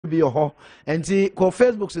be ho enti ko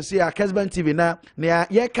Facebook se a Kessben TV na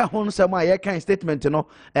ye ka ho nsɛm a ye kan statement no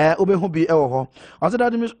obehu bi ɛwɔ ho. Also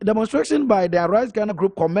the demonstration by the Arise Ghana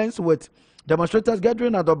group commenced with demonstrators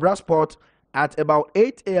gathering at the Brassport at about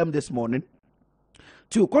 8 a.m. this morning.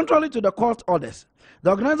 2. Contrary to the court orders, the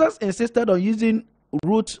organizers insisted on using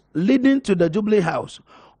routes leading to the Jubilee House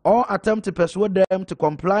or attempt to persuade them to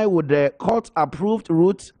comply with the court-approved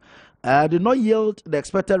routes did not yield the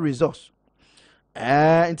expected results.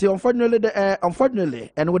 Until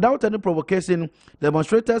unfortunately, and without any provocation,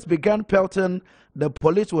 demonstrators began pelting the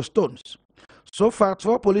police with stones. So far,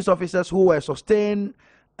 12 police officers who sustained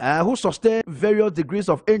various degrees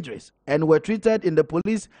of injuries and were treated in the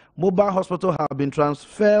police mobile hospital have been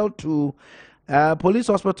transferred to police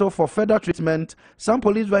hospital for further treatment. Some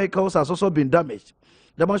police vehicles has also been damaged.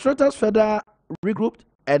 Demonstrators further regrouped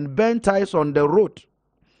and burned tires on the road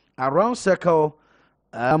around Circle.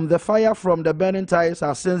 The fire from the burning tires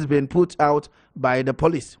has since been put out by the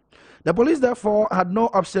police. The police therefore had no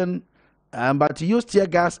option but to use tear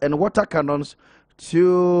gas and water cannons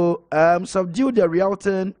to subdue the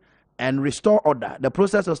rioting and restore order. The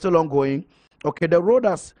process is still ongoing. Okay, the road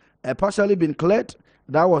has partially been cleared.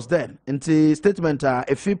 That was then. In the statement, a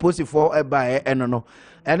fee posted for by no.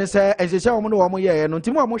 And it's a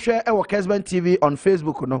Timo share our Kessben TV on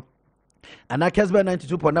Facebook, no. And I Kessben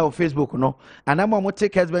 92.9 on Facebook, no. And I'm going to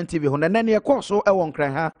take Kessben TV on and then your course so I won't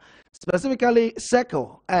cry, specifically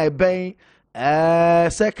Circle, bay.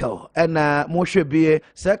 Circle and Moshe be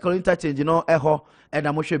circle interchange, you know, echo and a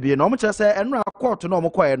Moshe be no much say and no quarter no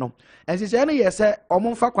more no. And since any year say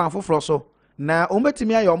Omon Fakwan for Flosso, now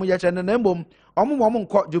Ometimia Omoyach and the Nembum, Omon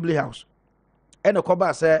Court Jubilee House. And a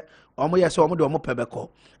coba say Omoya Somo Pebeco,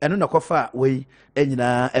 and no cofa way and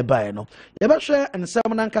a bayano. Never share and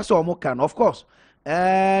Salmon Casso Mocan, of course.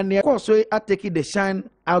 And of course, we are taking the shine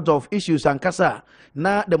out of issues and Casa.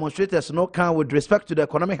 Na demonstrators no can with respect to the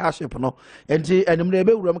economic hardship no enti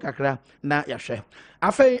enimrebe wuram kakra na yahwe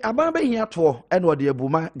afei aban be hia to eno de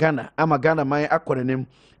abuma Ghana ama Ghana man akorenim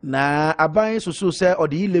na aban susu se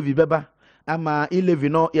ode levy beba ama levy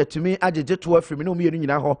no yatumi agege to afiri no mienu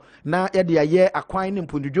nyina ho na yede aye akwan ne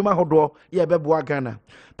mpundudwuma hodo ye beboa Ghana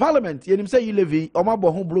parliament yenim se levy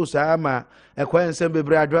omabo ho blues ama ekwan nsem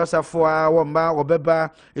bebre adwasafo a womba obeba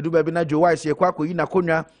eduba bi na Joyce ye kwa koyi na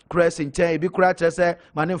konwa crashing chain bi kura chese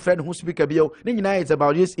mane friend who speaker bio ni nyina it's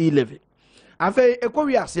about this levy afei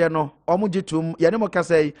ekowi ase no omugitum ye ne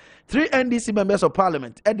mokasai 3 NDC members of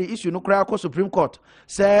parliament at the issue no kura ko Supreme Court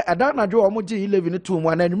say adanadwo omugi levy ne tum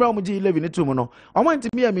ana nwura omugi levy ne tum no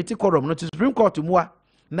omantimi amiti korom no to Supreme Court muwa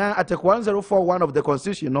na article 1041 of the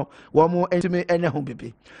constitution no womo entimi enya ho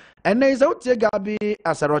bibi ene is out ye gabi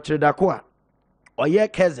asarochire dako a oye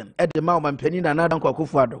cousin at the mouth mampani na Akuoko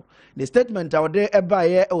Kwarteng the statement out there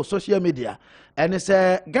eba on social media and it's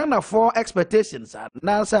Ghana for expectations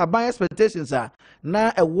na say aban expectations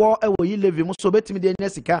na a war e wo yi levy mu so betimi de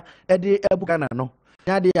nyasika e de ebu Ghana no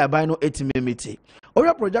nya de aban no etimi miti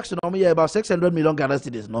oya projection on me about 600 million Ghana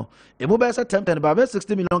cedis no e mo be say 10 about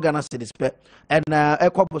 60 million Ghana cedis pe and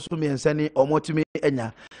ekwapo so me nsani omotimi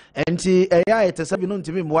enya enti eya it say no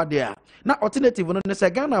ntimi mo ade a na alternative no ne say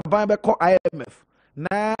Ghana ban be call IMF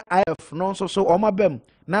na IF no so omabem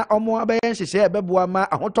na omo abayen hihye ebeboa ma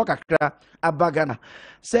ahoto kakra abagana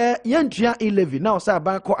se yentua 11 na o sa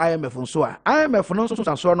ban ko IMF nso a IMF no so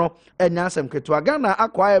sanso no enya asem ketua Ghana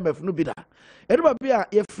akọ IMF no bida eduba bia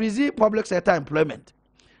ye freeze public sector employment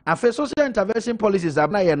afa social intervention policies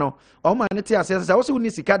abna ye no o ma ne ti ase se wo se uni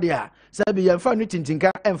sika de a se bi ye mfa nu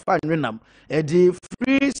tintinka emfa nwinam e di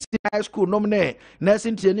free high school nomne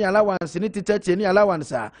nursing training allowance ni teacher training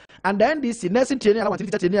allowance and the NDC nursing training allowance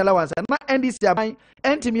teacher training allowance na NDC aban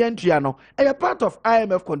entimi entria no e part of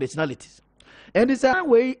IMF conditionalities and this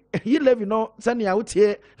way he live no sani a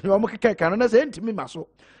utie no mo keka no na se entimi maso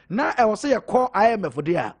na e wo se ye call IMF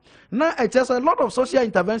there na it just a lot of social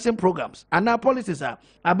intervention programs and now policies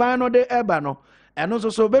aban no de eba no eno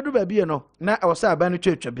so bedu ba bie no na e wo se aban no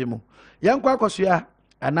twetwa bi mu yankwa akosua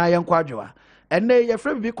ana yankwa adwoa ene ye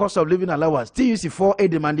frame bi cost of living allowance TUC4 e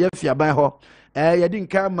demand ye fi aban ho ye din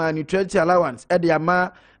ka ma nutrient allowance e de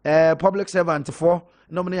ama public servant for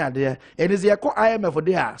nomne ade ene ze ye ko IMF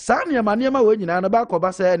de a sa ne ma we nyina no ba ko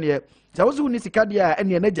ba sa ne se wo ni sika de a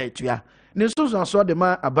ene na gya itua ne so so de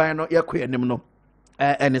ma aban no ye ko enim no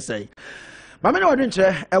ene say ma me no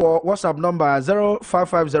Adwenkyere e wo WhatsApp number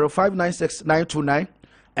 0550596929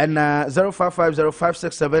 and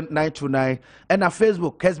 0550567929 and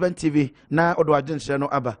Facebook Kessben TV na Odwajen channel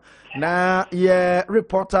aba na ye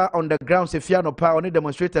reporter on the ground se fia no pa oni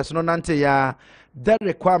demonstrators no nante ya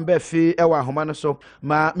Derek Kwambe fi ewa ahoma no so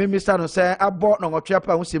ma mimisa no se abo no ngotwe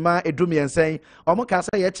pa husima edumi ensen omo ka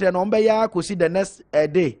se ye kire no ombe ya kosi the next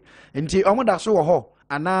day nti omo da so wo ho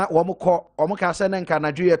ana omo ka se ne nka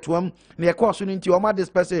na dwe yetuam ne ye course no nti omo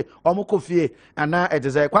disperse omo kofie ana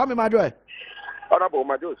ejeze kwa me madwe honorable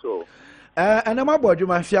majo so ana mabo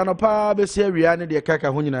adwuma fia no pa be se awia ne de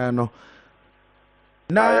kaka ho nyina no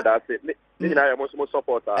na that's it ni na mo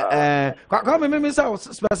support kwa me say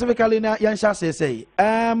specifically na yan sha say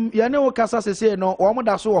ya ne wo kasa say no omo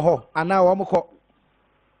da so wo ho ana omo ko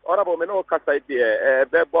honorable me no kasa dey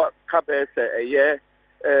be bo ka be say eye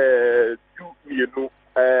 2 minutes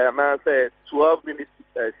na say 12 minutes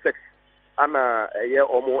 6 ana eye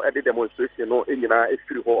omo e demonstration no enyina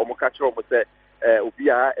efiri ho omo ka kire omo say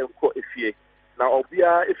obia enko efie na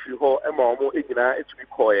obia efiri ho e ma omo enyina etumi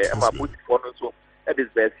koye e ma politifo no so e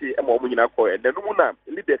disbesi e ma omo nyina koye na no mu na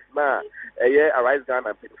leaders na eye arise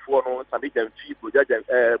Ghana people no sande jamfi buja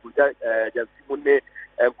jamfi mu ne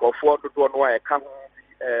enkofo dodo no a e ka ho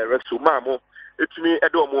resuma mo etumi e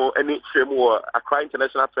do omo ani hyemu wo Accra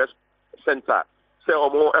International Press Center se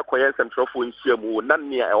omo ekoye centralfo nhyiamu na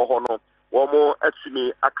ne e ho no womo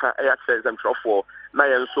etumi aka e access centralfo na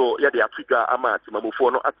yen so ye de atudwa ama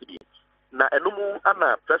timamofo no atibi na enumu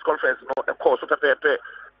ana press conference no e call so pepepe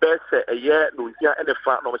be se eye no ntia e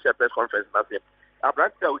fa no se press conference na se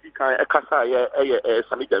abrantia odi kan e kasa ye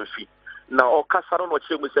sami jamfi na o kasa no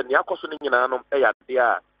che mu se ne akoso ne nyina no e ya de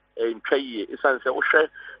a ntwaye isanse wo hwe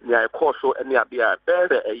ne e call so ne ade a be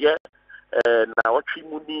se eye na otwi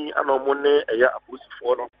mu ni ana mo ne eye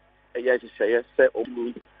aposifo no eye hyehyeye se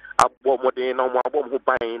omu abo modern na omo abo ho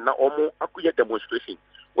ban na omo akuye demonstration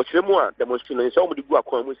wo mu a demonstration so omo de gu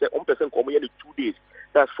akwan mu say on person ko omo ye 2 days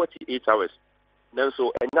that's 48 hours then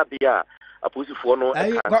so enya de a aposifo no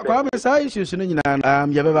kwa me say issues no nyina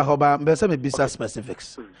ye beba hoba mbese me bisa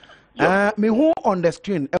specifics me who on the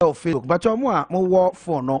screen of Facebook but omo a mo wo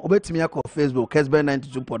phone no obetimi akọ Facebook Kessben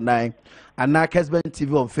 92.9 and na Kessben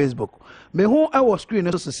TV on Facebook me who our screen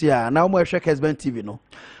no so sia na omo ehwe Kessben TV no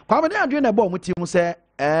kwa me dey adwe na bo mo ti mu say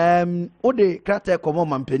o de krata komo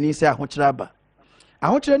mampani se ahokyere aba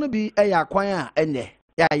ahokyere no bi e ya kwan a enye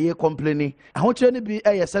ya ye complain ahokyere no bi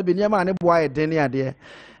e ya sabe niam ne boa eden ne ade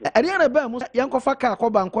ade na ba mu yankofa ka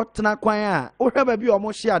akoba nko tena kwan a o hwe ba bi o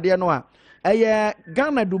mo hye ade no a eye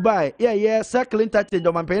Ghana Dubai ye circle interchange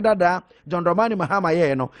o mampani dada John Dramani Mahama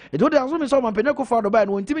ye no e do de aso mi so mampani ko fa Dubai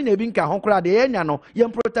no ntimi na bi nka ho kra de ye nya no ye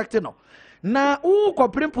protect no na u ko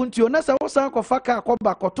primpuntio na sa wo san ko faka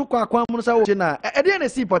akoba ko to ko akwan mu sa wo na e de na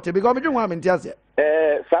si pote because me dwen wa menti ase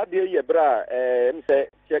sa de ye bra mse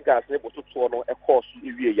che gas ne bototo no e course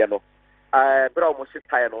ewie ye no bra o mo se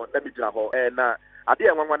tai no na bi gina ho na ade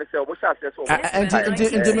en wanwan se o mo sha ase so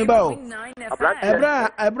enti me ba o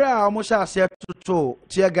ebra o mo sha ase toto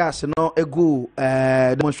che gas no egu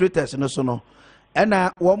demonstrators no so no e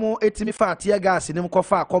na wo mo etimi fa tie gas nim ko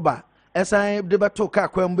fa akoba esan de beto ka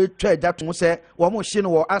kwam be twa jato se wo mo hye no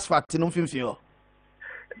wo asphalt no mfimfin ho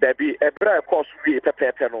dabi ebra course wi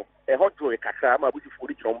pepepe no e hojo e kakra ma buji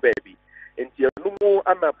furi jiro mba bi enti anu mu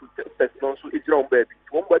ana protesters no so ejiro mba bi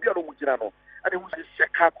wo mba bi anu mu jira no ani hu hye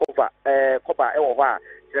ka cover cover e wo ho a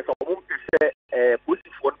se so mo mpese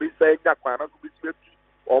police for be say jakwa na go bi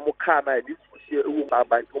o mo ka na ni hye ewu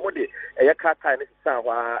aba nti mo de e ka kai ne san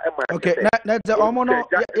ho a e ma okay na the omo no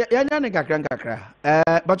ya nya ne kakra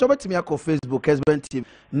but obetimi akọ Facebook Kessben TV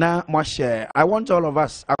na mo share I want all of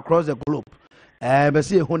us across the globe be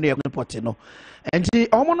see hu ne report no enti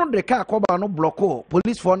omo no de ka akoba no block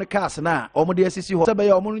police for no cars na omo de asisi ho sebe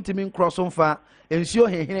ya omo ntimi cross mfa ensio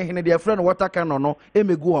hehene de friend water cannon no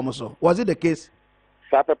emegu omo so was it the case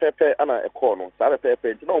sa pepe ana e call no sa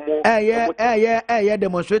pepe nti na omo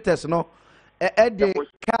demonstrators no de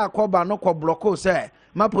ka akoba no ko block say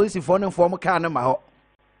ma police for no form car na ma ho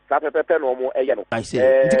sa pepe no omo eye no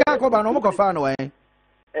nti ka akoba no omo ko fa no wen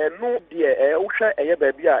no de wo hwe eye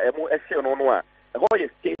ba bi a emo ehye no no a ho ye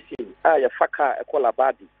station ya faka e kola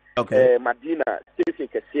badi Madina station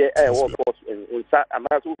kese wo course unsa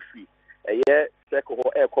anazo free eye seko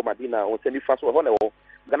ho ko Madina on send faso ho na wo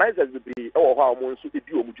organizers bi wo ho a mo nso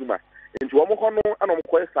edi omuduma nti wo mo ho no ana mo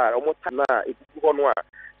ko sa wo mo ta na ebu ho no a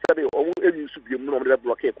sabe wo ebi nso bi mu no mo de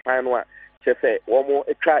block e kwan no a say omo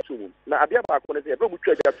e try to na ade ba ko ne say e be mu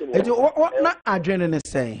twa ja to mu. What na adwene ne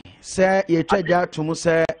say ye twa ja to mu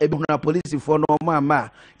say e bi huna police for no ma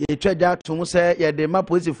ye twa ja to mu say ye de ma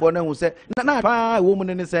police for na hu say na pa wo mu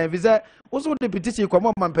ne say visa also the petition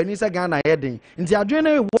kwamo mampani say Ghana ye den nti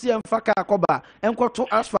adwene wo se emfa ka akoba enkoto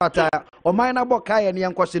asphalt o man na boka ye ne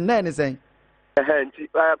enkohye na ne say nti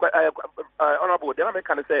honorable dem make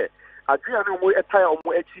can say adwene no mo etai o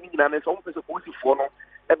mo echi ni nyina ne so mo pese police for no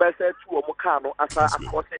e be say tu o mo ka no asa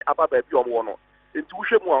akose aba ba bi o mo no nti wo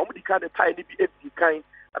hwemu a o mo di ka de tai ni bi edi kan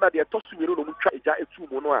ana de to su miro no mo twa eja etu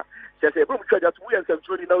mo no a say e be mo twa eja tu wo yen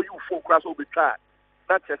samtro ni na you fo kra so be twa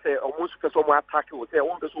na say o mo su pese o mo attack o say o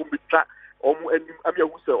mo pese o mo twa o mo anim amia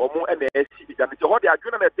hu say o mo na esi eja nti ho de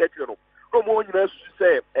adwene na tete no no mo nyina su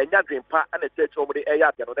say enya dwempa ana tete o mo de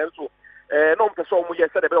eya de no den so no mo pese o mo ye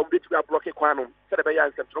say de be o mo be tu block kwano say de be ya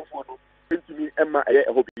samtro fo no ntumi emma eye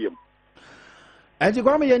e ho biem. Enti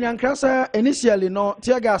kwa me yankrasa initially no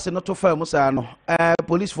tear gas no to fam sa no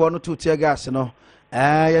police for no to tear gas no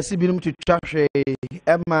yesi binum twitwa hwe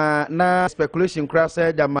emma na speculation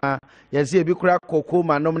krasa dama yesi ebi kura koko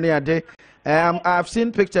manom ne ade I've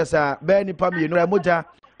seen pictures be nipa me no moja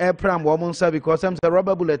pram wo monsa because some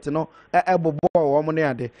rubber bullet no ebobo wo mo ne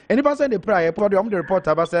ade any person dey pray put the report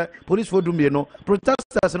about say police for do me no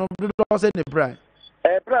protesters no do say dey pray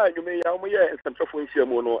bra you may ya mo ye centrafo nhia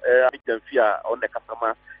no agenfia on the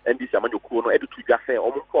customer ndc amanyokuo no edu dwa say o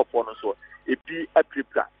mo nkofo no so ebi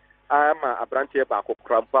apripra ama abranche ba ko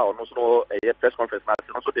krampa ono so press conference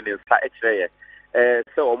na so de nsa ekire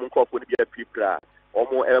say o mo nkofo no bi apripra o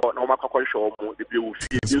mo no makakọ show mo de bi wo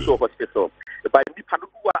fi bi so hospital ba ndi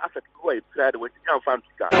paduwa asset go e pride we ti amfa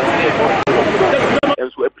ntuka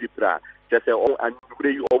enso apripra just say o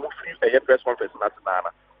anure o mo free press conference na sana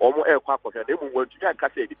omo kwa akọhwe na emu wantumi anka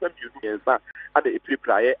se edipa biunu yensa ana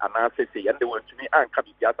epripraye ana se yande wantumi anka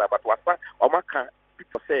bibia sa but wasa omo ka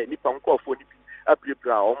bipo se nipa nkofo ni bi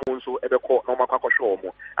apripra omo nso ebekọ na omo akọhwe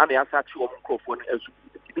omo ana ya sa chi omo nkofo no azu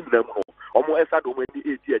kidimna mu omo esa do mo ni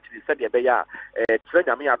edi akiri se de be ya tire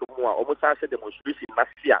nyame adomo a omo sa se demonstration na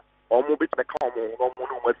sia omo be ka omo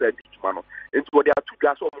no mo sa di tuma no enti wo de atu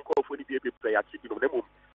gas omo nkofo ni bi epripraye achi bi no na mu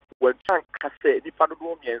when tank kase di pano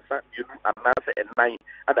do miensa yunu anase ennan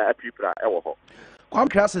ada apripra ewo ho kwam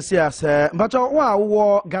krase sia se mpacho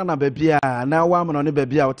wo Ghana babia na wa amno ne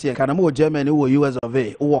babia wo tie kana mo Germany wo US of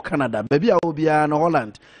A wo Canada babia wo bia na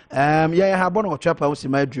Holland ye ha bo no chapa wo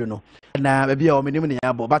sima adu no na babia wo menim ne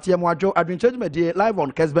ya bo but ye mo adwo Adwenkyere medie live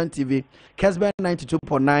on Kessben TV Kessben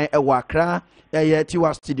 92.9 ewa Accra ye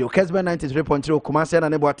Tiwa studio Kessben 93.3 Kumasi na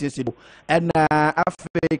ne bo atisibo na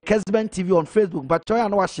afi Kessben TV on Facebook but ya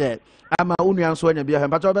no wa share ama unu anso anya bia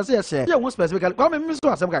but we be say share ye won specifically kwa me so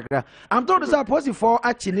asem kakra I'm told this policy for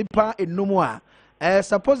achinipa enumu a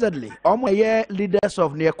supposedly omo ye leaders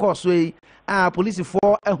of near course way police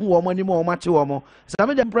for ehu omo ni mo machi omo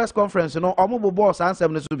some dem press conference no omo bo boss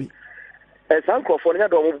ansem ne so bi san crofo nya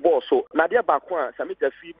do omo boss so na dia ba ko a some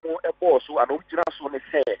tafi mo e boss so ana ojira so ne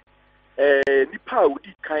say nipa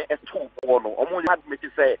odi kan eto bo no omo had me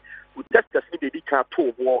say we just me dey kan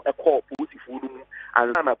to bo e call police for no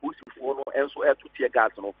and na police for no enso e to tie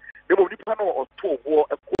gas no dem nipa no o to bo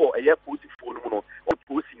e call e police for no o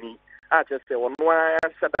police ni a just say ono a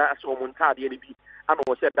sada so mo ntade ni bi ana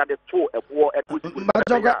o say that the to e bo e police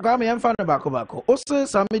ma me emfa no bako o say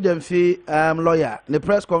Sami Demfi lawyer the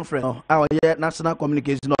press conference our national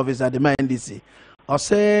communication officer the NDC o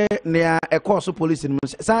say ne e call so police ni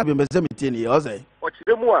say be mezemiti ni o say o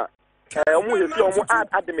chire mu a omo ye fi omo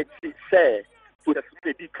admit say to the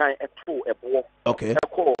city kind eto ebo okay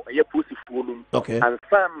call ye police for no okay and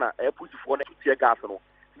some na police for no tie gas no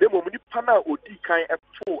dem mo ni pana odi kan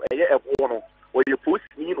eto ye ebo no o ye police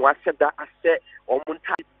ni no aseda ase omo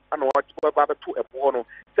ntai ana o ba to ebo no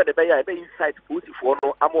say the be ya be inside police for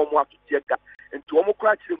no amo ato tie gas enti omo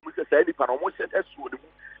kra kire mu say ni pana omo say esuo ni mu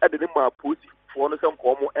e de ma police for no say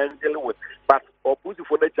ko omo deal with but o police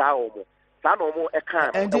for no ja omo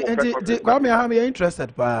and kwame am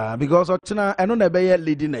interested pa because ochina eno na be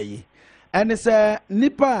leading ayi and say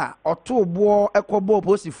nipa otobo ekobo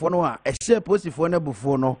posifo no a ehye posifo na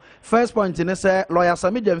bufo no first point ne say lawyer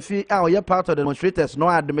Sami Demfi a oye part of the demonstrators no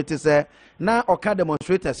admit say na oka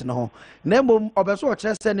demonstrators no ho na mbom obeso o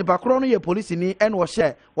kire say nipa kro no ye police ni en wo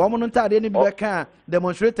share wo mo no ntade ni bi be ka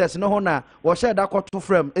demonstrators no ho na wo share da koto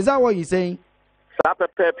frame is that what you saying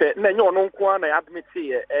Pepe, na nyo no nko na admit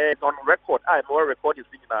on record I more record is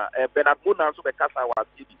na Bernard Muna so be kasa wa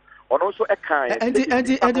TV ono so e kan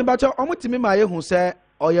and but omutimi ma ye hu say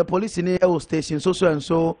oye police ni e station so and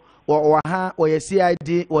so wo ha oye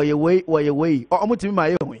CID oye way omutimi ma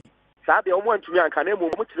ye hu sa de omo antumi anka na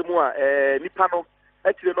emu omutiri mu a nipa no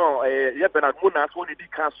actually no yeah Bernard Muna so the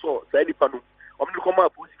council say ni panu omo come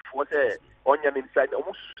up for say onya inside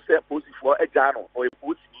omo say post for a jano or a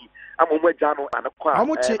post ni amomo jano and kwa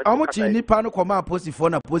omo chi nipa no come up post for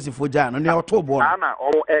na post for jano ne otobo na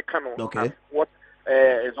omo e ka no okay what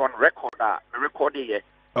is on record recording here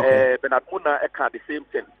Bernard Muna e ka the same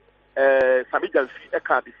thing Sami Jalfi e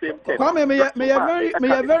ka the same thing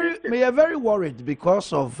me are very worried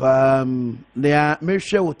because of their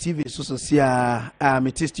Michelle TV so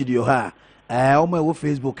me studio ha on my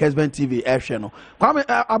Facebook Kessben TV channel kwame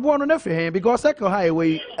abo no na fe because second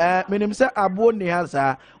highway me nim say abo ni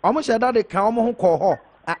hasa omo sheda de kan omo ho ko ho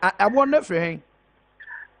abo na fe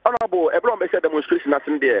honorable everyone be demonstration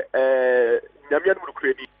atin there nyamia no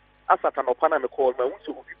kredi asata no pana me call ma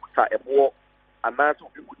wuso obi kuta ebo anaso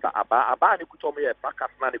obi kuta aba ni kuta omo ye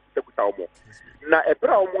bakas na ni kuta omo na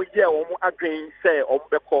ebra omo ye omo adwen say omo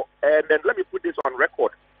beko and then let me put this on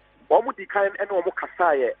record omo di kan ene omo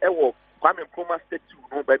kasaye ewo Kwame Nkrumah statue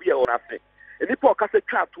no baby e ona fe enipa okasa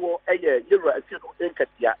twato eye yero asiedu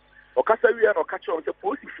enkatia okasa wie na okacha on se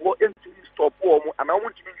posifo entumi stop omo ana omo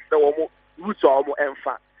ntumi se omo root omo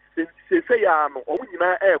emfa se ya no omo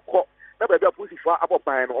nyina ekọ na baby posifo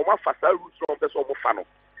aboban no omo afasa root no pese omo fa no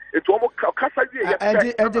etu omo okasa wie ye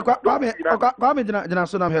Kwame jina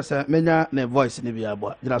so na hwese menya ne voice ne bi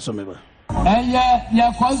abo jina so me ba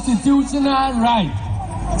ya constitutional right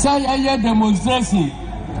say ya demonstration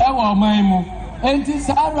ewa maimu enti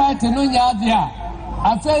sa right no nya dia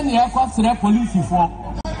afa ni ekwasere police fo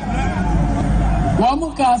wa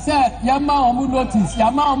mu ka se ya ma omu notice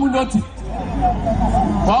wa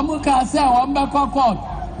mu ka se wa mbe court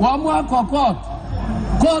wa mu court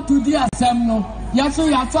to di asem no ya so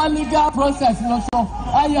ya fa legal process no so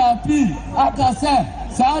aya appeal aka se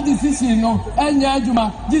sa decision no enya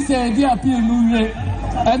adwuma di se di appeal no re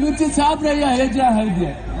enu ti sa bre ya ejira ha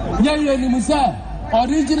dia ye ni musa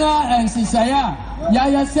original and Sisaya,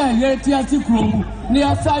 Yaya say, Yeti Krum,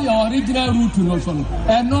 near your original route to Notion,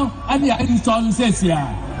 and no, and the install says ya.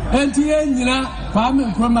 And Tiena, Kwame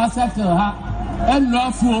Nkrumah settle her, and no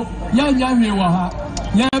fool, Yanya Waha,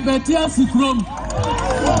 Yabetia Sikrum,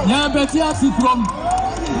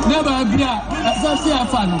 never be a social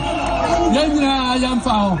fan. Yanya, I am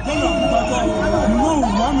found.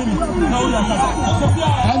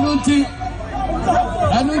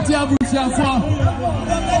 Anunti abusiafo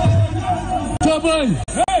Choboy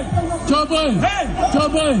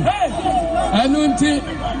Anunti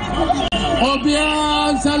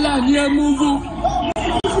Obia Sala near move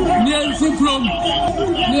near Sikrom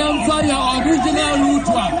near fire original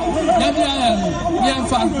route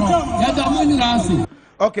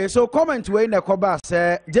Okay, so comment we na koba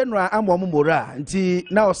say general amomumora nti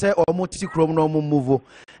now say omo Sikrom no move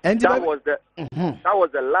and that was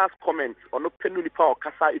the last comment on openu nipa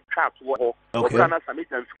okasa itchat wo okana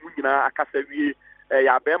samita nyina akasa wie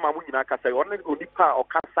ya be ma mu nyina akasa on nipa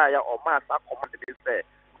okasa ya o ma sa command dey say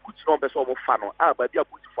kuchi no be so mo fa no ba bia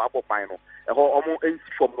kuchi fo abopan no ho omo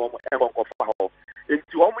ensi fom no mo enko fa ho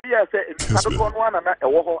enti omo ye say nipa do no ana na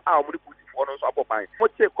ewo ho a omo kuchi fo no so abopan mo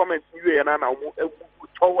che comment wie na omo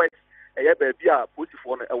towards ba bia kuchi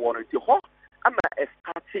fo no ewo no enti ho ana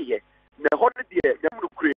start ye na ho de nyamuru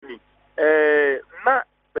kreni na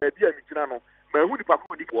baby amitina no ma hu di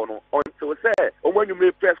pakko di ko no until say o wanyu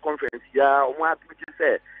me press conference ya o mo admit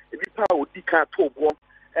say nipa o di ka to bo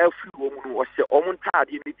afi wo mu no o se o mo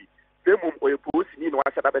ntade ni bi demum o yepo si ni no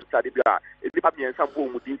asa da be tade bi a nipa miensa bo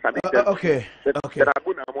mu di nsa okay na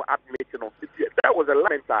go na mo admit no that was a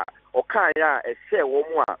line that o kan ya e share wo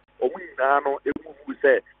mu a o mu nyina no e mu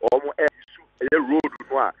say o mo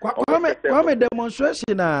Kwame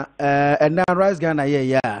demonstration and now Rise Ghana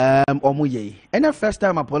omu ye. And the first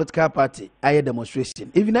time a political party I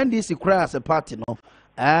demonstration. Even NDC cry as a party no.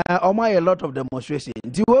 A lot of demonstration.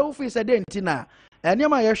 The way we said dentina and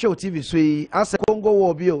yama show TV so as a Congo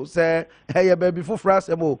war bill say hey baby for France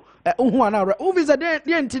mo. Who is a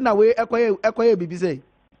dentina way acquire BBC.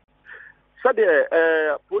 So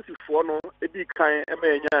the police for no e bi kan e ma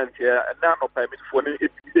nya ntia na no permit for no e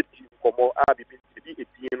bi komo a bi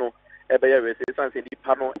no e be ye say san say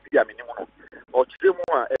nipa no bi a minimu no o chire mu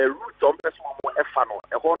a route on person mo e fa no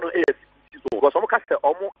e ho no e so because omo cast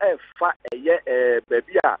omo e fa e ye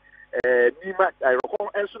baby a nima rekon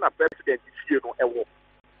enso na president fie no e wo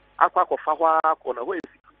akwa fa ho akọ na ho e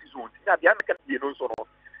security zone ya dia na kan die no so no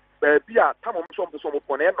baby a tamom so mo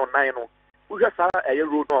po na e no nan no uja sa eye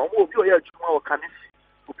road no omo obi oya adwuma o kanisi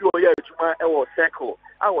obi oya adwuma e wo circle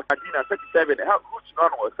awo tadina 37 how route no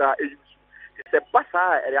no sa e use it's a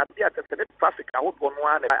basa area there the traffic awo do no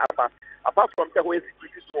ana apart from the way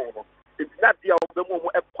security zone no it's not there o be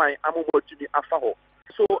mo e kwan amomo tumi afa ho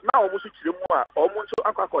so now almost almost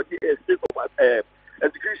state of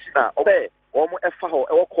education almost a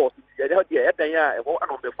course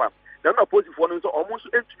then opposite for almost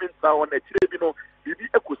instrument on a tribunal, maybe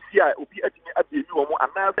a cosia, will be at the new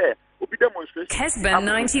another, will be demonstration. Kessben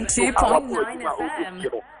 92.9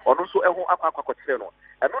 FM. Or also a home Akuoko Kwarteng.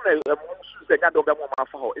 And on a monsoon, the Gadobama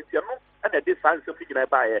for it, and a distance something I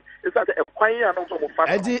buy. It's like a quiet and also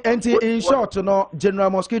in short, you know, General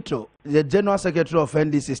Mosquito, the General Secretary of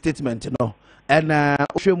NDC statement, you know, and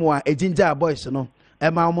Shemwa, a ginger boys, you know.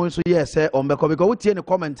 Emma Monso, yes, on the Comico, any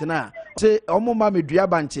comment now. Say, Omo Mammy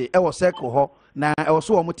Diabanchi, I was second, now I was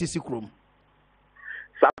so mutisicrum.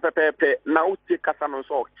 Sapepe, now take Casanon,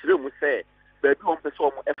 so Chirum say, baby on the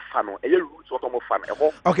song of Fano, a root of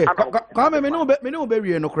Fano. Okay, come, me no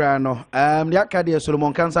bury no crano. The Acadia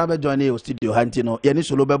Solomon Cancer join you, studio Hantino,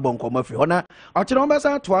 Yanisolo Bonco Murphy, Hona, or Chinomba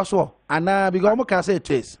to us, and now Bigomo can say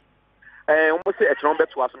trace. Almost say a trumpet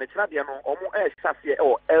to us on the Tradiano, almost a chassis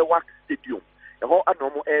or a wax stadium. The whole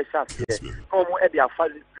normal air shaft here. Normal at the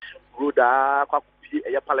Afali Road, a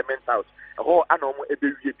Parliament House. A whole normal at the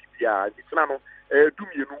PPR. It's not do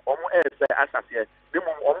you know almost air as here. The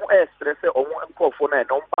almost air stress or more for nine,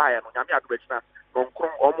 non buy and Yamia Grechna, non crom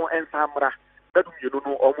almost and Samra. That you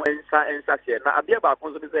know almost and Satia. Now, a dear about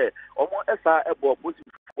there. Almost as I bought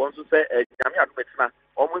wants to say Yamia Grechna,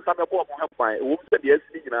 almost some of help my woman said yes,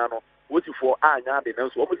 what you for Anya, they know,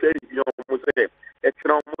 almost say, you almost say. It's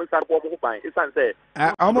almost a woman by it's unsaid.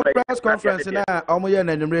 I'm a press conference now. I'm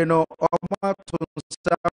and Reno, I'm to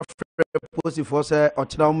Pussy for say, or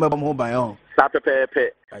Chilomba by own.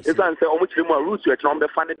 Pepe. It's unsaid, almost more roots to a number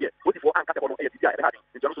funded yet. What if you want to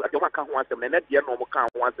in terms of your account once them, and that dear normal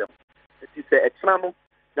count once them. It is a Trano,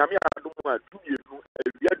 Namia, do you know,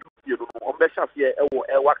 on the shaft here, or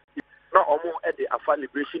wax. Not almost at the Afa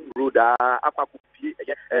Liberation Road, Akuoko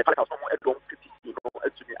Kwarteng, you know,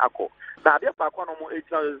 to the Ako. Now, the Akuoko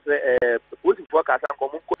agents, waiting for us and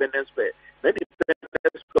common covenants, maybe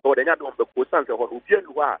or the Yadom, the Cossans, or Ubian,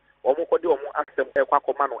 or Mokodio, Axel,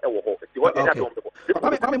 Quacomano,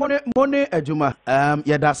 Money, Ejuma,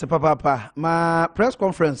 Yadasa Papa, my press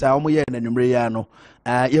conference, Amoya and Mriano,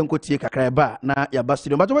 Yanko Kakraba, na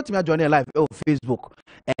Yabastido, but what you join live on Facebook,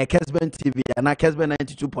 Kessben TV, and Kessben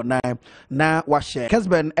 92.9, na wash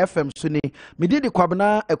Kessben FM Suni, me did the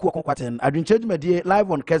Kwabana, Akuoko Kwarteng, Adwenkyere media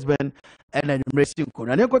live on Kessben and then Racing Kun,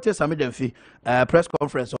 and Yanko Samidenfi, press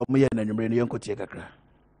conference of me and Yanko Kakra.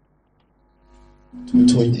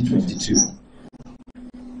 2022.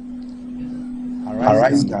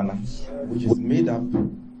 Arise Ghana, which is made up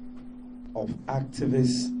of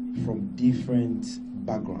activists from different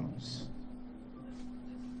backgrounds.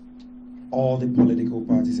 All the political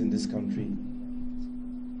parties in this country,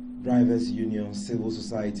 drivers' unions, civil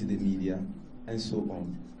society, the media, and so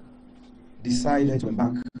on, decided to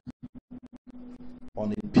embark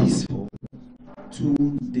on a peaceful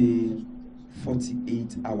 2-day,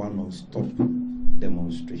 48-hour non-stop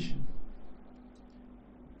demonstration.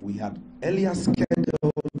 We had earlier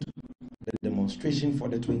scheduled the demonstration for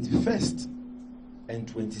the 21st and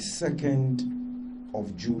 22nd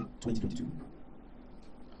of June 2022.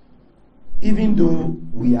 Even though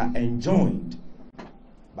we are enjoined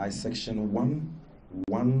by Section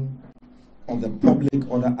 1 of the Public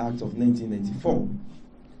Order Act of 1994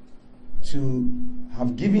 to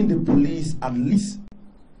have given the police at least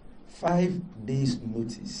 5 days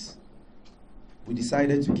notice, we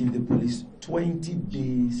decided to give the police 20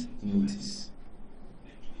 days notice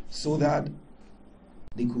so that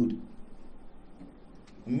they could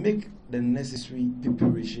make the necessary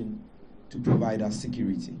preparation to provide us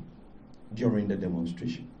security during the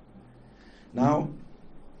demonstration. Now,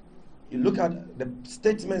 you look at the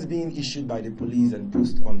statements being issued by the police and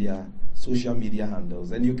posted on their social media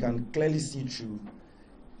handles, and you can clearly see through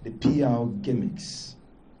the PR gimmicks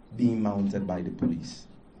being mounted by the police.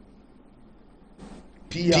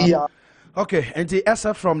 PR. Okay, and the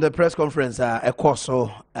answer from the press conference, a course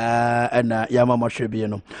and Yamama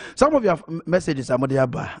Shebiano. Some of your messages are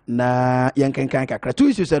Modiaba, na Yankan Kakra. 2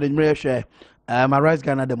 issues are in share. My Rise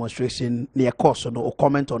Ghana demonstration near course or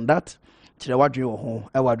comment on that. Chirawaju,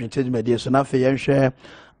 I will change media. So now for share.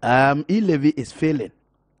 E-levy is failing.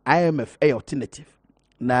 IMF a alternative.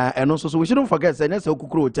 Na and also so we shouldn't forget that there's a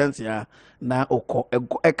kukuru chance here na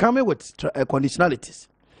coming with conditionalities.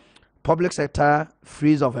 Public sector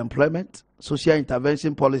freeze of employment, social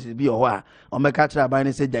intervention policies be or mekatra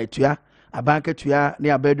abane se jaitua abanke tua ne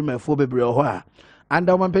abedum efo bebre ho a and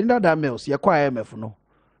man penda da mills ye kwa IMF no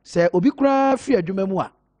se obi kura fi adwuma mu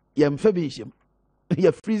a ye mfa bi nhyem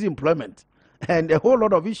ye freeze employment and a whole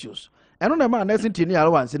lot of issues and on the man nursing tini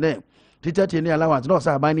allowance ne teacher training allowance no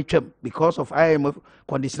say buy ni twem because of IMF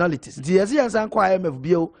conditionalities. The yes yes anko IMF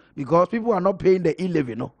bio because people are not paying the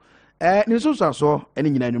e-levy no. Ni so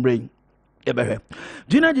any nyina nwumre.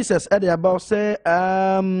 Junior Jesus at the about say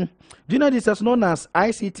Junior Jesus known as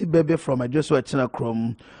ICT baby from a Joshua China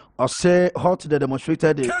Chrome or say hot the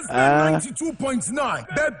demonstrator did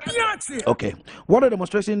 92.9 okay. What the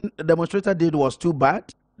demonstrator did was too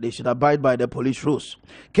bad. They should abide by the police rules.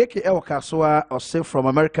 KKL Kaswa or say from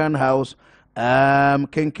American House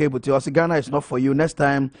Kenke Buti also Ghana is not for you. Next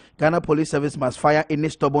time Ghana Police Service must fire any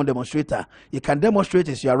stubborn demonstrator. You can demonstrate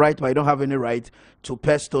is your right, but you don't have any right to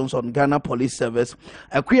pass stones on Ghana Police Service.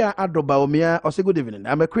 Akuya Ado Baomia also good evening.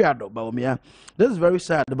 I'm Akuya Ado Baomia. This is very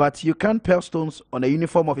sad, but you can't pass stones on a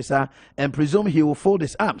uniform officer and presume he will fold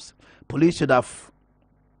his arms. Police should have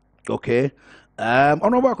okay.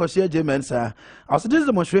 Honorable Kosia J. Mensa, also this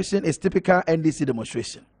demonstration is typical NDC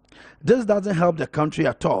demonstration. This doesn't help the country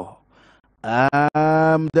at all.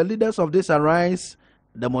 The leaders of this Arise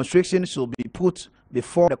demonstration should be put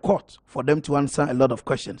before the court for them to answer a lot of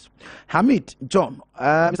questions. Hamid John,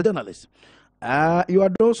 Mr. Journalist, you are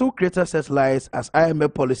those who created such lies as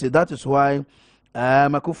IMF policy. That is why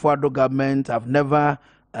Akuoko Kwarteng government have never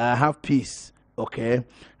have peace. Okay.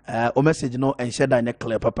 Message no and share that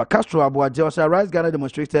clear. Papa Castro Abuaje also Rise Ghana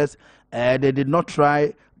demonstrators. They did not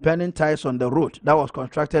try penning ties on the road that was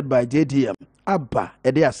constructed by JDM. Abba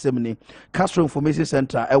Ede Assembly Castro Information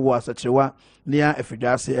Center was a Chiwa near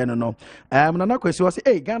Efidasi and no. Nana Kwesi was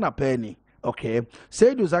hey Ghana penny. Okay.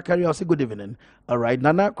 Say to Zachary also good evening. All right.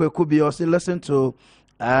 Nana Kwekubi also listen to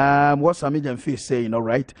what Samijan Fish saying, all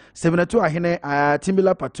right. 72 Ahine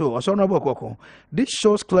Timbila Pato, or Honorable Koko. This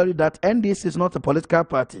shows clearly that NDC is not a political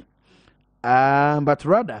party, but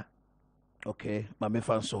rather, okay, Mami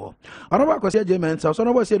Fanso. Honorable Kosia James,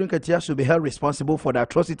 Honorable Sedun Katia should be held responsible for the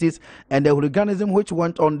atrocities and the hooliganism which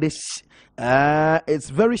went on this.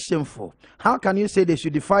 It's very shameful. How can you say they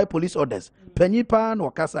should defy police orders? Penyipan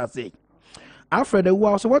or Kasa say. Alfred, who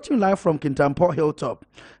was watching live from Kintampo Hilltop.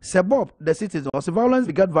 Sebob, the citizen, was violence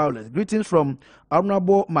begat violence. Greetings from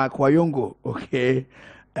Honorable Makwayongo. Okay.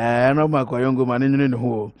 Honorable Makwayongo, man,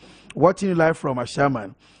 who watching live from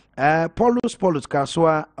Ashaman. Paulus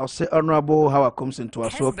Kaswa, I'll say Honorable how it comes into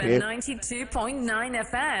us. Okay. 92.9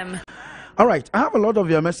 FM. All right. I have a lot of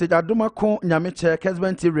your message. Adumako Nyamiche,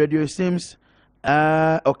 Kessben TV Radio seems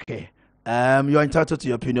okay. You're entitled to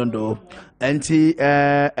your opinion though.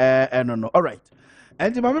 No. All right.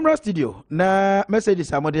 My member studio. Na message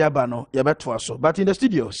is Amadi Abano. So. But in the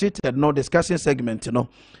studio, seated no discussion segment, you know.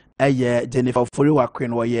 Jennifer Furiwa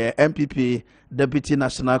Queen wa MPP Deputy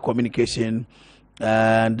National Communication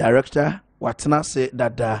Director. Watna say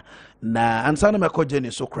that na ansana meko Jenny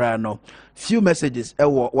so cry no. Few messages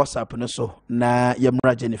WhatsApp no so na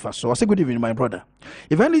yemra Jennifer. So I say good evening, my brother.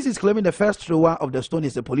 If NDC is claiming the first thrower of the stone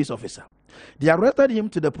is a police officer, they arrested him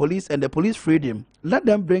to the police and the police freed him. Let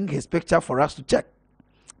them bring his picture for us to check.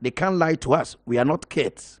 They can't lie to us. We are not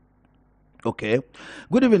kids. Okay.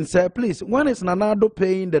 Good evening, sir. Please, when is Nanado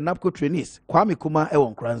paying the NAPCO trainees? Kwame Kuma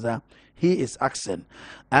Ewon Kranza. He is asking.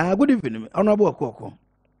 Good evening, Honorable Akuoko.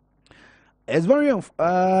 It's very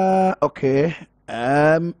okay.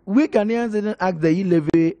 We Ghanaians didn't ask the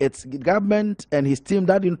e-levy. It's government and his team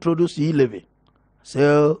that introduced e-levy.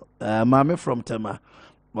 So, Mami from Tema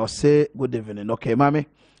will say good evening. Okay, Mami,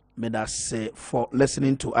 may that say for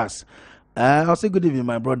listening to us. I'll say good evening,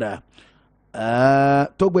 my brother.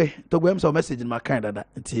 Togwe, I'm so message in my kind of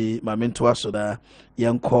that. Mami to us so that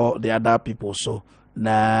you call the other people so.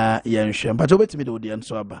 Na yenshem but over to me the audience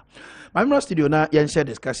so aba my member studio na yenshare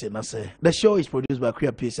discussion na say the show is produced by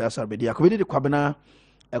Queer Peace Asarbedi akobedi de kwabena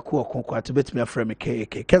Akuoko Kwarteng betimi afrem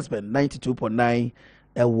Kessben 92.9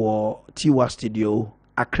 ewo Tiwa studio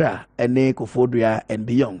Accra ene Kofodua and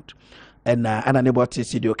beyond and ananeboti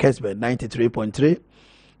studio Kessben 93.3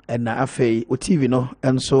 and afei o TV no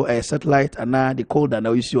enso a satellite and the decoder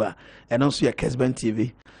na issue and also a Kessben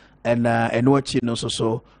TV and watch no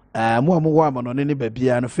so mo no ne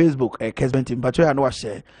bia no Facebook Kessben team but ya no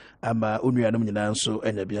share onua no nyina nso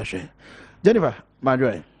enya bia hwe Jennifer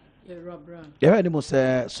madwe yeah any mo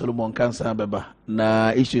say Solomon cancer beba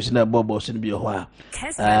na issues na bobo sin bi ho a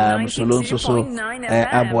Solon so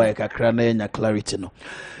aboy kakra na enya clarity no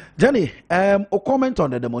Jenny o comment on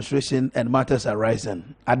the demonstration and matters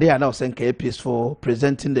arising are they now saying peaceful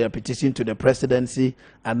presenting their petition to the presidency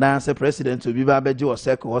and now say president to be babeji or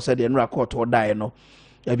circle or said the enra court or die no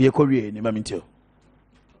Abi ekowie ni mamintio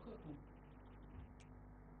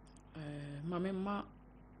mamema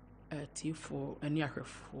tifo ani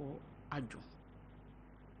ahwefo adwo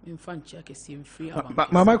Mfanchi Kessben free.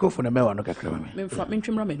 My microphone me wano kakra me.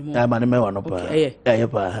 Mentwemra me no. Ma ne me wano pa. Eh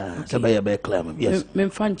pa. Se be clear. Yes.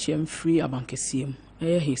 Mfanchi free about Kessben.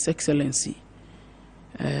 His Excellency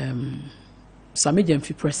Sami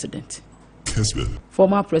Gyamfi President. Kessben.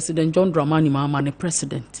 Former President John Dramani Mahama ne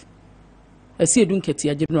President. Esi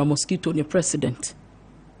Adwenkyere General Mosquito ne President.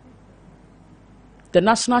 The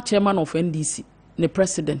National Chairman of NDC ne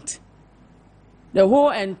President. The whole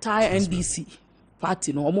entire NDC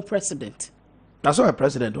party no omo President. That's why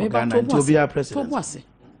President of Ghana until be a president.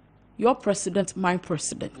 Your President, my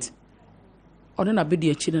President. Odena bedi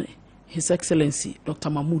echi His Excellency Dr.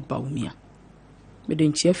 Mahmoud Bawumia. Me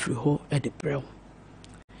den chie free ho e de brel.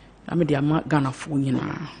 Na me de ama Ghana fo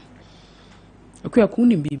nyina. Akuoko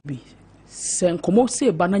ni bibi. Se nkomo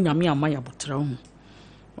se ba na nyame amaya botra ho.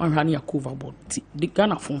 Wan hwa na Akuoko board. The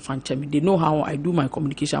Ghana fo fanche me. They know how I do my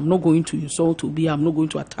communication. I'm not going to insult Obia, I'm not going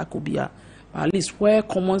to attack Obia. But at least where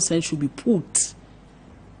common sense should be put.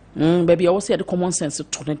 Baby, I will say the common sense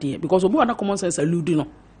to there because Obu na common sense allude no.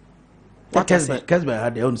 Kessben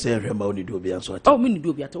had their own say remember only do be answer. Oh, me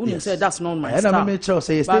do be at. Only say that's not my style. And I make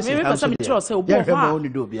say station house. Say Obu only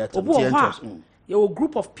do be at. Your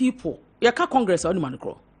group of people. You can Congress only man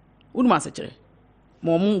crawl. Unu man say chere.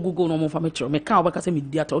 Mo Google no mo fa me chere. Me can obaka say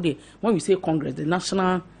media to dey. When we say Congress, the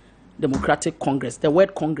National Democratic Congress, the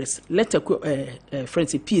word Congress, let a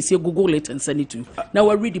friends PSA Google it and send it to you. Now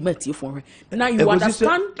we read the material for her. Now you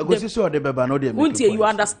understand. You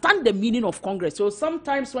understand the meaning of Congress. So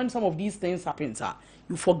sometimes when some of these things happen,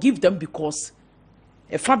 you forgive them because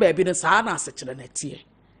a family evidence are not such a net here.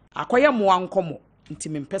 Acquire more uncommon.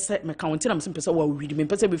 Intimate person, my county, I'm some person will read me,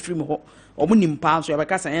 person be free or munim pounds, or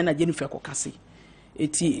because I am Jennifer Cocassi.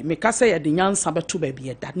 Eti me kasa ya de nyansa beto ba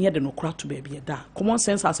bia da ne de no kra to ba bia da. Common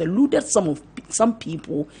sense has eluded some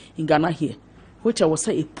people in Ghana here, which I was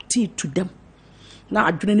say a put to them. Na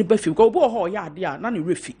adwene ne ba fi go bo ho ya ade a na ne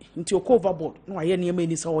refi nti o overboard na wa ye ne ma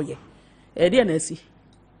ni se ho ye. E de na asi.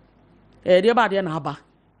 E de ba de na aba.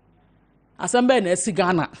 Asamba na asi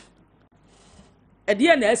Ghana. E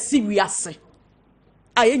de na asi wiase.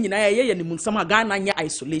 Aye nyina ye ne munsam Ghana nya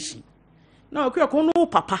isolation. Na Akuoko no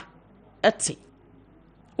papa ete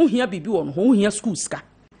uhia bibi won ho uhia school ska.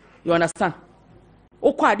 You understand?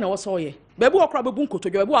 Okwa na wo so ye. Bebu okra bebu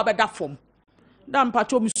nkotojo bebu abeda form. Da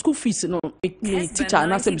mpacho mi school fees no me teacher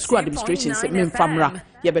na say school administration say me famra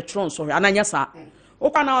ye betron so ananya sa.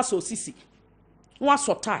 Okwa na so sisi. Wa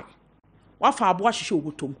so tie. Wa fa abo ahihye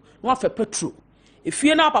obotom. Wa fa petrol.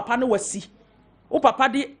 Efie na papa no wasi. O papa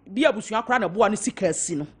de bi abusu akra na bo ani sika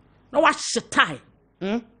asi no. Na wa hyetai.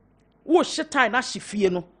 Wo hyetai na hyefie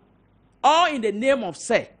no. All in the name of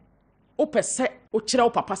say, opese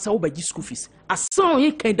ochira papa say obaji school fees. As so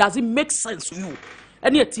you can does it make sense to you?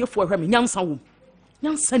 Any atie for him nyansa wom.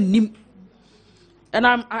 Nyansa nim. And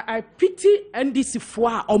I pity NDC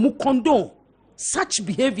for omu condone such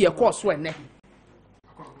behavior course when.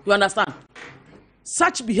 You understand?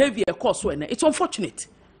 Such behavior course when. It's unfortunate.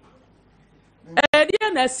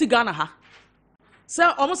 Na si Ghana ha. Say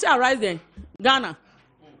almost arise then Ghana.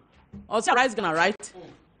 Also arise Ghana, right?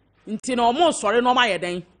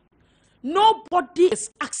 Nobody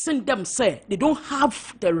is asking them, say they don't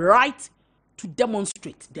have the right to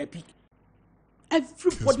demonstrate their big.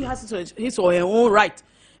 Everybody has his or her own right.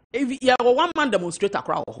 If you have one man demonstrate a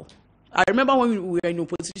crowd, I remember when we were in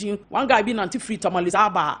opposition, one guy being anti-free tamales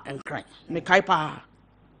and crying.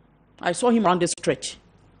 I saw him around the stretch.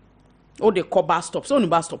 Oh, they call bus stops. So on the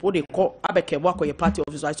bus stop, oh, they call Abeke work or your party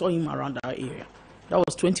office. I saw him around that area. That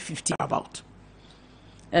was 2015 about.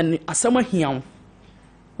 And asama here,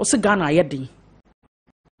 what's Ghana yedi?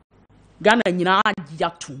 Ghana nyina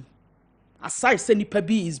yatu. Aside say nipa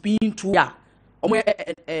bi is being too ya. Omo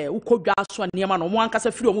ukodwa so niam na omo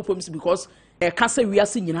ankasa free omo promise because kasa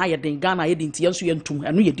wiase nyina yedi Ghana yedi nti yenso yentum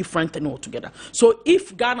eno ye different thing altogether. So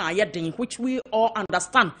if Ghana yedi, which we all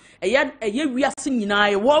understand, eye wiase nyina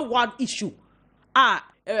a worldwide issue.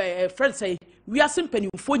 Friends say wiase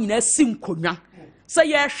mpanimfo nyina sim konwa.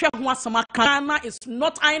 Say Ghana is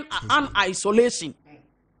not an isolation.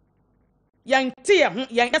 We are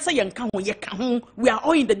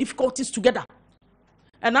all in the difficulties together.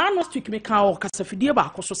 And I know speak me can kasafidi ba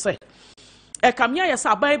ko so say e kamia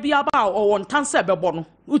yesa ban bia ba o won tanse bebo no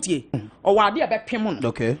utie o wade e be pem no.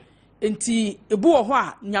 Okay. Enti ebu ho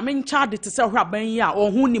a nyame ncha de te se hwa ban yi a o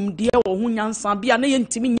hu nim de o hu nyansa bia na ye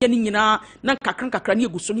ntimi nye ni nyina na kakran na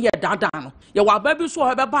eguso no ye dada no ye wa ba bi so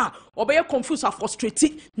ho be ba o be confused and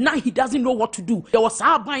frustrated. Now he doesn't know what to do. There was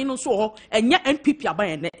a ban no so ho enye NPP aban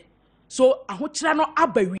ene. So ahokyera no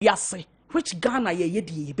abawiase which Ghana ye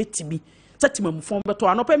de betimi setima mu fon beto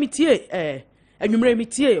anopa mitie anwumre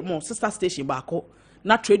mitie mo sister station baako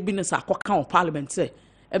na trade business akɔka on parliament say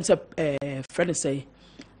friend say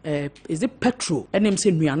is it petrol and them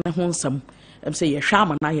say nuane ho nsam say ye hwa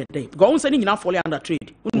ama na ye dey because say ni nyina fall under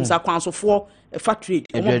trade unsa kwanso for fa trade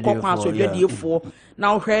kwanso adwadie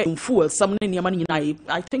now hwe fuel some ne niam nyina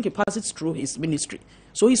I think it passes through his ministry,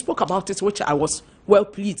 so he spoke about it, which I was well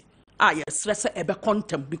pleased. Yes, let's say ebe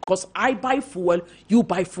contempt, because I buy fuel, you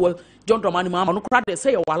buy fuel. John Dramani mama no kra dey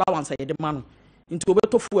say your allowance ye de man into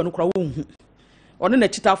obeto fuel no kra wo hu one na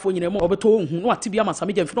chita fo nyina mo obeto wo hu no atibia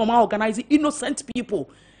masame jemfi no ma organize innocent people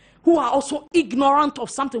who are also ignorant of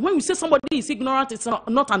something. When you say somebody is ignorant, it's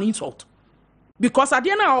not an insult, because at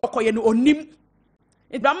the end of koye no onim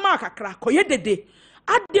it ba ma kakra koye dede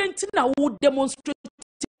adenti na wo demonstrate.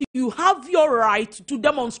 You have your right to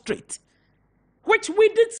demonstrate, which we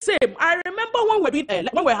did same. I remember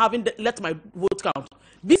when we're having let my vote count.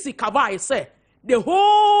 BC Kava say the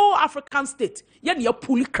whole African state, yeah, near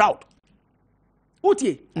pulley crowd.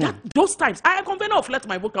 That those times I convene of let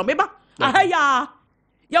my vote count. Remember, ya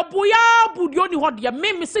boya budioni what ya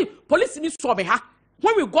made me say police in ha.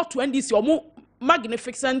 When we got to NDC, or more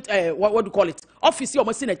magnificent what do you call it? Office or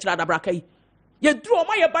machine brakai. You drew on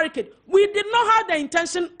my barricade. We did not have the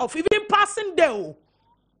intention of even passing there.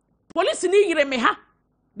 Police in Iremeha,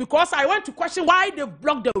 because I went to question why they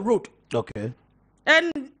blocked the road. Okay.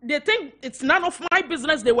 And they think it's none of my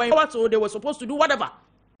business. They were in, so they were supposed to do whatever,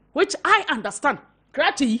 which I understand.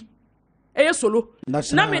 Krati, solo.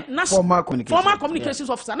 Former communications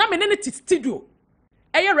officer. Na me nene studio.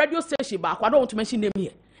 Radio station back. I don't want to mention name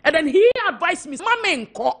here. And then he advised me, "My man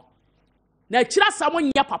call. Na chira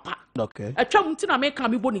someone ya papa." Okay. I try to make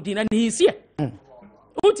me boni din, and he's here.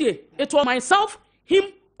 It was myself, him,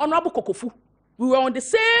 Honorable Kokofu. We were on the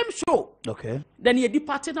same show. Okay. Then he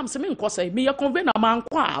departed. I'm saying, "Cause me a convene a man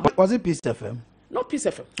kwa." Was it Peace FM? Not Peace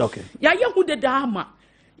FM. Okay. Ya who the dama.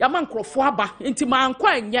 Ya man krofuaba. Inti man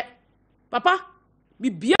kwa nye. Papa.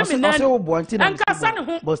 Bibia me na. Ankasa ne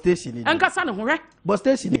ho. Bus station ni. Ankasa ne ho re. Bus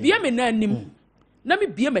station ni. Bibia me na nim. Na me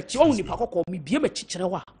bia me chi. O ni pakoko. Me bia me chi kire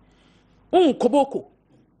wa. Koboko.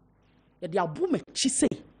 Ya dia bu me chi say.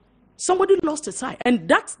 Somebody lost his eye, and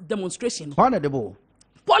that demonstration. Honorable.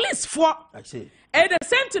 Police for. I see. And the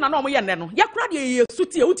same thing I know me no. Ya kra de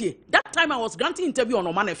suti uti. That time I was granting interview on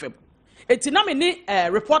Oman FM. Etina me ni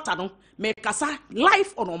reporter no me kasa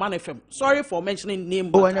live on Oman FM. Sorry for mentioning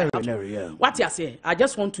name. Oh, yeah. What you say? I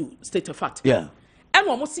just want to state a fact. Yeah. And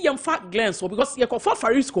we must see em fact glance because you for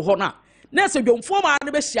Faris ko hona. Na se dwom forma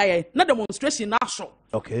na be hia na demonstration na show.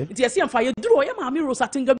 Okay. It yes em fa ye duro ye ma me Rosa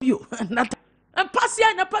Tinga bio. Na and pass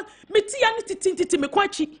ya na pass me ti ya ni titi me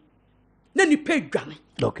kwachi. Na ni pay dwane.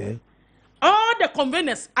 Okay. All the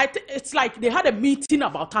conveners, it's like they had a meeting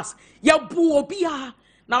about us. Ya bu obia.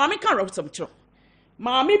 Now I can't write some children.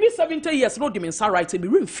 Mammy be 70 years, no dimension right, and be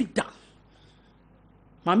really fit down.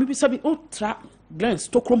 Mammy be 70, oh, trap, glance,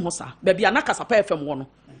 Stockholm Hossa, baby, Anakas a pair from one.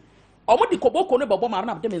 Or what the Koboko never bomb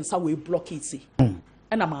around them in some way block it, see. And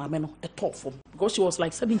a mamma, a top form, because she was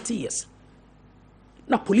like 70 years.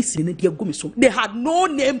 Now, police in India Gumiso, they had no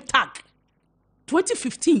name tag.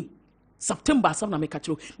 2015. September,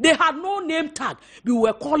 they had no name tag. We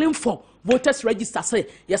were calling for voters register. Say,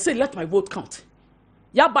 yes, say, let my vote count.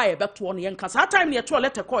 Ya buy a back to 1 year. Because that time you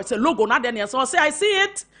letter call, it's a logo, not then. So I say, I see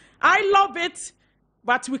it. I love it.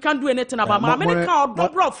 But we can't do anything about my many count.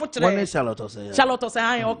 Charlotte say,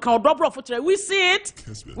 I count double for we see it.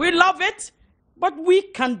 We love it. But we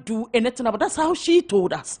can't do anything about that's how she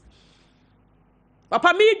told us.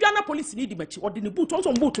 Papa me Ghana police need me or the boot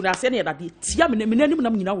on boot to say that the Tiam and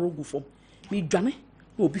Minamina rogu form. Me Ghana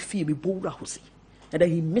will be fee me bold house. And then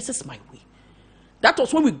he misses my way. That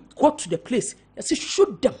was when we got to the place. I said,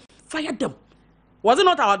 shoot them, fire them. Was it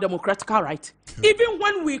not our democratical right? Even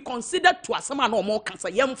when we considered to us some no more cancer,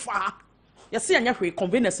 young far. You see, and we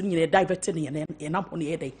convenience in a diverting and up on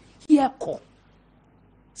the day. Here call.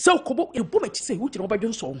 So Kobo, you boom say, which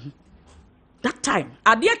nobody song. That time,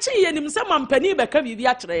 I dear chi and him some penny back of the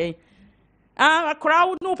atre. A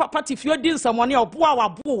crowd no papa if you did someone or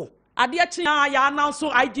boa boo. I dear chi, I announced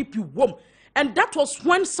so IGP womb. And that was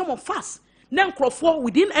when some of us, then Crawford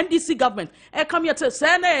within NDC government, come here to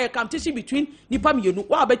say a competition between Nipam you know,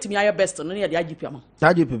 what bet me I best on the IGP.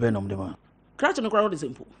 IGP Venom, the man. Crash on the crowd is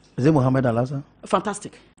simple. Is it Mohammed Alaza?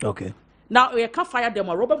 Fantastic. Okay. Now we can't fire them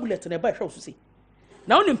a rubber bullet and a bear house to see.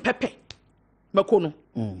 Now in Pepe. Makono.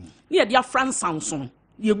 Near dear France Samson.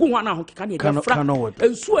 You go on now, can you can and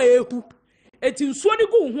so who? It's in so the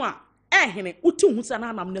go one. Hene, Utu and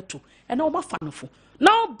I'm neto, and all my fanful.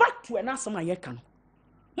 Now back to an answer my yakan.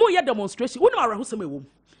 More yet demonstration. When our house may womb.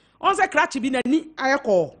 On the cratchy been any I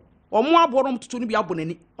call, or more bottom to be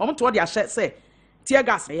abonnent, or to what your shirt say. tear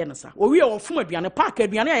gas ɛyɛ no sa owie wɔfom aduane park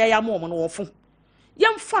aduane a yɛyɛ ama ɔmo no wɔfom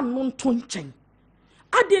yɛmfa no nto nkyɛn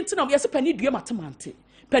ade nti na yɛsɛ pani dua matemante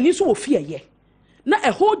pani so wɔ fie ɛyɛ na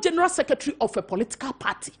a whole general secretary of a political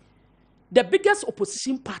party, the biggest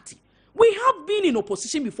opposition party. We have been in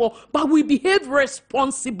opposition before, but we behave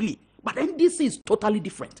responsibly. But NDC is totally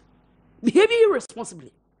different. Behaving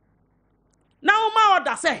irresponsibly. Now, my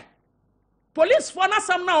order say, police for na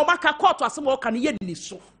some now maka court to asem can ye ni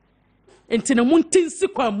so. Enti na muntin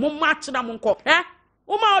sikwa mo match na monko.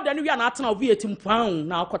 O ma order ni wi na atena ovi etim pound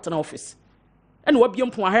na akota na office. And we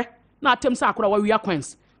biem po ahe na atem sa akora wa wi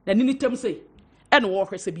acquaintance. Na ni tem say and wo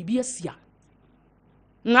hwese bibia sia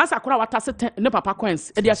nga sakura watase ne papa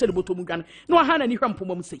coins e dia hye de botomu dwan na wa ha na ni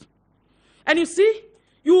hwampomam sei. And you see,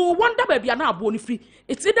 you wonder baby na abo ni free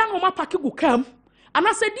it's either no ma pack go kam and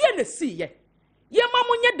I said dia na see ye ma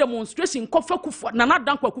munye demonstration kofa kufu na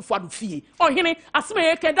dankwa kufu adu fie ohene asema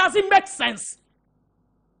ye can doesn't make sense.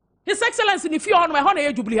 His Excellency in fie on my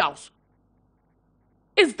honor Jubilee House,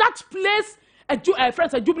 is that place a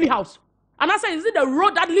Jubilee House? And I say, is it the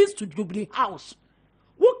road that leads to Jubilee House?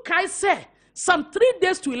 What can I say? Some 3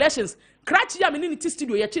 days to elections. Cratchy, I'm in the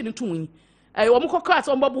studio, you're changing to me. Omoko class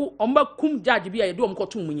on Babu, kum judge be a do omko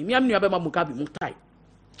to me. Me, I'm never Mugabi Mutai.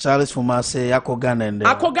 Charles Fuma say, Akogan and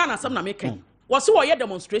Akogana, some na making. Was so a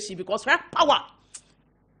demonstration because her power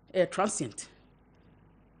transient.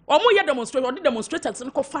 Omo ye demonstration, or the demonstrators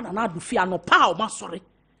and fan and adu fear no power, ma sorry.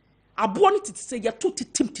 I wanted to say, you're too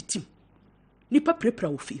tim. Nipa prepare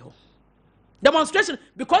will feel. Demonstration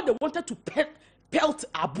because they wanted to pelt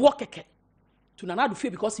Akuoko to Nana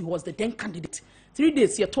Adwenkyere because he was the then candidate. 3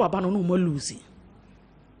 days, you're too abandoned no more losing.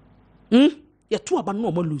 You're too abandoned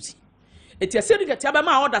no more losing. It's a series that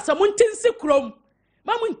Yabama order someone tinsi chrome.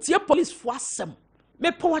 Mamma tia police for some.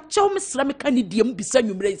 Me power chow me slamika ni diem bisa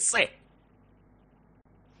nyumre say.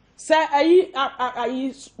 Say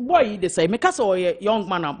I boy they say make us or young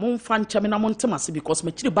man a mon fan chamina montemasi because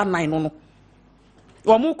me chiri ban 9 no.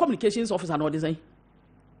 Or more communications officer and all this.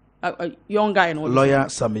 Young guy and all lawyer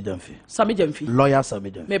Sami Jamfi. Lawyer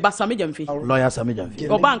Sami Jamfi. Me ba Sami Jamfi. Lawyer Sami Jamfi.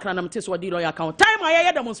 Or bank and I'm test what the lawyer account. Time I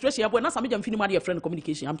hear demonstration, but not Sami Jamfi my dear friend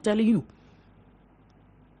communication. I'm telling you.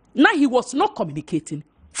 Now he was not communicating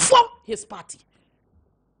for his party.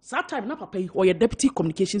 That time na papa or your deputy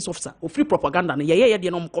communications officer or free propaganda na ye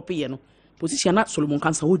no copy no. Position na Solomon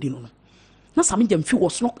Kansa odi no. Na Sami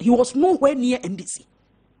Jamfi he was nowhere near NDC.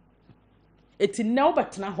 It's now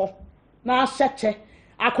but na ho na cheche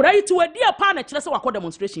akora yi to a dear pa na kire se wakọ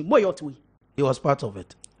demonstration boy otwe he was part of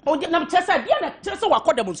it. Oh na chese dia na kire se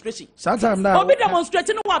wakọ demonstration sometime now obi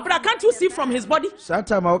demonstrating wa bra can't you see from his body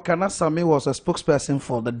sometime Kana Sami was a spokesperson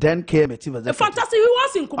for the then KMT. Fantastic, he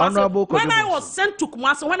was in Kumasi when I was sent to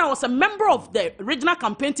Kumasi, when I was a member of the regional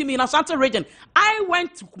campaign team in Ashanti region. I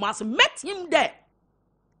went to Kumasi, met him there.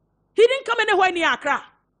 He didn't come anywhere near Accra.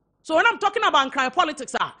 So when I'm talking about crime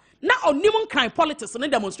politics, now on new crime politics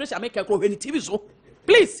and demonstration, I make a go any TV show.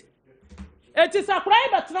 Please. It is a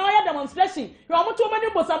private now demonstration. You are too many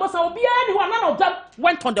bossa be anyone, none of them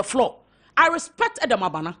went on the floor. I respect Adam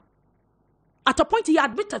Abana. At a point he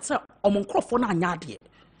admitted, sir,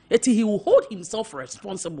 he will hold himself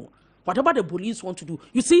responsible. Whatever the police want to do.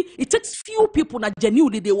 You see, it takes few people that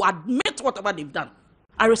genuinely they will admit whatever they've done.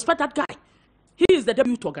 I respect that guy. He is the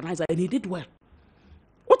deputy organizer and he did well.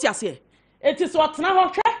 What you say? It is what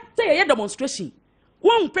now say a demonstration.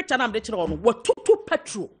 One picture I'm letting on what two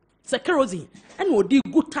petrol, kerosene, and would do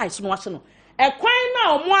good ties no national. A quine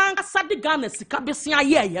now one sad gun as Cabesia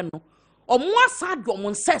ye no. Or more sad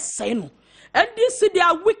woman says say no. And this they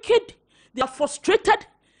are wicked, they are frustrated,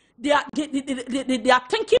 they are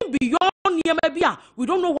thinking beyond Yemebia. We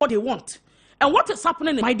don't know what they want. And what is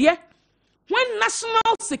happening, my dear? When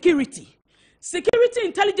national security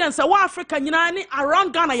intelligence Africa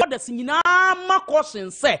around Ghana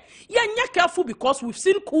caution say careful because we've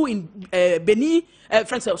seen coup in Benin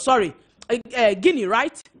Guinea,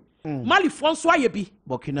 right? Mali François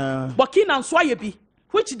Burkina and Swayebi,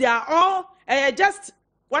 which they are all just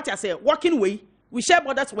what I say walking way. We share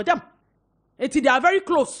borders with them. They are very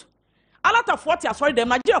close. A lot of 40 as well them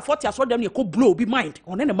Nigeria 40 as well them you could blow be mind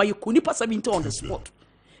on any you could nipa 70 on the spot.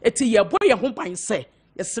 It's a boy your home by say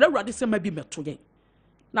yes, ready say maybe me to ye.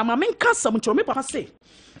 Now my main cancer much me papa say.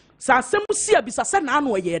 Sa sem see bisa say na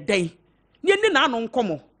no ye day. Ni na no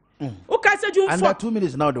nkomo. Okay, say you for 2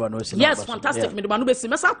 minutes now do I know. Yes, fantastic. Me the manu be see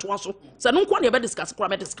me sa to so. Say no nko na be discuss kwa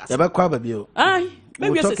me discuss. Ye be kwa ba bi o. Ai,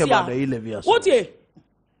 maybe talk about the Levias. What ye?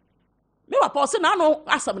 Me papa say na no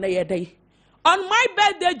asam na ye day. On my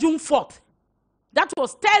birthday, June 4th, that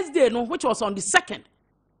was Thursday, no, which was on the 2nd,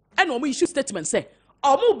 and we issue statement say,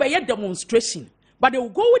 "Omu be a demonstration, But they will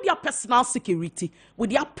go with their personal security,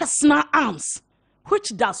 with their personal arms, which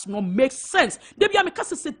does not make sense. They be a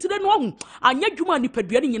case say today no, and yet you man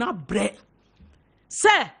nipeduani na bread.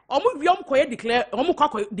 Say,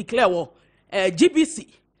 declare war, GBC.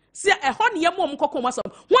 Say a honey when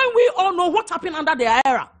we all know what happened under the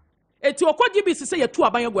era. Eti okwa GBC say two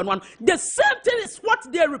abanyo one. The same thing is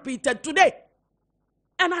what they repeated today.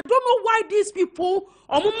 And I don't know why these people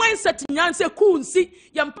mindset nyan say kunsi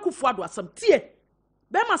yam kufuado asam tie.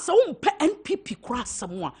 Bema sa NPP cross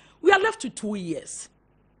someone. We are left with 2 years.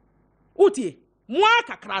 Uti mwa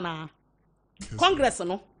kakrana. Congress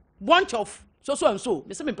no bunch of so and so.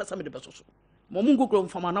 Me say me pesa me de beso so. Mo mungu kro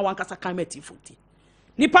mfama na wankasa kameti futi.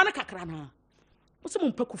 Nipa na kakrana. What's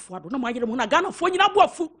some Kufuado? No, my Yamuna Ghana for you,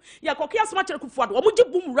 Nabuafu. Yakokia Smart Kufuado, or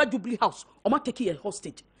Mujiboom Rajubli House, or take a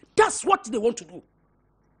hostage. That's what they want to do.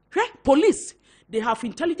 Right? Police, they have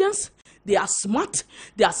intelligence, they are smart,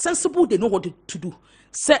 they are sensible, they know what to do.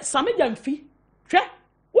 Sami Jamfi, right?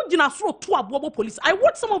 What did I throw to a police? I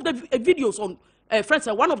watched some of the videos on friends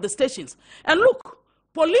at one of the stations. And look,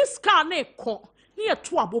 police car near to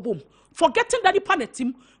a bobom. Forgetting that the panic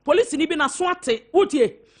team, police in even a swate,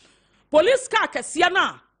 Utie. Police car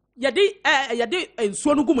kesiana yadi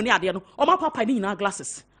ensuonu gumu ni ade no o ma papa ni na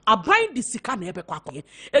glasses aban di sika na ebe kwakoye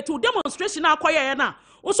etu demonstration akoye na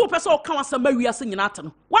wo so pese o kan wasama wiase nyina ate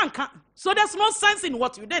no wanka. So there's no sense in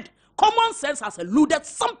what you did. Common sense has eluded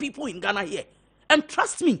some people in Ghana here, and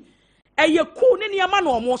trust me, eye ku ni niama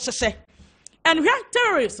na omo hyehye. And we are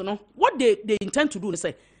terrorists, you know what they intend to do. They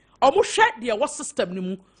say omo hwe their what system ni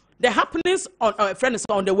mu. The happenings on friends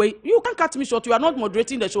on the way. You can't cut me short. You are not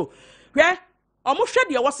moderating the show. Where almost share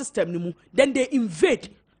the system, then they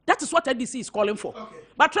invade. That is what NDC is calling for. Okay.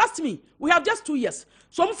 But trust me, we have just 2 years.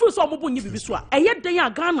 Some feel so much in Bibiswa. A year they are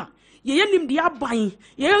Ghana. Ye nim they are buying.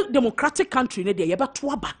 Ye democratic country. They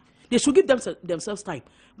should give themselves time.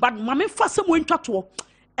 But mame fasa mo intwa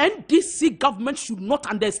NDC government should not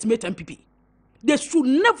underestimate MPP. They should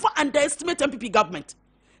never underestimate MPP government.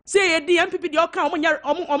 Say the MPP the oka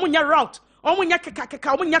omunya route, omunya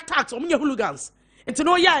keka, omunya tax, omunya hooligans. And to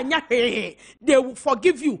know they will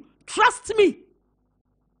forgive you. Trust me.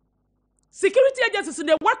 Security agencies,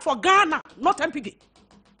 they work for Ghana, not MPP.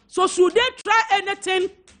 So should they try anything,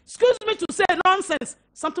 excuse me to say nonsense,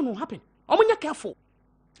 something will happen. Omunya careful.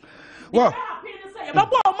 Well,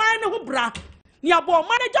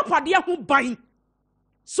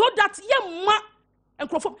 so that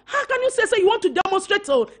how can you say you want to demonstrate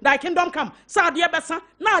so that kingdom come? Thank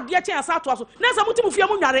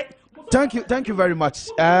you very much.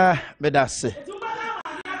 Medase.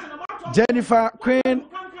 Jennifer Queen,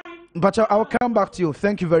 but I'll come back to you.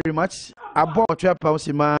 Thank you very much.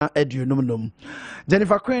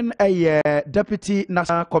 Jennifer Queen, a Deputy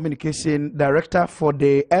National Communication Director for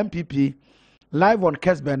the MPP, live on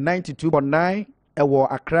Kessben 92.9,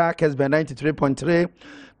 Accra Kessben 93.3.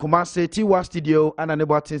 Kumasi Tiwa studio and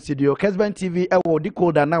Anebati studio Kessben TV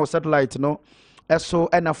decoder now satellite no so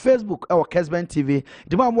and a Facebook Kessben TV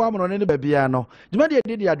demand woman on any baby no demand the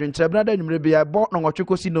Adwenkyere brother number bought no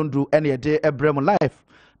chukosi nondu any day ebrem life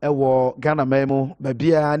Ghana memo baby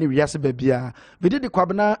ni wiase baby we did the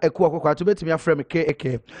kwabena Akuoko Kwarteng betimi afrem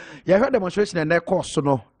KK ya heard demonstration and course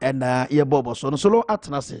no and ye bobo so no solo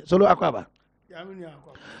atnase solo akwaba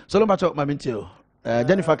solo macho mamintio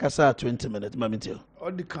Jennifer Kasa 20 minutes mamintio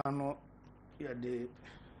Odikano ya de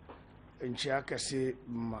enchia kase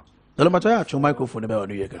ma. Solo macho ya cho microphone be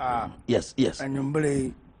onu yeka. Yes.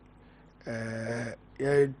 Anyumbre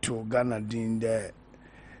ya to Ghana din de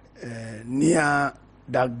near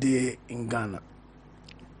that day in Ghana.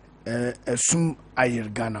 Assume ayer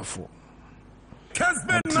Ghana for.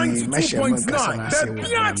 Kessben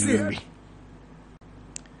 92.9.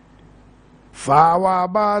 Fawa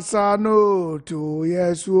basa no to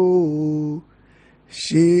yesu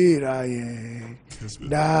shiraye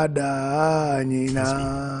dada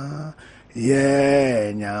nyina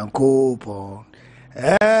ye nyankopo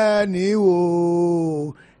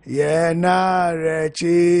eniwo ye na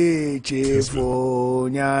rechi fo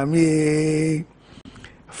nyami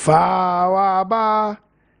fawa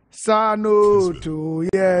basa no to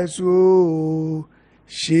yesu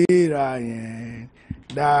shiraye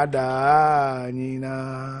dada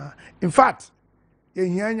nina. In fact, ye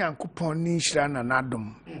nyankopon ni hira na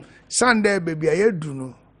nadom. Sunday baby ayedu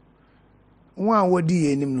no. Wan wodi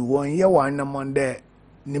ye nim no won ye wan na monde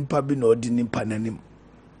nimpa bi na odi nimpa nanim.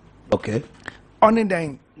 Okay. Oni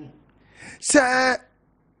dan. Say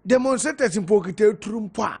demonstrators in pokite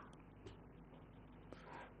trumpa.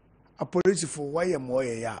 A police for why am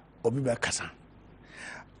ya obi be kasa.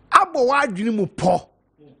 Abo wa adwini mu po.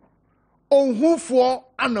 Onhufo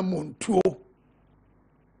anamontuo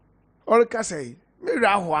All Casay,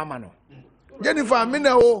 Miraho Amano. Jennifer,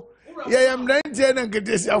 Minao, yeah, I'm 19 and get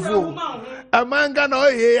this a fool. A man can oh,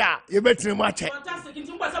 yeah, you better much.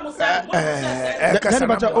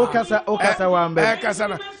 Okasa wambe.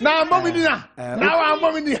 Now, Momina. Now I'm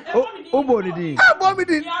Momina. Ubodi.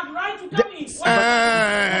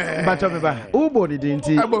 Ubodi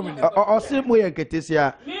dinti. Osimu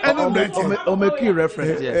yenketesia. O make you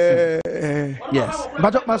reference yes.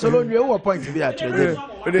 But Masoloni, you point to be actually.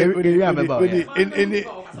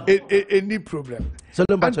 Any problem.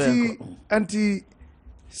 Anti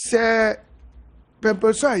say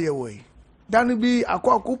pempeso ayewe. Dani bi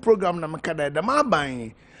Akuoko program na makada da ma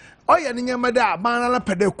ban. Oya ni nyama da ban na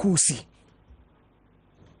pede kusi.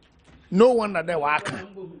 No one na there waka.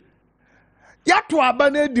 Yato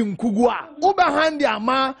abana di nkugu a uba handi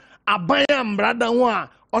ama aban ambrada ho a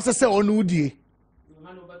osese onu udie.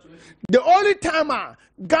 The only time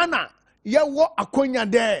Ghana ye wo akonya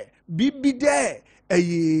there bibi there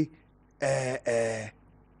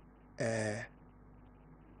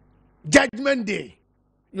Judgment Day.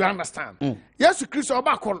 You understand? Yes, Chris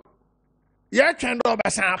Obakol. Yeah, kind of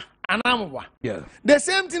anamwa. Yeah. The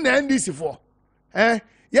same thing the NDC for.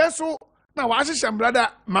 Yes, so now I see some brother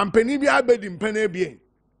Mampeni be a bed in Penny.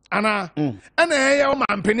 Anna, and a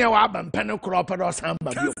Mampeni or Penny crop or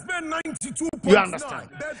somebody. You understand?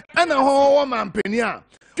 And a whole Mampenia.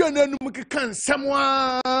 You can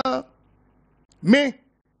someone me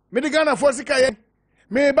the Ghana for Sika.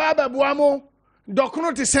 Me Baba Buamo,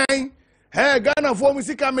 Docuno to say. Hey, Ghana for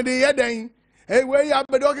Musika me the Yedin. Hey, where you have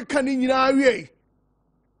a dog canning in our way.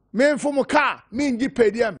 Men from a car, mean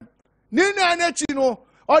Gipedium. Nina Nechino,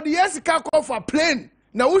 or the Yesica call for plane.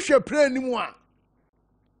 Now we shall play anymore.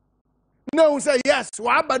 No, say yes,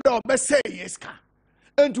 Wabado, best say yes, car.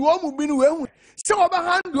 And to all who been well, so over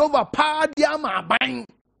hand over Padiama bang.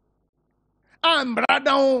 I'm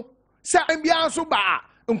Bradon, Sambia Suba,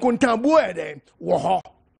 and Contamboe then, Waho.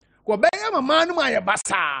 Wabaya man my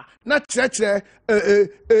basa, not church a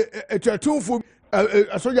tattoo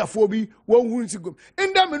a soldier phobia, 1 week ago.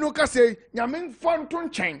 And then Minoka say, Yamin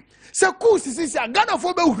Fonton chain. So cool, Sissia, Ghana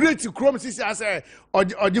for the great to Chrome, Sissia say, or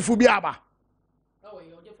Jifubiaba.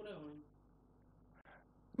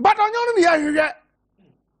 But on your near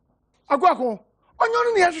Akuoko, on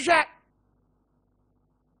your near shot.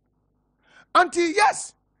 Auntie,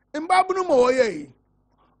 yes, in Babuno,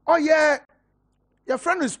 oh, yeah. Your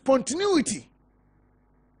friend is spontaneity.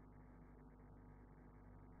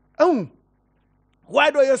 Oh,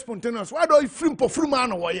 why do you spontaneous? Why do you flim for free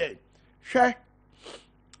man or ye? Share.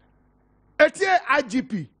 It's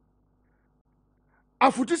IGP.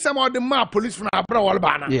 I put some of the map police from Abra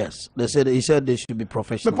Albana. Yes, he said they should be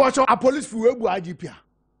professional. The a police for IGP.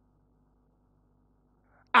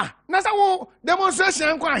 Ah, that's a demonstration.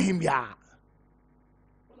 I'm going him, yeah.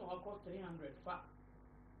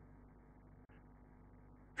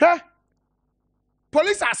 Huh?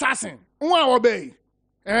 Police assassin, one obey.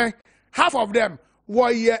 Half of them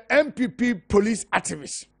were MPP police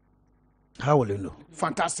activists. How will you know?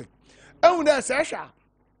 Fantastic. And there's Sasha.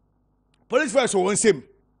 Police first one same.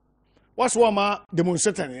 What's one ma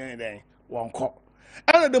demonstrating there? One call.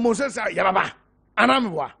 And the demonstration Yababa.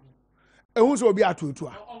 Anamwa. And who's will be at 2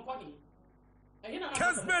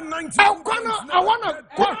 Kessben 90. I wanna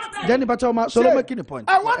quote. Jenny Batoma, so making a point.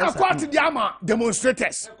 I wanna quote the Yama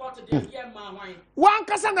demonstrators. One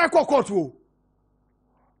Kasana Kokotu.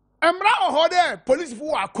 Emra Hode, police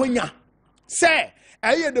for Akonya. Say,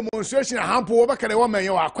 I hear demonstration a hamper over the woman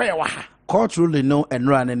you are quite. Court ruling no and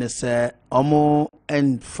run and say, Omo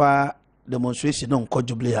and far demonstration on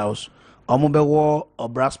Jubilee House. Omo be war or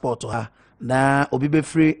brass sport to her. Na obi be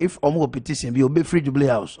free if omo petition be obi free Jubilee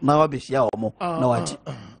House. Now be share omo. No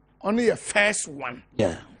only a first one.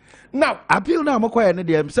 Yeah. Now appeal now moko ya ne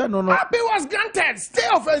dem say no. Appeal was granted. Stay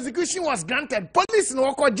of execution was granted. Police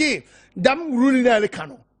no okoje. Dam ruling na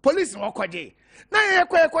lekano. Police no okoje. Na ye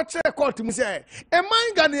kwa check court mu say e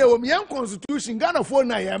man Ghana e wo me constitution Ghana for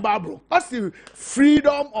na ye babro. That's the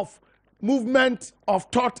freedom of movement of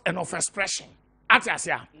thought and of expression.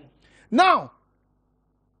 Atasia. Now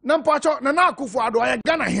Nampacho Nana Akufuado I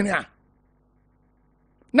Ghana henia.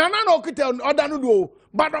 Nana no kita oda no do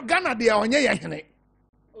but Ghana dia onye ye hene.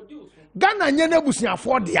 Ghana nye na busia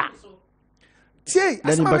for dia. Tie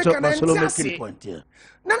as making point here.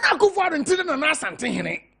 Nana Akufuado ntide na asante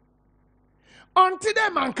hene.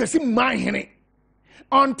 Ontide man kasi man hene.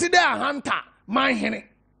 Ontide ahanta man hene.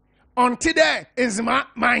 Ontide izma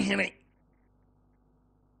man hene.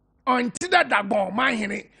 Ontide dagbon man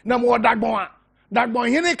hene na mo dagbon a. Dagbon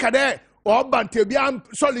hene kade o bante bia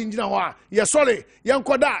soli ngina ho a ye soli ye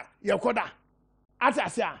nkoda ye koda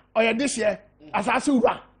atase a o ye dehye asase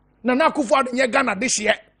ura na Akufo-Addo nye Ghana this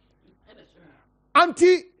year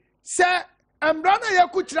anti say embrana ye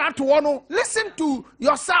kuchira to wono listen to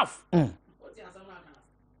yourself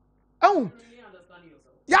oh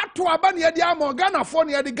ya to aba ne ye am Ghana for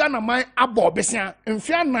ne ye Ghana man abo besia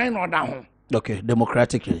mfia 9 na oda ho okay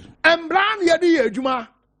democratically embrana ye de adwuma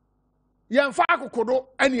ye mfa akokodo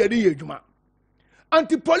ene ye de adwuma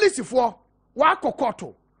anti police for wa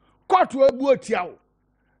kokoto court ebu otia wo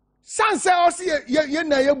sanse osi ye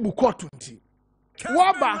na ye bu court nti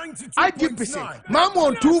waba IGPC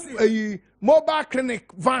mamon to mobile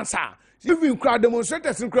clinic vans even crowd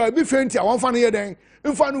demonstrators in crowd be faint here one fan here then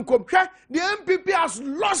in fan come the MPP has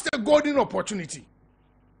lost a golden opportunity.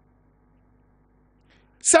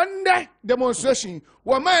 Sunday demonstration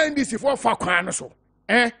wa man this for kwan so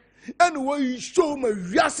and we show my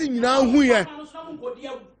yasi nyina hu ye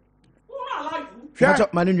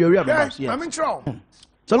man you about I mean so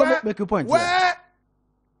let me make a point where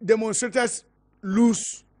demonstrators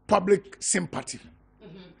lose public sympathy.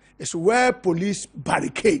 It's where police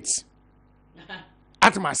barricades.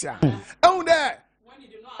 Atmosphere.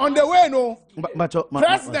 On the way, no.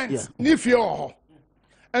 President Nifio.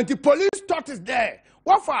 And the police thought is there.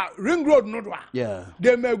 What for Ring Road, no? Yeah.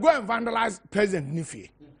 They may go and vandalize President Nifi.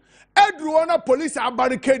 Everyone police are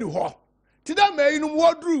barricade ho. Today may you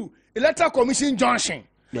wardrobe Electoral Commission Junction.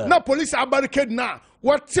 Now police are barricade now.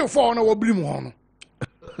 What's your phone or blim on?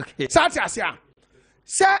 Okay. Satia.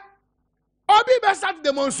 Say, Obi be start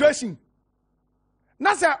demonstration.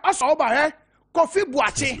 Na say us over here, Kofi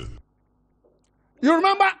Boache. You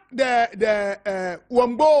remember the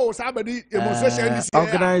Wombo Sabadi demonstration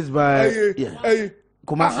organized by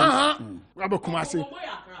Kumasi. Kumasi.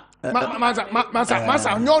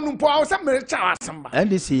 Masa nyonu po awse mere cha asamba. And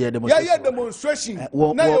this year demonstration. Yeah demonstration.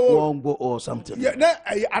 Wombo or something. Yeah, na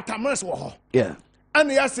atamres wo ho. Yeah.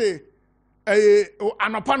 And ya say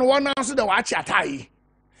anopa no won anso da wa chi atai.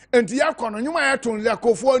 Enti ya kono nyuma ya ton ya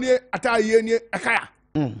kofuo ni atai ni ekaya.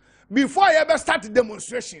 Before you ever start the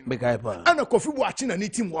demonstration, and a coffee watching and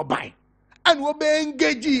eating will buy. And we'll be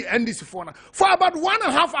engaging and this for about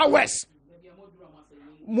 1.5 hours.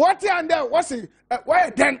 What and there was it? Why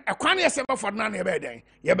then a quantity for none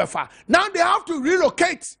yebefa. Now they have to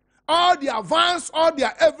relocate all their vans, all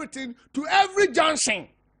their everything to every junction.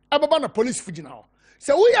 Ababa police Fuji now.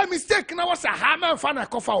 So we are mistaken. I was a hammer fan a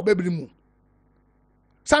coffee or baby moon.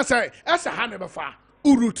 Sansa, as a hammer fa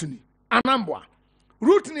urutuni anambwa.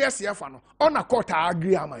 Route near Siafano on a court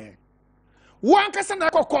agree amaye. One person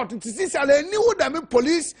court to see knew that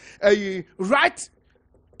police a right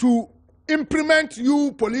to implement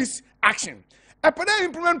you police action. Upon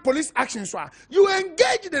implement police action, so you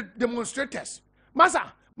engage the demonstrators.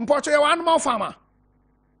 Masa, mpocho ya one more farmer.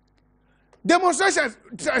 Demonstrations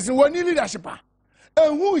as one leadership.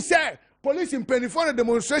 And who say police in penny for the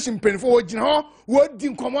demonstration penny for what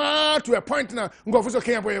didn't come out to a point now go for so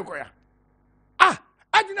Kenya.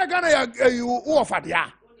 Adina Ghana you offer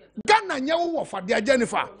dia. Ghana nya wo offer dia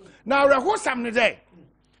Jennifer. Na reho sam ne dey.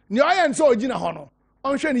 Ni oye nso ogina ho no.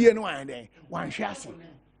 Onhwe ne ye no an den. Wan hwe ase.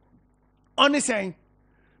 Oni sen.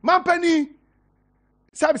 Mampani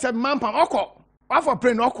sabi mampam okọ. Wa for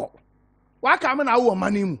pray no okọ. Wa ka me na wo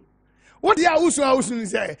mani mu. Wo dia usu ni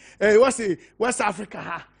say what say West Africa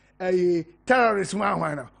ha. Terrorist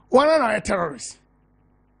man na. One na terrorist.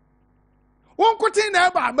 One cutting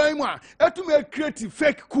never by moi, to make creative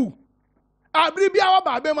fake coup. I believe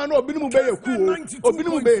our baby man or Binu Bay coup or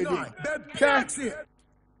Binu Bay.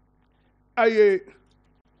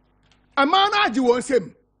 A man I do want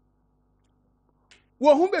him.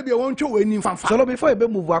 Well, who may be one to win from so before I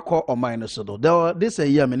move a call on minus so there this a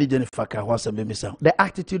year many Jennifer was a baby sound. The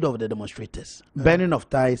attitude of the demonstrators, burning of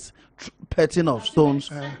ties, petting of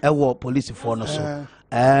stones, a war police for no so.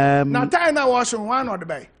 Now time I was on one or the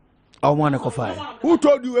bay. Who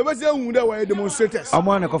told you ever say there were demonstrators?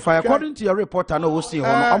 According to your report, I know we'll see.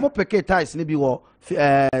 I'm up a ties, maybe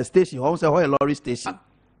station, almost a lorry station.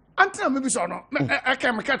 Until maybe so, no, I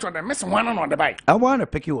can catch on the miss one on the bike. I want to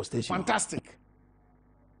pick your station. Fantastic.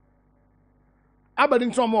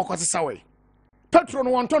 Aberdeen more cause away.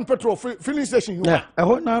 Petrol 1 ton petrol filling station. Yeah, I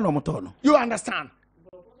hold now no motor. You understand?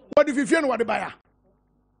 But if you feel what the buyer,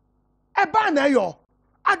 a banner yo.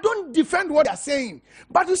 I don't defend what they're saying,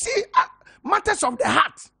 but you see, matters of the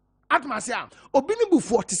heart. Atmosphere. Obinibu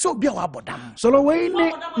 40 so be our bodam. Solo way,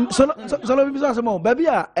 solo baby,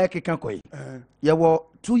 I can't quite. You were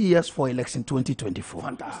 2 years for election 2024.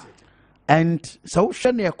 Fantastic. And so,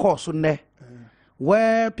 Shani a course on there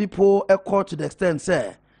where people echo to the extent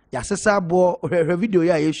say, Yasasa bo her video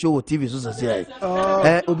ya show TV so say,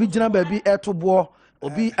 Obijana baby air to bo.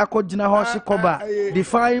 Obi akogina ho hye koba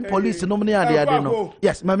defying police no mne ade no.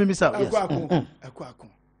 Yes, mami misa. Yes. Akuoko.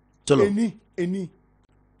 Cholo. Eni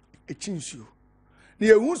echinsu. Ni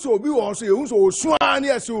ehun so obi wo so ehun so osua ne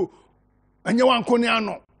aso anya wanko ne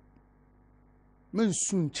ano.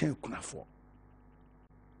 Mensu nchen kunafo.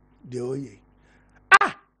 De oye.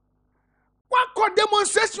 Wako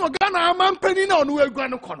demonstration Ghana amampani na onu egua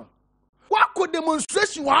no kono. Wako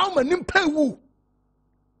demonstration wa ma nimpa wu.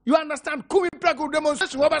 You understand? Kumi preko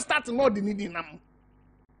demonstration wa ba start no de nidi nam.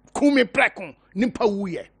 Kumi preko nimpa wu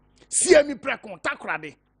ye. Sie mi preko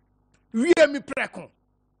takrade. Wie mi preko.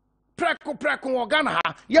 Preko Ghana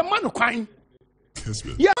ha. Ye ma no kwan.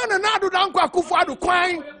 Ye na do dan kwa kufu ado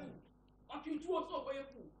kwan.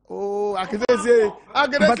 Oh, I can say,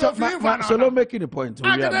 Solo making a point.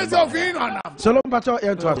 Solo Pacho,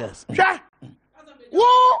 yes.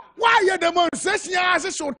 Why your demonstration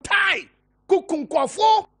is so tight? Cookum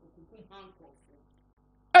Kwafo.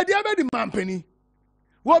 A diabetic man penny.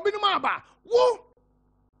 What be the maba? Woo!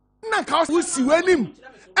 Naka will see when him.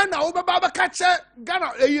 And now Baba catcher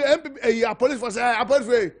Ghana a police was a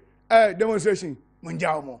police demonstration.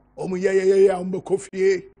 Munjamo. Oh, yeah,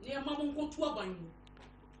 coffee.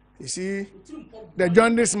 You see, the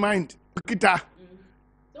jaundice mind, kita.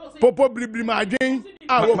 Popo blibli magin.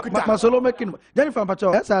 Masolo making. Jennifer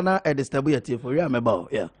Pacho, that's ana a distributor for you. I'm about,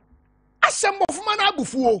 yeah. Asem of man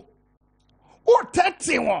abufuo. Oh,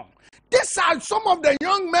 31. These are some of the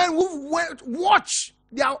young men who watch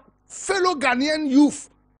their fellow Ghanaian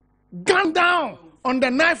youth gunned down on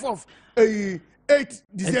the knife of 8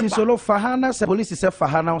 December. And solo Fahana, the police is a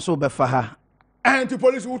Fahana, so be Faha. And the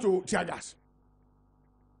police who to tear gas.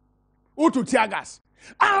 To tear gas.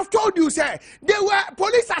 I have told you, sir, they were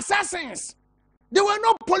police assassins. They were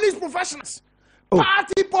not police professionals.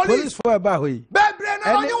 Party police for about we.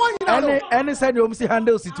 Any side you see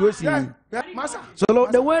handle situation. So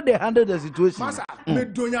the way they handle the situation. Massa, me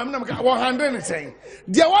do nyam na me handle it saying.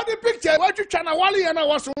 There was the picture. What you trying to wally and I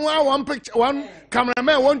was one picture, one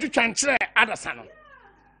cameraman want to change other son.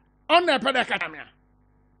 On the pedacamia.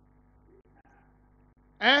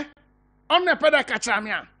 On the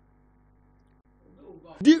pedacamia.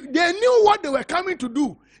 They knew what they were coming to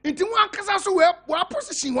do. Into one case, so we're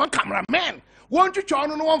positioning one cameraman. Want to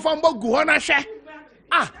turn on one from Boguana share?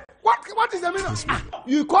 What is the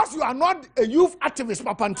meaning? Because you are not a youth activist,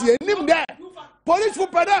 Papanti, name there. Police for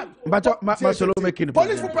Pedam. But Masolo making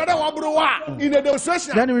police for Pedam Wabroa in a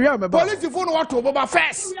demonstration. Police for what to Boba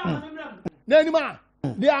first.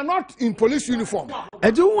 They are not in police uniform.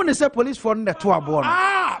 I do want to say police for the 2 born.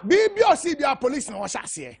 BBOC, they are police in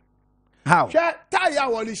Washasi. How? Taya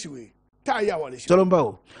Walishui.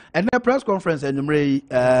 Solombo. And the press conference and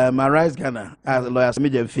my Rise Ghana as lawyers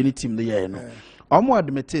media infinity team the year. Omo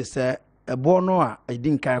admit say a bono I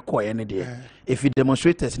didn't care quite any day. If you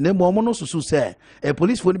demonstrators, no more mono so say a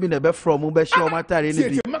police would be the best from Mumbai show matter any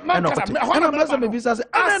day. And I'm not maybe says,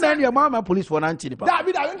 and then your mama police for 90.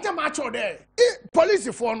 David, I don't match there.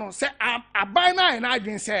 Police for no say a by nine I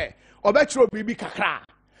didn't say or bet your baby kakra.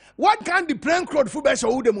 What can the plain crowd for best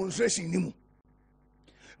or demonstration?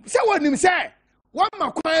 Say what him say. One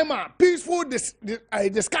Makwama peaceful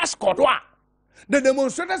discuss Kodwa. The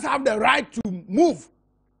demonstrators have the right to move.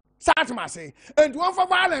 Satma say, and one for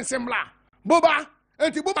violence, Sembla, Boba,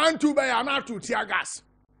 and to Boba and to by an to tear gas.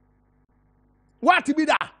 What to be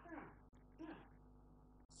that?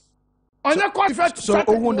 So, I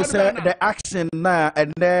want to say the action now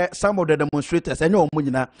and some of the demonstrators, and no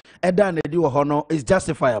money and then they do honor is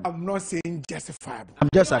justifiable. I'm not saying justifiable. I'm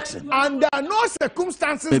just asking. Under no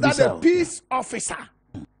circumstances maybe that so. A peace officer,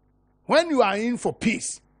 when you are in for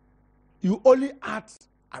peace, you only act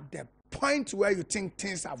at the point where you think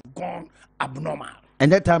things have gone abnormal.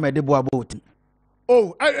 And that time I did about him.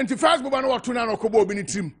 Oh, and the first woman what to know Kobo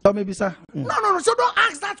Binitim. So maybe sir. No. So don't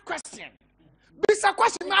ask that question. This a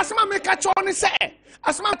question. Asma make a choni say.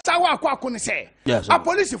 Asma tawa Akuoko say. Yes. A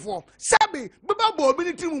police for Sabi Baba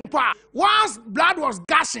Binitim. Once blood was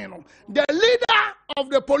gushing, the leader of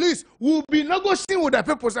the police will be negotiating with the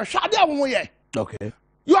people. Okay.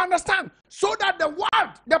 You understand? So that the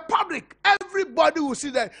world, the public, everybody will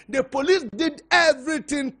see that the police did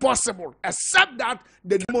everything possible, except that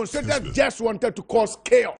the demonstrators just wanted to cause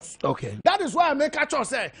chaos. Okay. That is why I make a choice.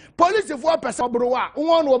 Say, police if 1%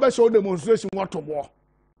 one will show demonstration what to war.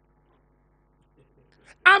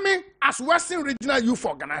 I mean, as Western Regional Youth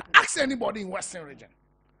Organization, ask anybody in Western Region.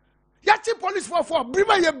 Yachi police for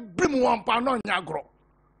bring 1 pound on Yagro.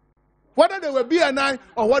 Whether they were BNI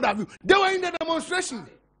or what have you, they were in the demonstration.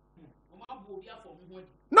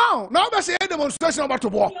 No, they say demonstration about to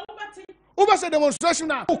war. Over say demonstration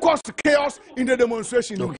now who caused chaos in the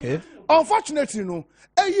demonstration. Okay. unfortunately no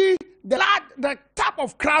the type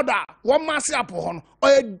of crowd that one mass up on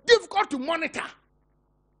or difficult to monitor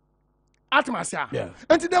atmosphere. Yeah.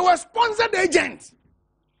 And they were sponsored agents,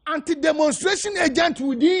 anti-demonstration agent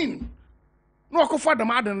within. No, go for the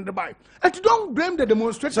mad and the bike. And you don't blame the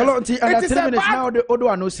demonstration. So, and 3 minutes now, the other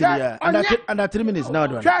one no see here. And 3 minutes now,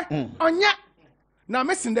 on ya. Now,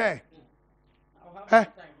 missing there.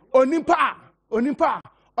 Onimpa,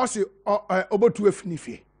 also, about to a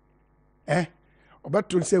finiffy. About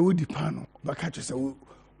to say, woody pano, but catch us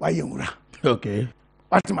why you okay.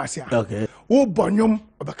 What myself? Okay. Oh, Bonyum,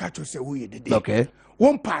 about catch us we did. Okay.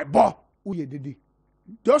 One pie ball, we did.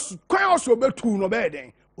 Just quite also about two no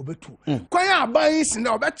bedding. Obetu. Kwanya abayis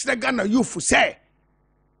na obetire Ghana youth say.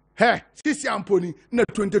 Hey, sisi amponi na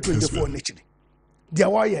 2024 nechi. Dia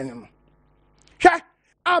wa ye no.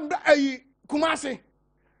 Hwe Kumasi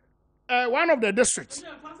one of the districts.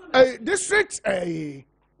 District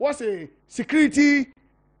was a security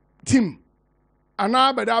team.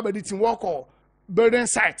 Another team work or building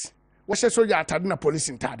site. Was a soldier atade na police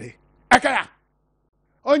intade. Akaya.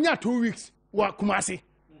 Onya 2 weeks wa Kumasi.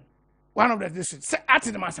 One of the districts. Say at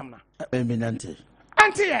the Masamna. Eminente.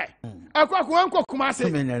 Auntie, Akuoko Kumasi.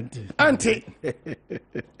 Eminente. Auntie.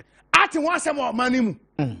 At once more money.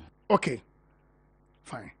 Okay.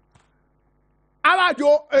 Fine.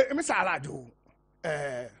 Alajo, Mr. Alajo.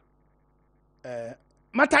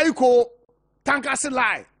 Matayiko Tankasi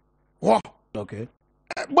lie. What? Okay.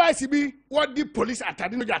 Boys be what the police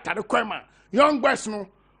atade no atade kwema. Young boys no.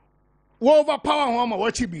 Overpower home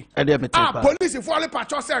what you be. Police if all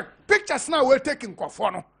patrol say pictures now we're taking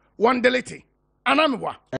kofono. One delete.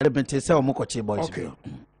 Anamwa. Say omokochi boys. Okay.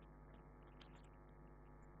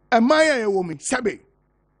 Amaya woman sabe.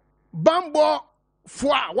 Bambo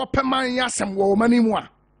foa what peman yasem wo mani mwa.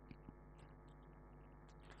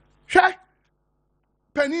 Hwe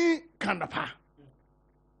Penny Kandapa.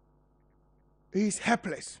 He is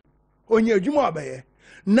helpless. Onye adwuma abaye.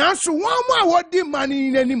 Nanso one more what the money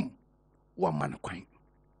in anim. One man coin.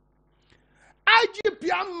 IGP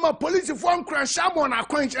am police phone crash on a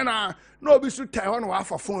coin and no be so Taiwan wa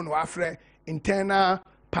for phone wa frɛ internal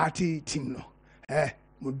party team no.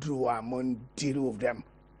 Mudruwa mon deal with them.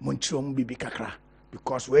 Monchom bibi kakra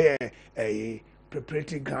because we a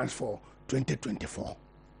preparatory grants for 2024.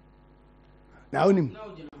 Now onim.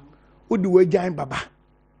 Would we giant baba?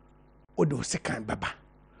 Would we second baba?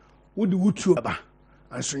 Would we true baba?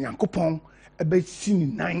 And so yankopon about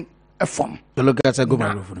 9 FM. The look at a good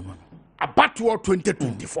man for the man. About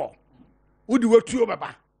 2024. Would you to your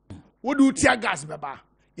baba? Would you tear gas baba?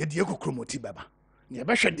 Yet the Okromoti baba.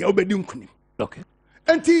 Never shed the obedient kunim. Okay.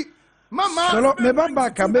 Auntie, Mama, me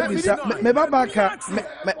babaka, me babaka,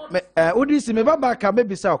 Udisi, me babaka,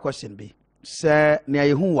 maybe sa question be. Sir, near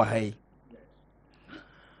you who were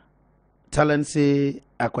Talensi,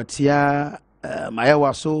 Aquatia,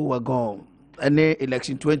 Maya so were gone. Any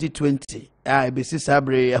election 2020, I be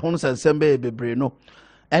Sabre, Homes and Sembe Bebre, no.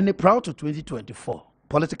 And proud to 2024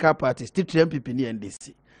 political parties, still MPP and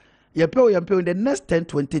NDC. Yapo in the next 10,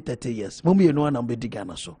 20, 30 years. Mummy, you know, and I'm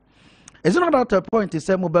Ghana so. Is it not at a point to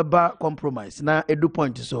say Mubaba compromise? Now, a do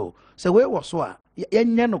point so. So, where was what?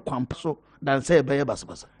 No quamp so than say by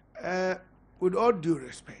Basbasa. With all due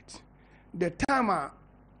respect, the time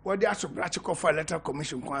what they are so practical for electoral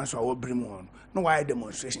commission council or bring on, no why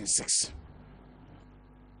demonstration 6.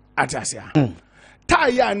 Atasia.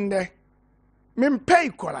 Tayande. Men pay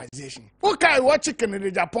equalization. Okay, what chicken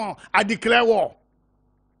in Japan? I declare war.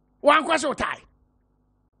 One question tie.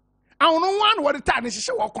 I don't know what the time is.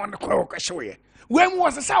 Walk on the clock. When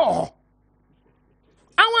was the sour?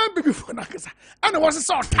 I went before Nakasa, and it was a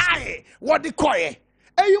sort tie. What the coy?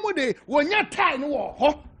 You would when you're tying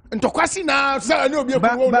war, and to question now, sir.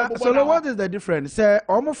 So, what is the difference? Say,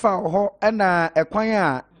 almost for and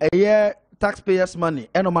acquire a year. Taxpayers' money,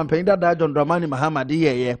 and I'm paying that John Dramani Muhammad,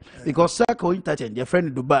 yeah, because Circle Interchange, your friend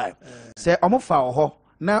in Dubai, say, I'm a foul,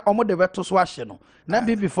 now I'm the veto swashing. Now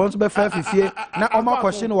be before be fair fear, now I'm a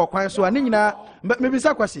question or quite so, Nina, but maybe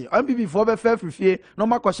Sakwasi, I'm before be fair fear, no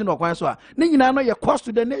more question or quite so. Nina, know your cost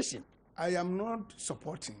to the nation. I am not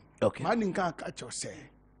supporting. Okay. Man can't catch your say.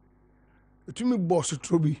 To me, boss, to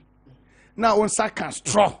Truby. Now, on second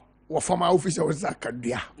straw, or for my officer was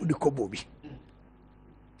Zakadia, with the Kobobi.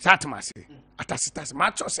 Satmasi, atasitas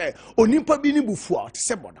macho say, Onimpa bini bufu out,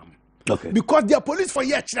 sebodam. Okay. Because their police for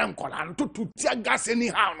yet them call and to tear gas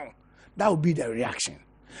anyhow. No. That will be the reaction.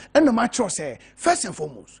 And the macho say, first and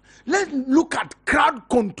foremost, let's look at crowd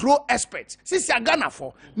control experts. Since you're Ghana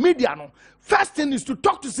for media, no. First thing is to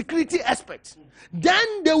talk to security experts.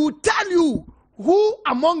 Then they will tell you who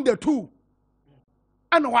among the two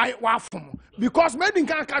and why from because many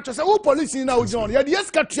can catch us. Who police in our zone?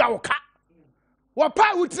 Yes, catch your car. What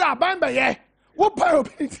part would try by ye? What part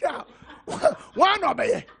one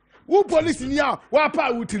obey? Who police in ya? What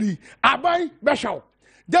part would three? I buy Bashao.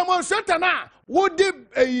 Demonstrate now. What did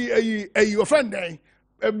a friend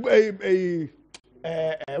a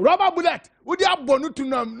rubber bullet? Would you have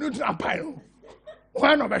Bonutunum Empire?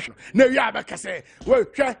 One of us. No, you have a say. Well,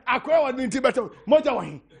 I call one into better.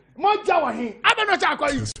 Mojawahi. I don't know how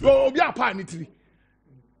you go. Be a panity.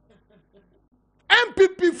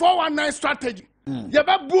 MPP 419 strategy. You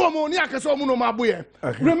have boom on Yakasomuno Mabuye.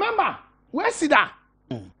 Remember, where's that?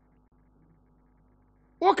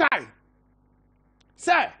 Okay.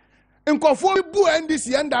 Sir, in Kofu Boo and this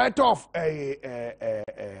young director of IT,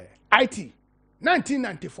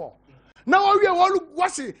 1994. Now we are all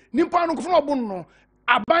what's it? Nippon Kufuno,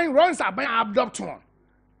 Abain runs Abain abduct one.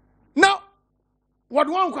 Now, what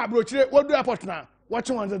one can broach it? What do I put now?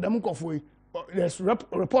 Watching on the Demukofu, there's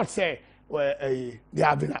report say they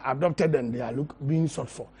have been abducted and they are being sought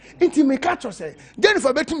for. Intimate catch us say,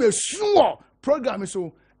 Jennifer betting a sure program is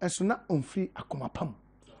so and so not on free Akumapam.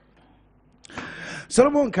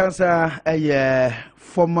 Solomon Kansa, a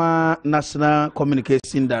former National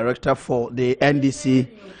Communication Director for the NDC,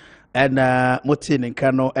 and Moti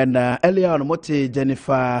Nkano, and earlier on Moti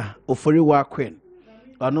Jennifer Oforiwa Queen,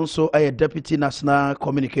 and also a Deputy National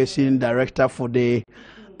Communication Director for the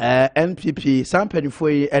NPP, Sam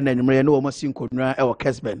Penifoi, and then Mariano Omosin Kodra, our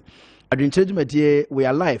Kessben. Adwenkyere, we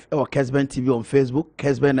are live, our Kessben TV on Facebook,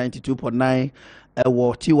 Kessben 92.9.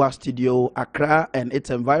 Tiwa Studio, Accra and its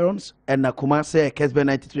environs, and Kumase, Kessben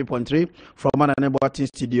 93.3 from Ananeboti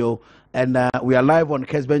Studio, and we are live on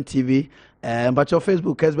Kessben TV, but your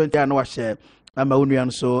Facebook, Kessben TV, and share. I'm a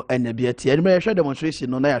union so and a BT. And may I share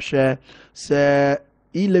demonstration on I share, say,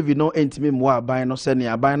 e-levy no intimate more by no sending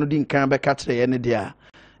a by no didn't come back at any day.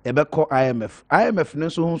 Ebeko IMF no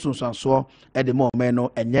so so at the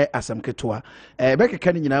moment and yet as some ketua Ebeka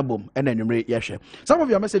canning in album and then you yeshe. Some of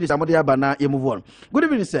your messages are more bana you move on. Good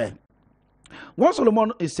evening, sir. What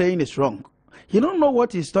Solomon is saying is wrong. He don't know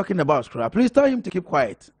what he's talking about, crap. Please tell him to keep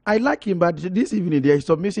quiet. I like him, but this evening his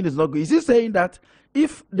submission is not good. Is he saying that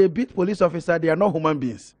if they beat police officer, they are not human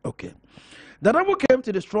beings? Okay. The rebel came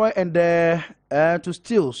to destroy and to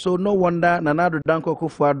steal, so no wonder Nana Danko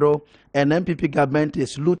Kufuado and MPP government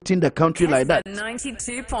is looting the country like that.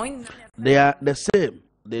 92.9. They are the same.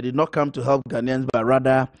 They did not come to help Ghanaians, but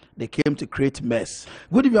rather they came to create mess.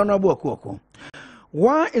 Good evening, Honorable Akuoko.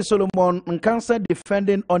 Why is Solomon Nkansa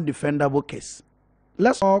defending undefendable case?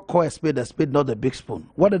 Let's all call a spade, not a big spoon.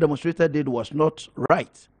 What the demonstrator did was not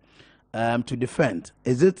right to defend.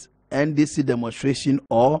 Is it NDC demonstration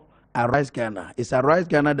or Arise Ghana? It's a Arise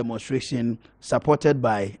Ghana demonstration supported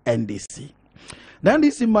by NDC. The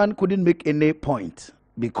NDC man couldn't make any point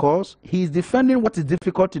because he's defending what is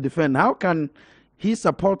difficult to defend. How can he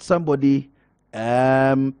support somebody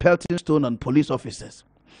pelting stone on police officers?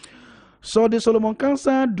 So the Solomon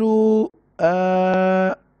Council do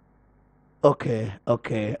okay.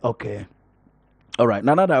 All right.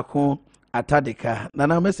 Nana Dako Atadika.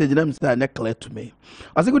 Nana message them say clear to me.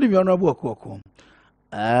 I say good evening, Honorable Akuoko.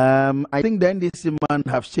 I think the NDC man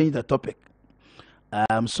have changed the topic.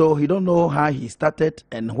 So he don't know how he started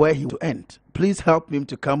and where he will end. Please help him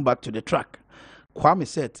to come back to the track. Kwame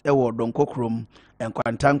said, "Ewo Donkokrum and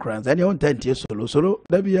Kwantankrans." And you want 10 years solo.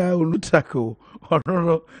 Maybe I will tackle or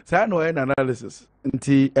no. So I know an analysis.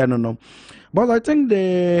 No. But I think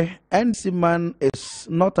the NDC man is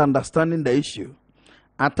not understanding the issue.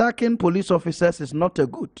 Attacking police officers is not a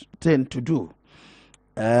good thing to do.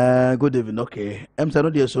 Good evening. Okay. I'm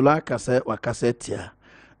saying the solar cassette or cassette here,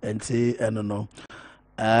 and see, I don't know.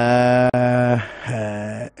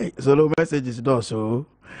 Solo messages also.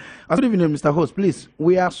 Good evening, Mr. Host. Please,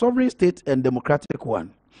 we are sovereign state and democratic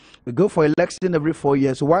one. We go for election every 4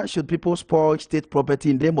 years. Why should people spoil state property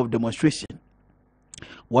in the name of demonstration?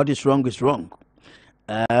 What is wrong is wrong.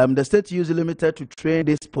 The state usually limited to train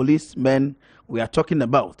these policemen we are talking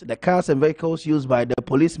about. The cars and vehicles used by the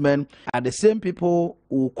policemen are the same people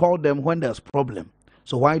who call them when there's problem.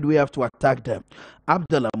 So why do we have to attack them?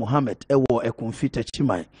 Abdullah Muhammad Ewo Ekunfite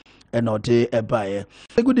Chimai Enode Ebaye.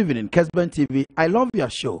 Good evening, Kessben TV. I love your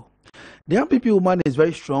show. The MPP woman is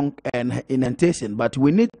very strong and in intention, but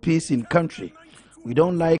we need peace in country. We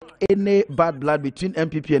don't like any bad blood between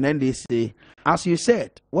MPP and NDC. As you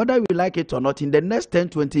said, whether we like it or not, in the next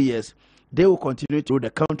 10-20 years, they will continue to rule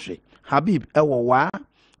the country. Habib Ewawa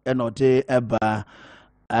Enode Eba.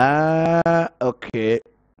 Okay.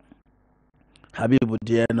 Habib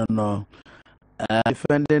dear no.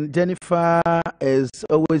 Defending Jennifer is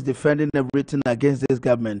always defending everything against this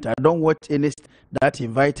government. I don't watch any that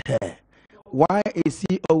invite her. Why is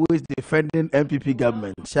he always defending MPP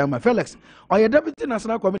government? Shama Felix, or your deputy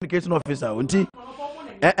national communication officer, won't he?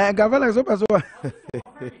 Felix,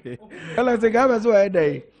 Felix, the government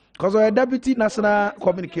day because our deputy national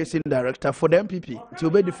communication director for the MPP to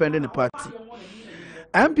be defending the party.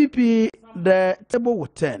 MPP, the table will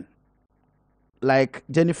turn. Like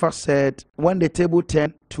Jennifer said, when the table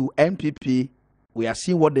turn to MPP, we are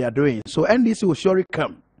seeing what they are doing. So NDC will surely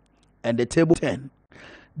come, and the table turn.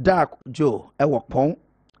 Dark Joe, Ewa Pong,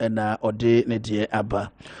 and Ode Nedie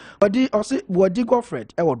Abba. Odi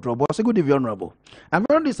Godfred, Ewa Drobo, so good if honorable. I'm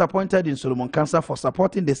very disappointed in Solomon Council for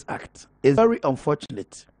supporting this act. It's very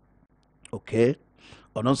unfortunate. Okay?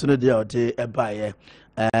 On also the Ode Ebaye.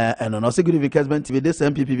 And on also good if Kessben TV, this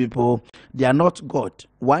MPP people, they are not God.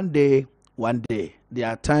 One day,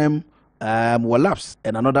 their time will lapse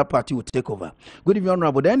and another party will take over. Good evening,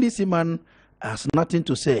 Honorable. The NDC man has nothing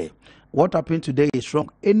to say. What happened today is wrong.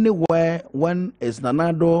 Anywhere, when is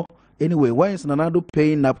Nanado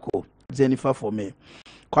paying NAPCO? Jennifer for me.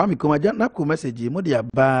 Kwame Kumaja NAPCO message, Modia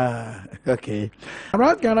ba. Okay.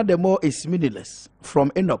 Around Ghana, the more is meaningless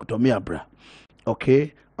from Enoch to Miabra.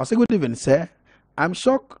 Okay. I say good evening, sir. I'm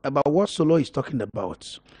shocked about what Solo is talking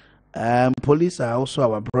about. Police are also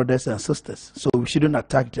our brothers and sisters, so we shouldn't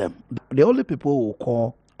attack them. The only people who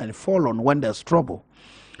call and fall on when there's trouble,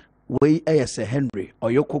 we as Henry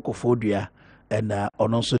or Akuoko Kwarteng and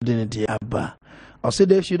also Dinidi Abba. I say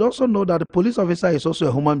they should also know that the police officer is also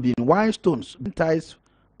a human being. Why stones ties?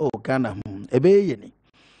 Oh, Ghana,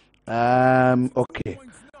 okay.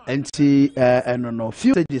 And see, I don't know.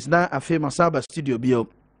 Few stages now. A famous Saba studio bio.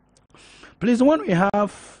 Please, when we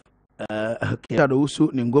have. Okay, also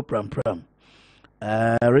Ningo Pram.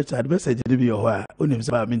 Richard message to be your unim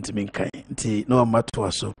sa minti minkai. Nti no matter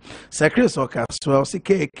so. Secret Soccer well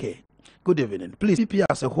CKK. Good evening. Please, PP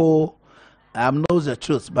as a whole knows the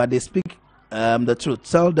truth, but they speak the truth.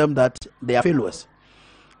 Tell them that they are failures.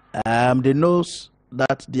 They knows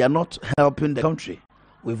that they are not helping the country.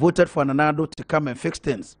 We voted for Nanado to come and fix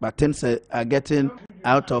things, but things are getting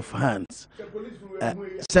out of hands.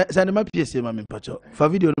 Send my PSC, Mammy Pacho. For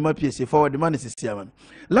video, my PSC forward the money is here.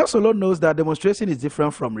 Lassolo knows that demonstration is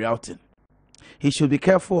different from routing. He should be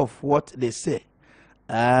careful of what they say.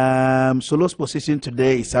 Solo's position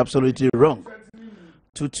today is absolutely wrong.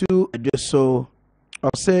 So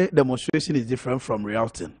I'll say demonstration is different from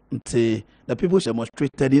routing. The people should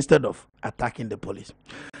demonstrate instead of attacking the police.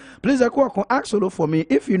 Please, Akuoko, ask Solo for me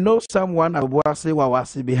if you know someone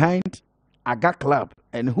Wawasi behind Aga Club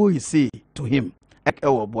and who is he to him. Hey,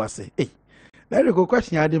 let me go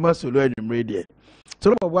question Adima Solo and radio.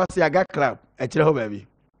 Solo Wawasi Aga Club. Baby.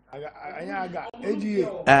 Aga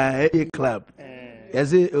AGA Club.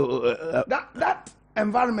 That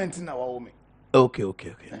environment in our home.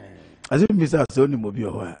 Okay. As if Mr. Sony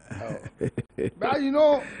Mobile. But you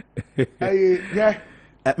know, yeah.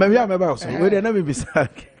 Maybe I'm about so. Wait, let me be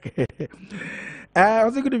sad. I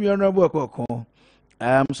was going to be honorable.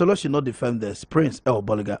 Solo should not defend this. Prince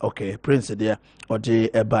Boliga. Okay, Prince there or J.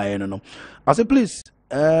 Ebaye. No. I say, please,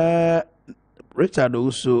 Richard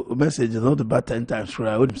also message is not about 10 times.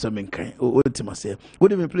 I would something kind.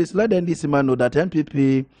 Would even please let the NDC man know that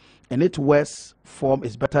MPP in its worst form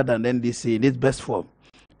is better than NDC in its best form.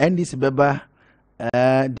 NDC Beba,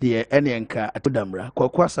 the Enyanka Atudamra,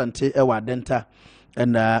 Kwakwa Sante Ewa Denta.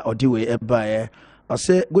 And Odiwe Ebaye. I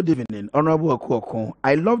say good evening, Honorable Akuoko.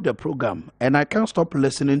 I love the program and I can't stop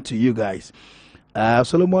listening to you guys.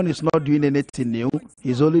 Solomon is not doing anything new.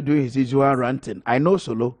 He's only doing his usual ranting. I know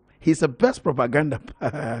Solo. He's the best propaganda.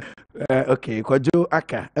 Okay, Kwajo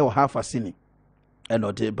Aka Ewa half a cine. And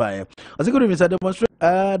Ebaye. I say good evening, sir.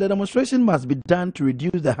 The demonstration must be done to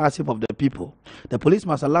reduce the hardship of the people. The police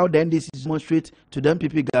must allow the NDC to demonstrate to the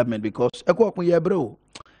MPP government because Akuoko Yebro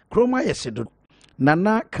Chroma Yesido.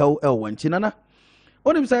 Nana Kau Elwanchi Nana.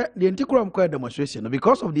 What if the anti-crime demonstration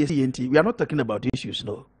because of the CNT, we are not talking about issues,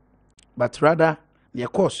 no. But rather the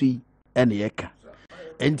Kosi and the Eka.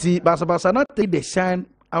 And see Basa not take the shine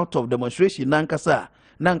out of demonstration, Nankasa,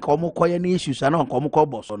 Nankomo Koyani issues, and Nankomo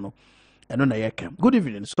Kobosono, and on the Eka. Good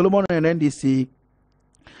evening, Solomon and NDC.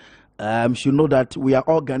 Should know that we are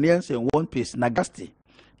all Ghanaians in one piece. Nagasti.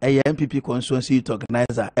 A MPP constituency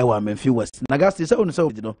organizer, Ewa Memphis West. Nagasti, so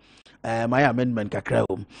my amendment kakra.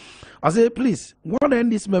 I say, please, what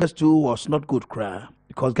NDC members do was not good cry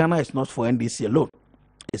because Ghana is not for NDC alone.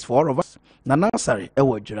 It's for all of us. Nana sorry,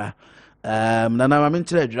 Ewa Jira. Nana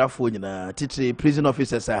Mamintre Jira for Titri prison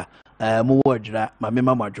officers are Muwa Jira,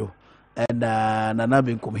 Mamima Majo. and Nana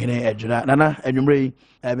Binkum Hine Edra. Nana, and you may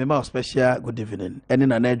a special good evening. And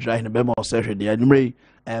in an edra in the Bemo session, the Adwenkyere,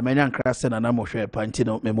 many Crassen and Amoshe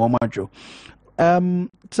Pantino, Memomajo.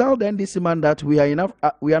 Tell the NDC man that we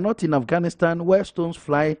are not in Afghanistan where stones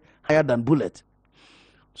fly higher than bullets.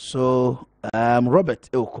 So, Robert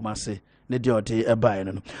Kumasi, ne dioti eba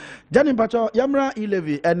no. Jani Pacho, Yamra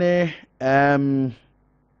Ilevi, ene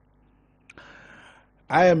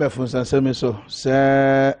IMF unsensemi so se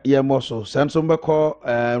yemoso sensombe ko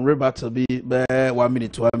rebuttal bi be 1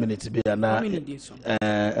 minute 2 minutes bi na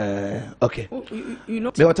okay you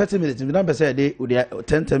know me 30 minutes we number say dey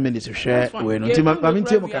 10 minutes share we no ti ma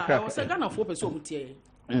mintie mo kakra o se Ghana for person mutie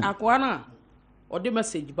akwa na o de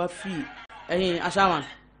message ba fi ashaman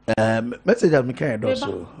message am kan do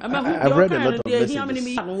so I've read a lot of messages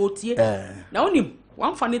now onim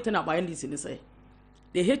one funny thing about NDC ni say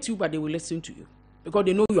they hate you but they will listen to you because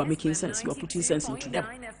they know you are making sense, you are putting sense into them.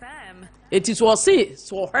 It is what say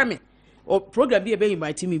so herme or program be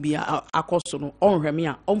invite me be a cost no on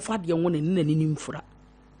hermia on fad young one and nim for it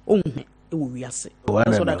will say.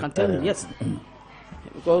 That's what I can tell you, yes.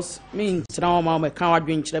 Because me now my can't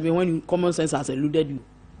drink when common sense has eluded you.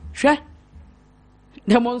 Sure.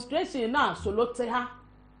 Demonstration now so lot her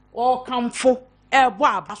or come for a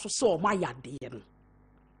bob so my yard.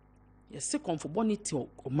 Yes, second for bonnet or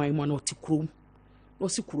my man or tikroom. No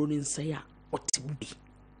si kuro ni nsaya otibi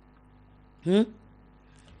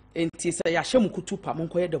enti say ya hwem kutu pa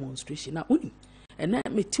monko demonstration na uni and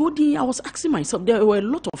me todi I was asking myself, there were a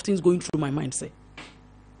lot of things going through my mind say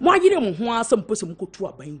mo agire mo ho asem posem kutu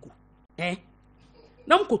abangu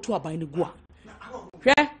na mo kutu aban ni go a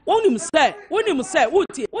hwe wonim say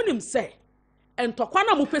wonim say entokwa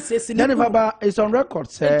na mo pesesi ni baba is on record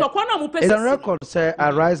say entokwa na mo pesesi is on record say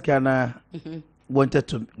Arise Ghana wanted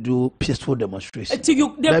to do peaceful demonstration. Fantastic,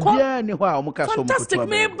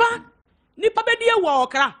 meba. Nipa be die wo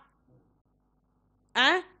okra.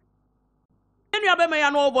 Enu abema ya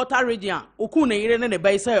no voter region. Oku na yire ne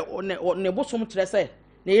bai say ne bosom kire say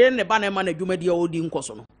ne yire ne ba na ma na dwumadi a odi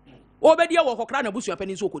nkoso no. Obedi wo kokra na busu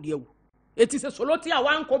apani so okodi awu. Eti se soloti a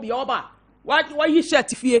wanko bi oba. Wa yi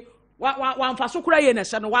shirt fie. Wa mfaso kura ye na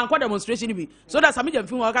hye no wanko demonstration bi. So that Samija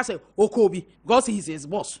mfin wa ka say okobi because he is his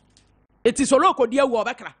boss. It is solo kodi awu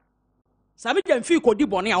obekra. Sami jamfi kodi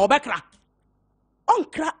boni a obekra.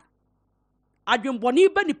 Onkra. Adwenboni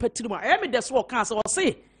be ni petirima. I mean that's what can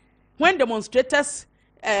say when demonstrators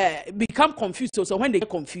become confused, so when they get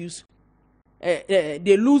confused,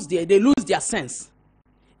 they lose their sense.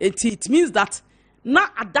 It means that now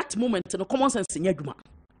at that moment no common sense in yaduma.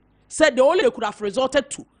 Said the only they could have resorted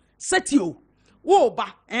to set you. Wo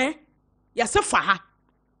ba yasefa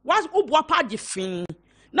was obwa pa gifin.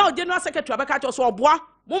 Now, General Secretary Abeka so oboa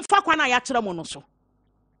momfa kwa na ya kire mo no so.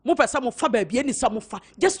 Mo pesa mo fa ba bia ni sa mo fa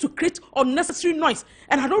just to create unnecessary noise.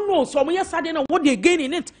 And I don't know so mo yesterday now what they gain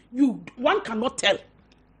in it. One cannot tell.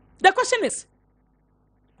 The question is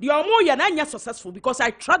the omo ya na nya successful because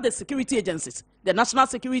I trust the security agencies, the national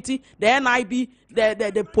security, the NIB,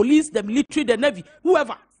 the police, the military, the navy,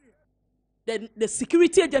 whoever. The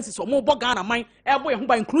security agencies omo Ghana mine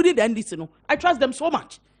including the NDC no. I trust them so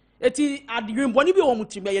much. Eti adwenboni bi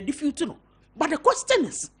omuti be defeat no. But the question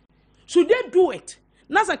is, should they do it?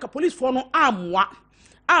 Nazanka police for no arm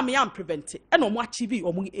am prevent it. And omo achieve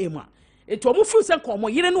omo aim. Eti omo feel say ko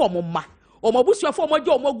omo yire no omo ma. Omo busuafo omo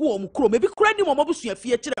je omo gu omo kuro. Maybe kura ni omo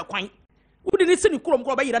busuafie kire kwan. Wudi ni se ni kuro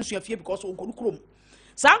mko ba yira busuafie because onko kuro.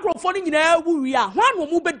 Sa nkrofo ni nyina wu wi a hwan no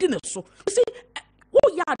omo be di ne so. See,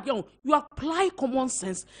 you apply common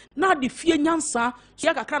sense. Now the fear nyansa,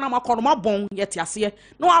 here kakra na makonoma bon yet yase.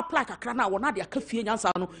 No apply kakra na wona de fear nyansa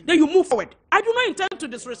no. Then you move forward. I do not intend to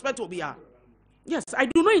disrespect Obia. Yes, I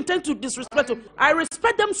do not intend to disrespect. I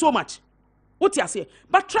respect them so much. What yase?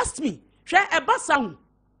 But trust me, share a basound.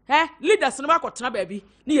 Leaders no makotena baby.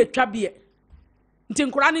 Ni etwa bie. Nti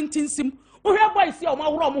nkora ni ntinsim. O hwe boy si o ma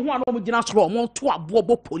woro mo ho an o mo gina soro mo to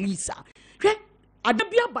abobo police a. Hwe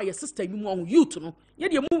adabia by your sister you mo youth no.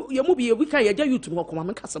 Ye mu be we can ye youth no koma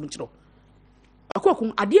me kasam kiro.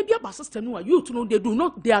 Akuoko adabia by sister no youth no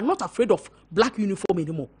they are not afraid of black uniform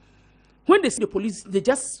anymore. When they see the police they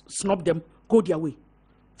just snub them, go their way.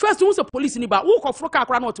 First who's a police ni ba wo kofro ka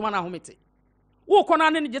akra na otima na homete. Wo kona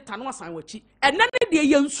ne je tanu asan wachi. And then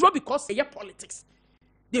they ensure because they politics.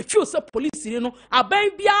 They feel so police you know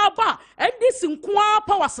aban bia ba and this nkoa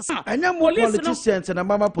power sasa. Anya mo politicians and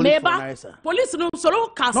mama police for nice. Police no so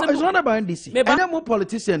can say. No, it's not about NDC. Anya mo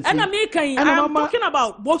politicians. And I'm talking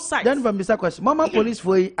about both sides. Then from Mr. Question, mama police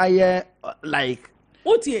for like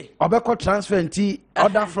Otie. Obeko transfer nti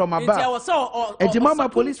order from above. Enti mama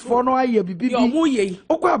police for no aye bibi.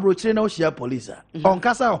 Okwa abrochire na ohia police a.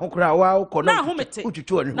 Onkasa ohokura wa ukọ na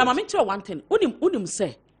ututu oni. Na mama nkyere one thing. Unim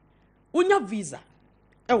say unya visa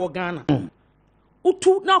e wo Ghana.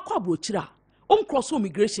 Utu na akwa abrochire a. Cross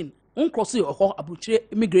immigration. Cross ho abrochire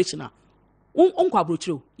immigration a. Unkwa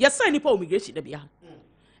abrochire. Yes nipa immigration da bia.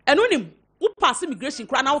 And unim u pass immigration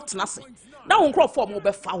kra na utena se. Na unkro form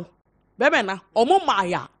obefa. Bebena,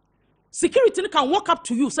 Maya. Security can walk up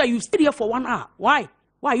to you, say you stayed here for 1 hour. Why?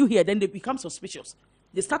 Why are you here? Then they become suspicious.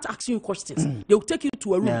 They start asking you questions. They will take you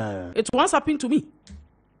to a room. Yeah. It once happened to me.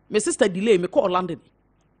 My sister delay, me call London.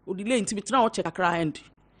 Or delay until me now check a cry and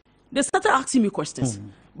they started asking me questions.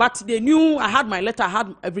 But they knew I had my letter, I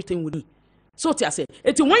had everything with me. So I say,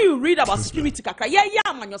 it's when you read about security,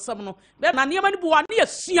 yeah, man, you're someone. Then I never knew what near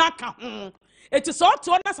Siaka. It is all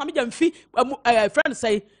to understand fee. Friends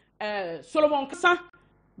say, Solomon Kasa,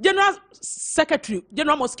 General Secretary,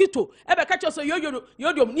 General Mosquito, ever catch us near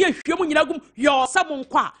Human your Samon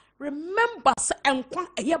Qua. Remember, and Qua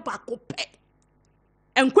a year back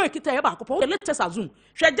and quick it a year back. The latest assume,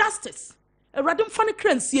 share justice. A random funny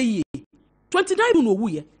crane, ye 29 no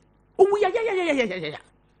we. Oh, yeah.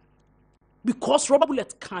 Because Robert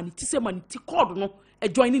Bullet can it is a man, it called no, a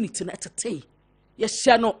joining it in at a day. Yes,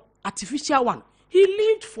 share no artificial one. He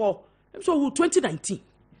lived for 2019.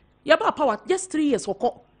 Yaba power just 3 years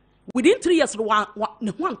or within 3 years one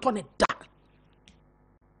ton of that.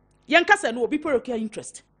 Yankasa no people okay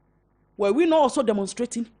interest. Where we know also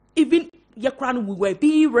demonstrating, even Yakran we were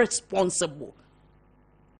being responsible.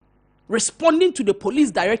 Responding to the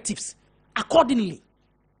police directives accordingly.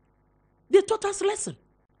 They taught us a lesson.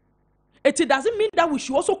 It doesn't mean that we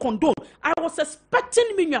should also condone. I was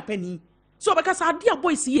expecting Penny. So because our dear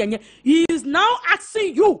boy is here, he is now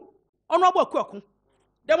asking you, Honorable Akuoko,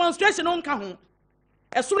 demonstration on Kahun.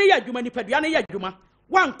 As soon as you manipulate Yajuma,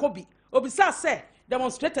 one Kobe, Obisa say,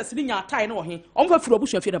 demonstrators in your tie no him, on for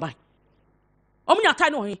bush and feed by. Your tie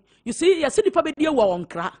no him, you see, the public dear war on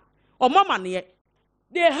crack, or Mamma near.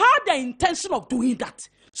 They had the intention of doing that.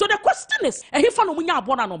 So the question is, and he found when you are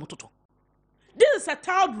born on Mototo. This is a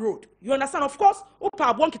tiled road. You understand? Of course,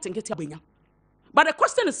 Opa Bonket and Ketiabina. But the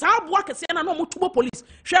question is, how work is no more police?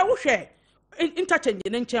 Share interchange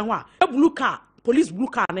in Chenwa, blue car, police blue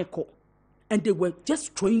car, and they were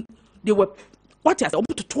just throwing, they were what is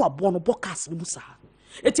to 2 born of Bokas Musa.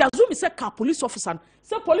 It is assumed it's a car police officer,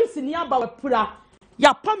 so police in Yaba Pura,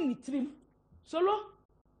 Yapam Nitrim. Solo,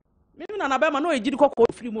 maybe Nanabama no, a Jidko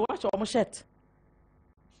free more watch or machete.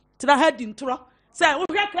 To the head in Tura, say, oh,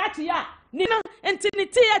 yeah, Nina, and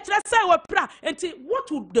Tinity, and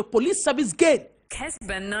what would the police service gain?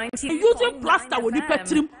 Kessben 90. Using plaster when you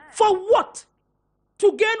pet him for what?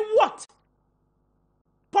 To gain what?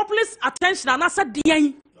 Populist attention and answer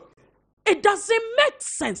DN. It doesn't make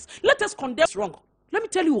sense. Let us condemn wrong. Let me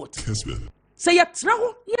tell you what. Kessben. Say ya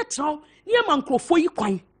trao, near Mancro for you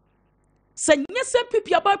coin. Say yes,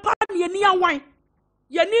 people about party near wine.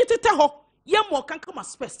 You need to tell her, more can come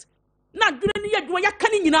as best. Now, do ya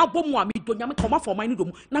canning in our bomb, don't you come for my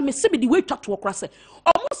room? Now, me see the way to walk across.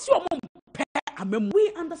 Almost your mom.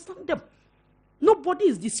 We understand them. Nobody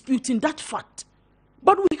is disputing that fact.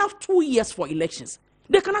 But we have 2 years for elections.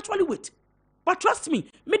 They can actually wait. But trust me,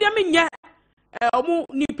 brigadier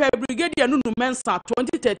no mensa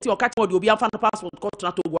 2030 or catch what you'll be a fan passport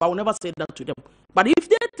to go. I will never say that to them. But if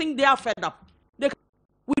they think they are fed up, they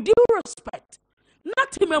with due respect.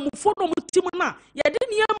 Not him for no timona, ya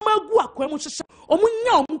didn't yamagu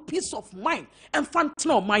a peace of mind and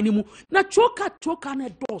fantino minimum. Na choka na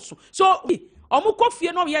doso. So omu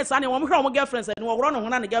coffee no yes and one from girlfriends and run on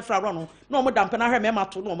one girlfriend run no more dampen her mema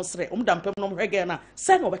to no sre dampen no again na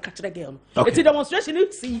send over catch the girl. It's a demonstration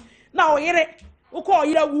you see now here uko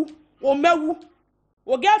wu o mewu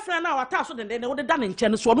o girlfriend now attach so then they would done in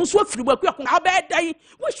chen so no so free work we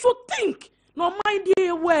should think no mind ye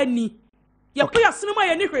weni ya pay cinema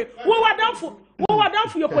ye nihwe wo were down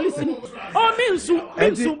for your police. Oh, means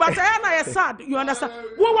but I am sad. You understand?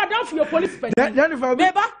 We were down for your police. Jennifer,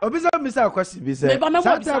 Obisa Misa question be said.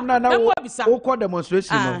 Sometimes now call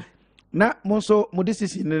demonstration. Na monso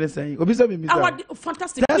modisi in the saying. Obisa me Misa.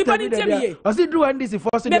 Fantastic. Everybody tell me. I see do this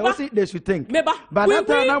first they should think. But we had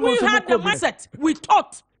the mindset. We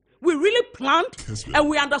thought. We really planned and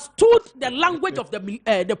we understood the language of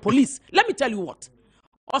the police. Let me tell you what.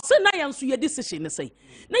 Or say na yansu your decision say.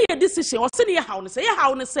 Na your decision or say how ne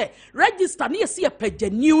say register na see a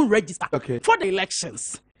new register for the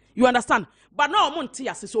elections. You understand? But now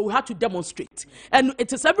so we have to demonstrate. And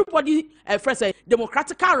it is everybody first a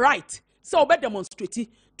democratic right So be demonstrate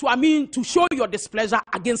to show your displeasure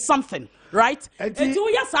against something, right? And you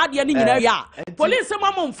yes police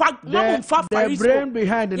the brain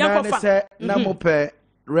behind the man say namope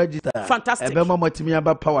register. Fantastic.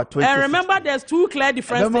 And remember, there's two clear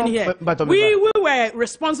differences in here. We were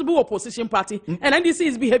responsible opposition party, and NDC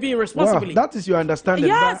is behaving irresponsibly. That is your understanding.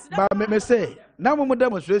 Yes. But me say now we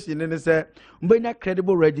demonstration and say we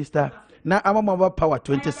credible register. Now I'm about power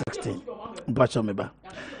 2016.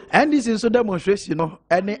 And this is so demonstration,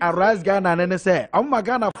 any arise Ghana and say, I'm my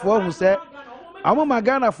Ghana for who say, I'm my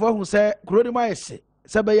Ghana for who say, Kurudima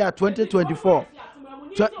Sabaya 2024,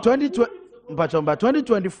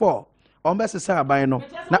 2024, Ombessa Bino,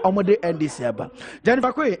 now Omode NDC Aba.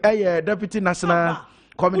 Jennifer Kwe, a deputy national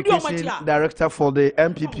communication director for the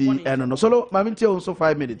MPP, and no solo, Maminti also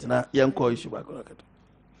 5 minutes now, young call issue.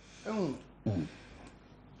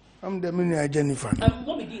 I'm the mini Jennifer.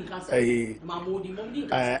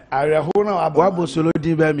 Arahona Ababo Solo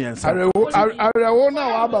di Bamian.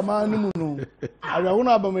 Arahona Abamanu.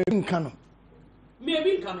 Arahona Abamano.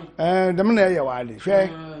 Maybe coming. The Mania Wadi. Fair.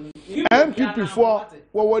 MPP for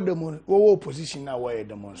what opposition now were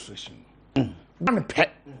demonstration. One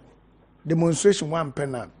pet demonstration, one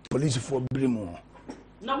penna, police for Brimo.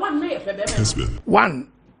 Now one may one.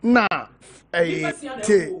 Na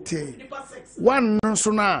one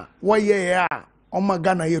so na woye ya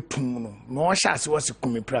omagana ye tumuno no shase wose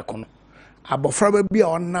kumi prekono abofra ba bia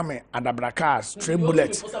onname adabraka straight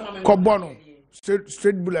bullet kobono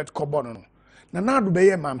straight bullet kobono na do be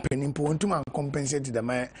ye mampani mpo ntuma compensate the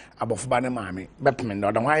man abofba ne maame bepeme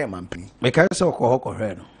ndo da waye mampani me kan se okọ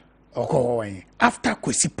hwe no okọ wen after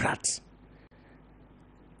Kwesi Pratt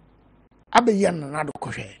abeya na do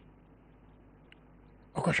kohwe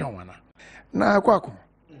okoshawana na Akuoko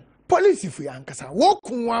police fu yankasa wo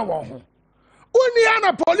kunwa wo ho oni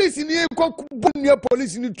ana police ni ko bunye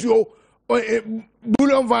police ni tuo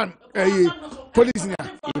bullion van police ni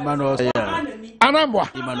Emmanuel anambwa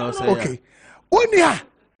okay oni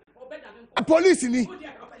a police ni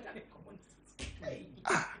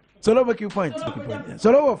so make you point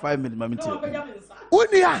so over 5 minutes mamiti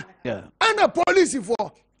oni a ana police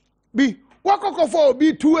for bi wakoko for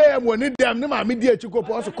be 2 a.m. when it damn ma me dia chiko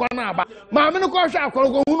po so kona aba ma me no ko hwa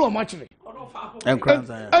akoro hu no mo chire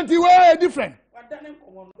and the way different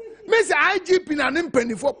me say IGP na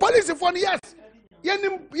mpani for police for yes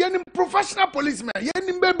yenim professional policeman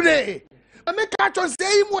yenim bebre me catch on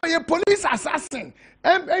say mo ye police assassin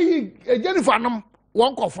Jennifer nam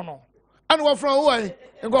won kofo no and we from who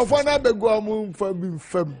nkofo na begu amu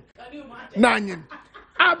fam na anyim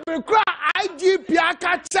abekra IGP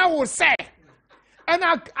akacha wo say and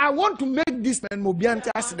I want to make this man mobianti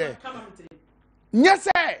as there yes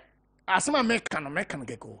sir asema mekan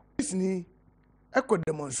geko this ni echo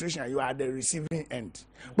demonstration you are the receiving end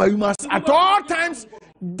but you must at all times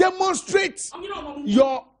demonstrate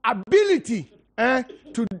your ability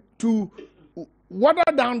to water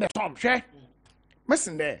down the storm share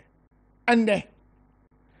listen there and there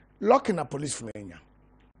locking a police for me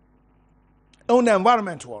on the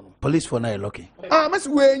environment one police for now lucky miss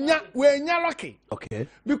we nya lucky okay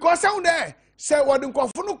because down there say what the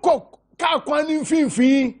nkofo no coke ka kwan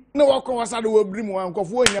mfimfin na wako wasade we brim wan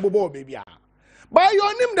nkofo nya bobo baby a but you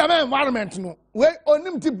onim the environment no we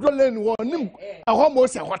onim tip lane we onim ahomo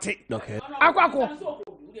se hote okay Akuoko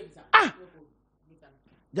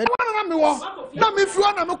na me wo na me fi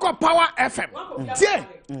na me call Power FM tie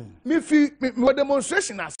me fi me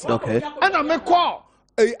demonstration as okay and me call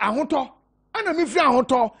ahoto ana me fi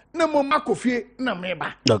ahoto na mo makofie na me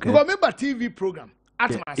ba because me ba TV program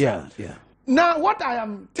at myself yeah now what I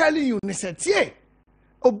am telling you ni say tie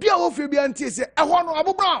obi a wo fi bia ntie say ehwo no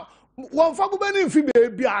abobra won fa gobe ni fi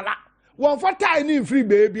be ala won fa tai ni fi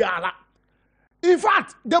be ala in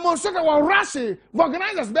fact demonstrators were rushing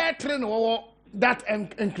organizers be train wo that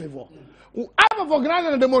enclave I'm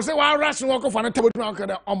organizing the demonstration were rushing wo ko fa na table na ka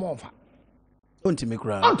da omo fa don't make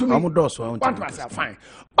crowd I'm do so fine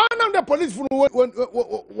one of the police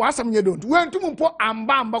was some you don't went to mpo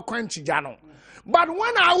amba kwanchi jano but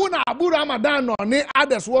when I wona aburu Ramadan no ni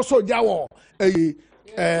others wo so jawo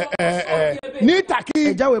ni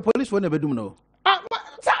taki jawo police for na bedum no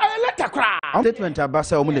letter cry statement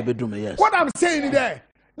abasa o mo na bedum yes what I'm saying there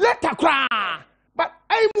letter cry but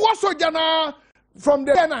I was so jana from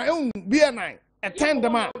the BNI attend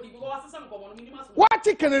them out what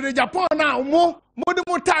chicken in Japan now mo de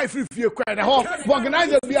mo tie free cry the whole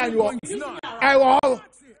organizer behind you I will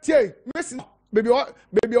say listen baby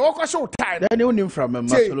walk show time then you from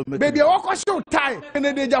baby walk show time in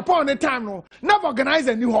the Japan the time no never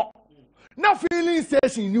organizer new ho na feeling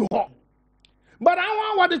station new ho but I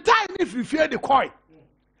want what the time if you fear the coin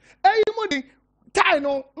Mudi,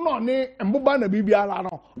 Tino, no, ne, and Bubana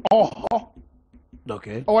Bibiala, oh,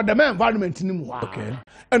 okay, or the man environment in him, okay,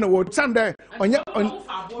 and the word Sunday on your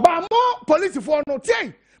but more police for no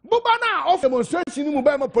say. Bubana off demonstration in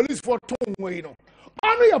Mubama police for 2 way.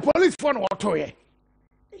 Only your police for no toy.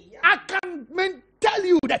 I can tell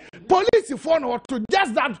you that police for no to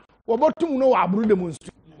just that about to know about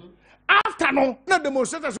demonstration. After no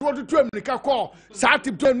demonstrators want to America call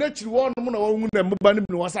Sati to nature one woman and Mubani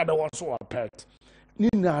was other one so pet.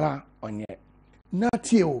 Ninara on ye.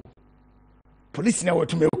 Not you. Police now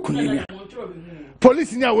to make Kunia.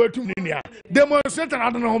 Police now were to Ninia. Demonstrator, I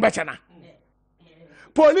don't know better.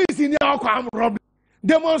 Police in your crime rob.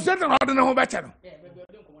 Demonstrator, I don't know better.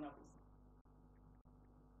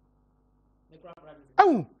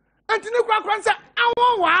 Oh, Anthony Quackran said, I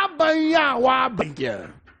want Wabaya.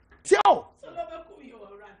 Tio,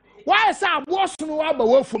 why is I was no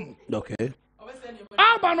Abba from? okay.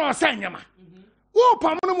 Abba no Sanyama. Who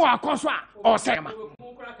Pamano Conswa or Sama?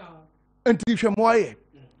 And teach him why.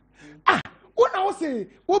 Ah, what I say,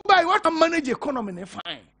 who buy what a manage economy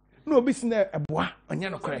fine. No business a bois on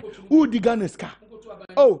Yanocre. Who the gunner's car?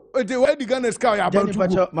 Oh, the way the gunner's car about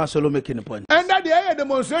Masolo making a point. And that the air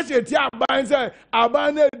demonstration, Tia Ban said,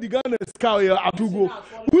 Abana the gunner's car to go.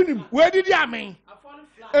 Where did you mean?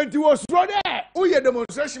 And it was brother, who your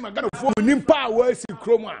demonstration, my gun for Nimpa, where's the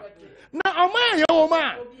chroma. Now, a man, your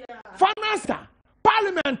man, Fanasta,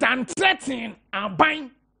 Parliament and threatening and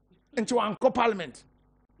bind into Uncle Parliament.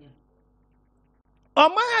 A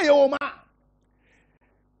man, your man.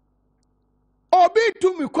 Obi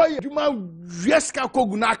to me call you my Jeska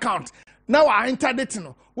Koguna account. Now I entered it.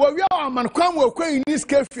 No, well, we are man come work in this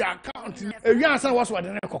cafe account. You answer what's what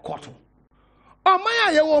the neck of cotton. Oh,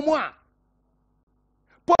 my, you want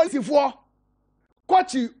police for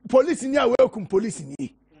Quachi police in your welcome police in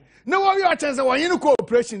ye. No, you are chance of any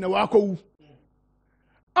cooperation in the Wako.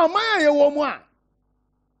 Oh, my, you want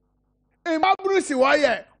a Mabrusi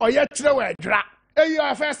wire or yet dra. You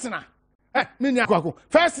are fastener.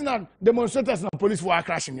 First demonstrators and police were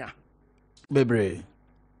crashing ya. Baby.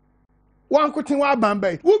 One could think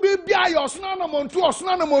Bambe. Who be your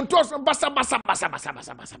Snanamontos, Bassa.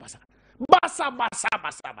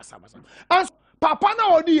 As Papa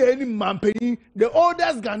now any Mampeni, the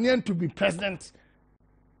oldest Ghanaian to be president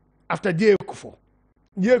after Akuoko.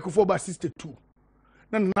 Akuoko by 62.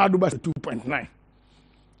 Now do by 2.9.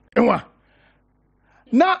 And what?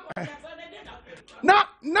 Now,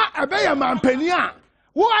 a bear man penia.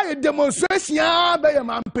 Why a demonstration? Bear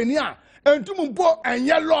man penia. And to Mumpo and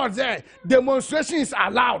your lords there, demonstration is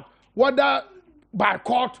allowed, whether by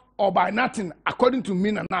court or by nothing, according to me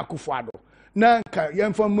and Akufo-Addo. Nanka,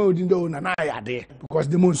 young from Modindo, Nanaya there, because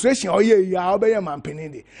demonstration, oh yeah, you obey a man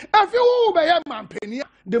penny. If you obey a man penny,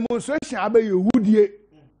 demonstration, obey you would ye.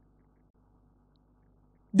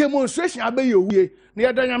 Demonstration, obey you would.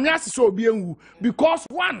 Near the Yamyas so being because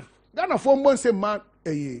one. Ghana for one say man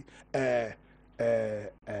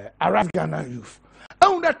Arab Ghana youth.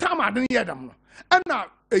 And that time I didn't hear them. And now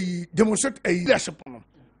demonstrate a leadership on them.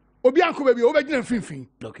 Obianco baby over fin.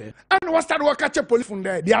 Okay. And what start work catch a police from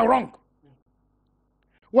there? They are wrong.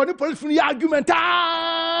 What the police from the argument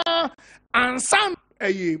and some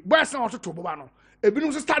boys now to Bobano. A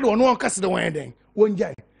business started on one cast the one day. One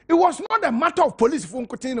day. It was not a matter of police from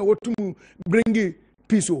continue what to bring it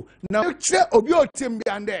peace. Now Obio team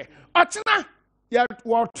behind there. Achina, ya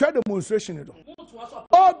will try demonstration.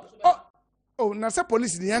 Oh, Nasa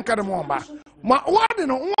police the young Kadamomba. Ma, what do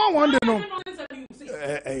no one no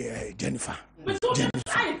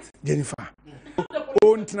Jennifer.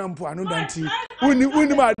 Oh, Trampo, I know Danti.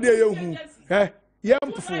 Win my dear you.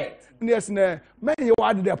 Young fool. Yes, many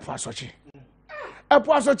wadi their passachi. A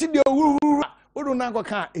passachi, who do not go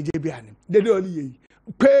car a JB. They do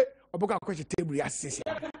pay a book of question table. Yes,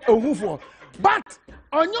 oh, who for? But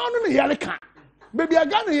on your Yalika, baby, I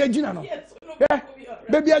got a Yagina.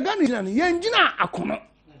 Baby, I got a Yangina. Akono.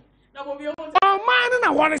 Oh, man, I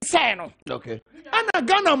want to say no. Okay. And I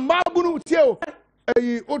got a Mabu Tio.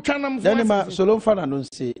 Then Solon fan and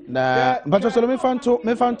see na but Solomon fan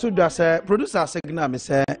to does a producer signal, Miss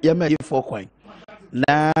Yama for coin.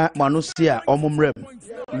 Na Manusia Omumrem.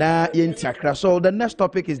 Na Yentakra. So the next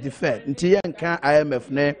topic is the Fed. Ntiyanka IMF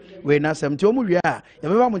ne we na 70 omuria.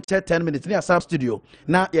 Yamema mu 10 minutes near South Studio.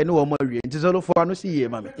 Na ye no omuria. Nti Zolo for no see ye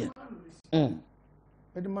mama.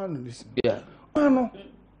 Yeah. Ano.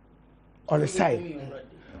 On the side.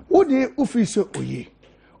 Wo de office oye.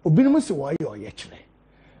 Obinom se wo ye oyekire.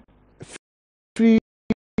 Free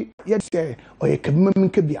yet say oye kabimam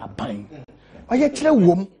ka bi aban. Oyekire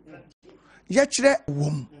wom. Yekire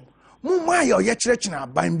wom. Mumma yo yechirechina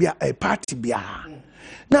bambia a party bia.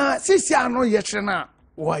 Na sisi ano yechina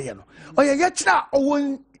why no. Or yechira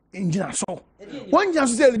own engine so. One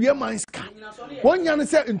just say be a man's car. One yan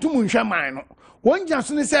say into Munsha mine. One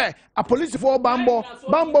Johnson say a police for Bambo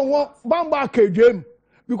KJM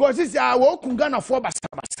because this is our work Gana for Basta.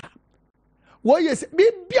 Why yes, be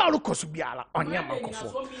Bialocos Biala on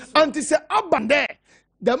Yamakofo. And to say Abande,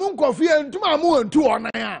 the Munko fear and to my moon 2 on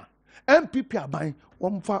MPP are buying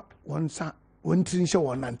 1 for 1 son, 1 trinch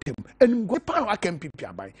 1 and 10. And go pan like MPP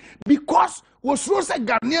are buying because was Rosa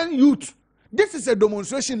Ghanaian youth. This is a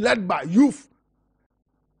demonstration led by youth.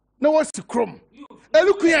 No what's the chrome.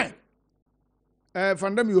 Look here.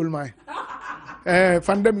 Fandam yulmai.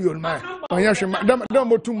 Fandam yulmai. Onyashe dem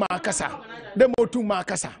motu makasa. Dem motu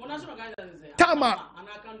makasa. Tama.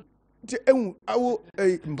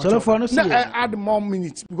 Add more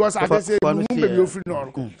minutes because I say baby you free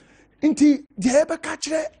no. Inti je be ka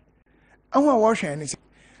kire anwa wo hwe ne se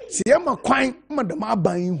ye ma kwan ma dem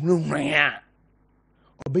aban hunhun a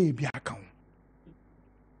obey bi aka.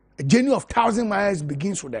 A journey of 1,000 miles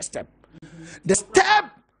begins with a step. The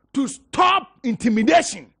step to stop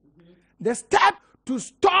intimidation, the step to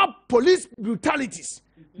stop police brutalities,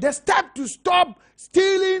 the step to stop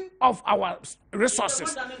stealing of our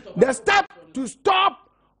resources, the step to stop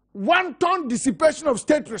wanton dissipation of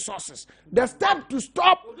state resources, the step to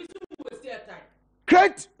stop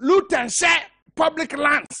create, loot and share public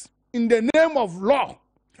lands in the name of law,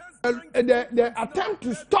 the attempt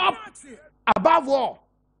to stop, above all,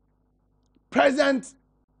 present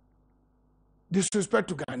disrespect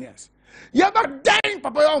to Ghanaians. You ever dying,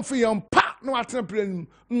 Papa, on free on pa no attempt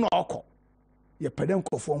no ko. You pedem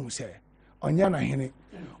ko form say on yana hene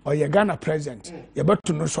or you Ghana president. You better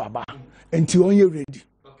to know so about until you ready.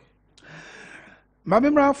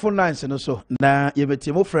 Mamimra phone lines no so na ye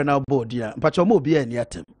beti mo friend na board ya. Mpacho mo bi ani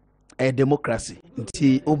atem. A democracy.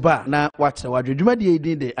 Nti oba na wakyere wadwedwuma de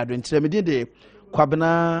edin de Adwenkyere me din de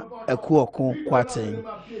Kwabena Akuoko Kwarteng.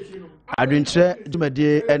 Adwenkyere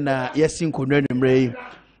dwumade na yesin konwa numre.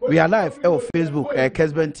 We are live on Facebook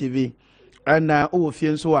Kessben TV and over fie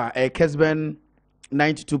nso a Kessben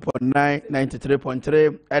 92.9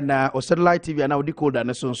 93.3 and on satellite TV and our decoder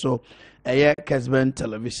na so Kessben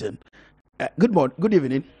television. Good morning, good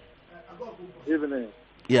evening. Evening.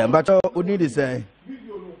 Yeah, but we need to say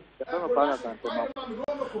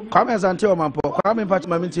Kwame Asante Omampo, Kwame Mpacho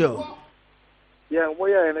Mamintio. Yeah,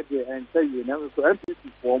 we are energy and tell you now so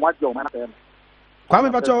MPP for what your man. Kwame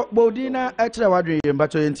Mpacho Bodina actually wadri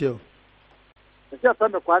Mpacho yentio. Just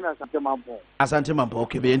on the Kwame Asante Mampo. Asante Mampo,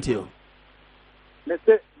 okay, be yentio. Let's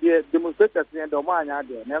say the demonstrators in the man are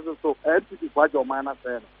there. Never so MPP for your man.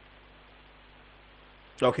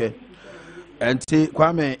 Okay. And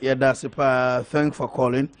Kwame Yadasipa, thank for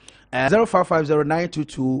calling.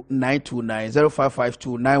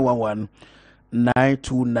 0550922929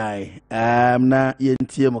 0552911929. Na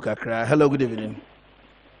yentie mukakra. Hello, good evening.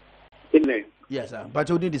 Evening. Yes, sir. But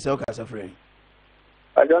you need to say okay, friend.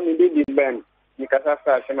 I don't need the Ben. Nikasa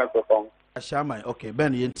Ashima Kropong. Ashama, okay.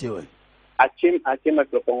 Ben yentie. Achim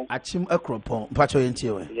Kropong. Achim Kropong. Pacho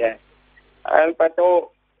yentie. Yeah. And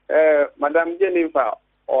Pato, Madam Jennifer,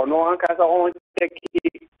 or no one can on check.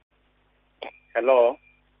 Hello.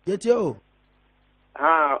 Yetio.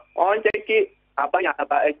 On check it. Abaya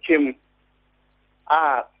about Achim.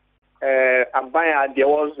 Abaya, there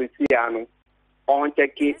was with Siano. On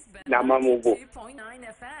check it. Namamubo.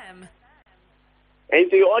 And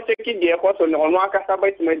so you all check it, the course on one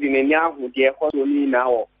Casabite Medina, who the course only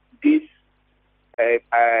now this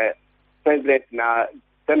president now,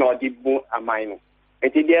 then or the boom a minor.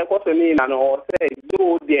 And the course only now say,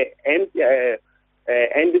 do the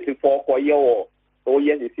NDC for your oh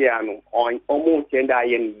yes, it's here on almost 10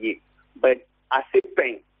 years. But I see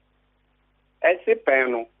pain. I see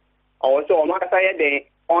pain. Also, on one side,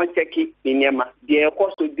 on check it in Yama, the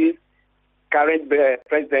course to this current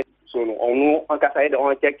president. So no, on side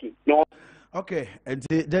on check it. No. Okay, and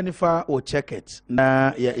Jennifer will check it.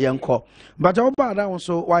 Na yanko. But our bad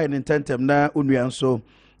also why an intentem na unwian so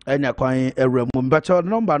enya kwan ewrem. But your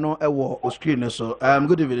number no ewo screen so.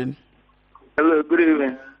 Good evening. Hello, good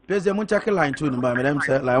evening. Please, I'm check line 2 number. Madam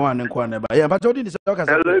say line 1 and corner. Yeah, but you didn't say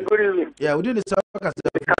hello, good evening. Yeah, we didn't say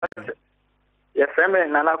yes,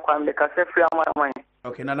 I'm Nana Kwan the cafe free my.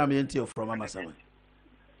 Okay, Nana me until from Mama Sama.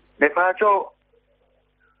 The pacho.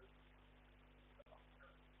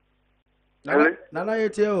 Nana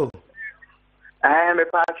yetio. I am a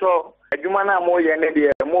pacho. A Jumana more than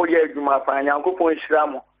more year Juma Fine, Uncle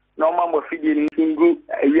Shram. No mamma figure in group.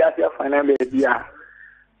 We are your final baby.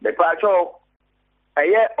 The pacho. A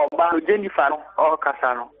year of Jennifer or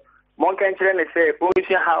Casano. Monk and say,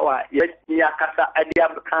 Position how yes, Yakasa, Adia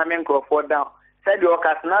coming for down. Said your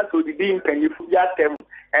casna to be being penny for them,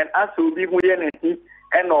 and us will be winning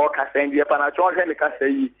and all Cassan, the Panachon and the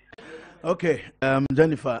Cassay. Okay,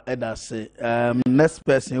 Jennifer Edase. Next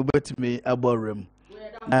person over to me about room.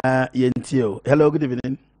 Yentio. Hello, good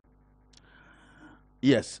evening.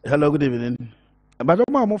 Yes, hello, good evening. But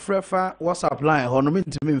I'm more frefa WhatsApp line.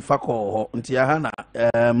 Honomin to me fa call Ntiahana.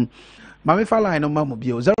 Mami fa line on Mamu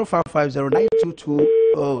Bio 05509222.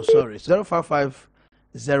 Oh, sorry,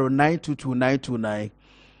 0550922929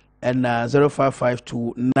 and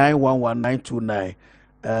 0552911929.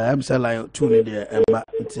 I'm saying like tune in there.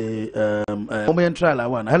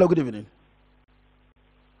 Trial one. Hello, good evening.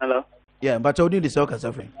 Hello. Yeah, but I need the soccer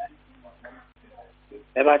suffering.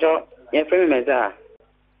 About your friend Messiah.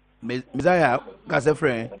 Messiah, got a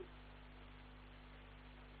friend.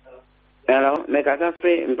 Hello, make us a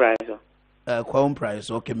free in price. Quam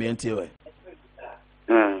price, okay, me and you.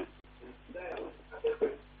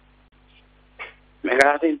 Make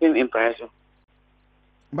us in price.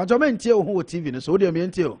 But I meant you who TV, so do you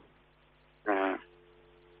mean you?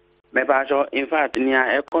 In fact,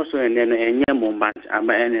 near a console and then a young moment,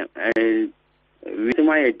 with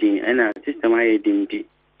my ding and a system I ding,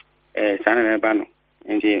 San Albano,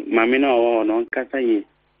 and the Mamino or non Casay.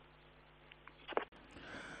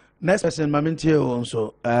 Next person, Mamintio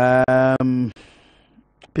also.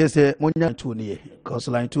 PC Munya 2 near, cost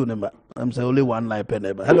line 2 number. I'm saying only one line per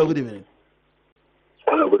neighbor. Hello, good evening.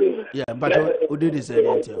 Hello, good evening. Yeah, but who did this?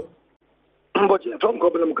 But from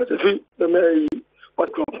Cobham, Cassafi, the Mary,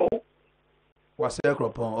 what crop? What's the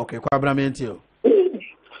crop? Okay, Quabramintio.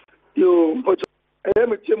 You, but I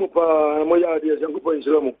am a Tim of my ideas and good points.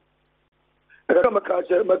 I come a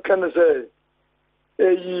catch, McKenna say,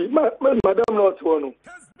 Madame not one.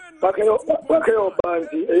 Bakay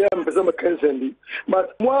Bandy, I am Pesama Kensendi.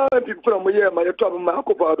 But more people from here, my trouble,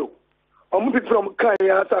 Marcopado. I'm from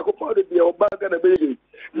Kanya, Sacopado, the Obaga and a baby.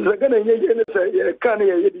 The Gana say,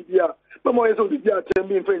 Kanya, Yedia, no more is on the Dia, 10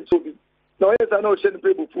 million friends. Now, yes, I know send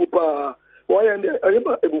people for why and I am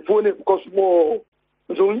a phone cost more.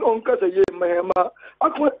 So, on Casa, my Emma, I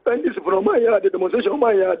can't spend this from my yard, the demonstration of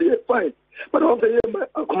my yard, fine. But I'll say,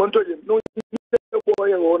 I command to him, no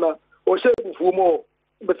boy owner or share for more.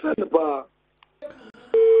 But send the bar.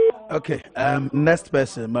 Okay, next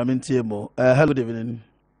person, Mamin Tiemo. Hello, good evening.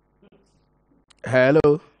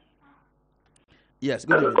 Hello. Yes,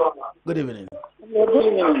 good evening. Good evening. Good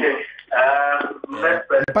evening.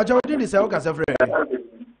 But you did this,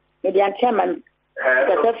 Median chairman,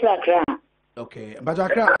 Accra. Okay, but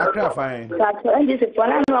Accra fine. But this is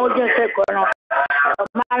one I was just a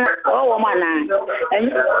man or woman.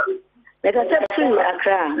 And let us say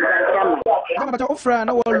Accra. But offer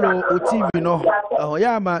no TV, no. Oh,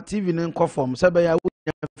 yeah, my TV in conform. Sabaya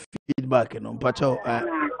feedback, no. But I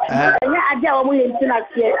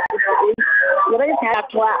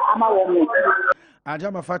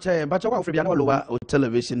Ajama Facha, but you have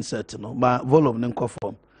television set, no, my volume in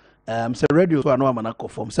conform. So radio to a normal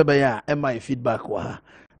conform. Sabaya, and my feedback.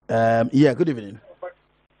 Yeah, good evening.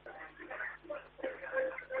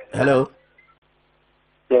 Hello.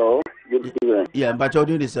 Hello. Good evening. Yeah, but you're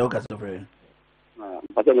doing this, okay, so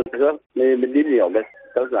but I'm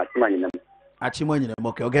that's not money. Achimony,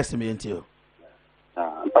 okay, I'll guess me into you.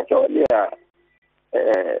 But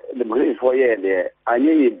the green for there, I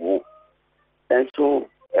knew and so,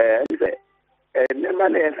 never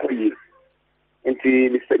there for you. Into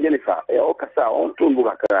Mr. Jennifer, Okasa on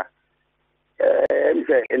Tumbukara, and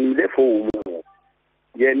therefore,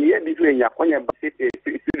 you're near between Yakonia City,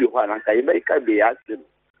 Studio, and Kaibeka be asked, and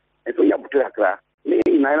so Yabutra, me,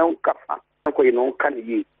 I don't cover, no can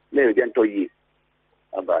ye, never gentle ye.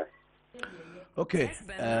 Bye. Okay,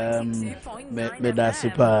 me da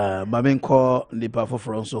sipa mamen ko nipa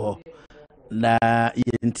foforo nso ho na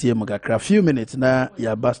yentie mu kakra few minutes na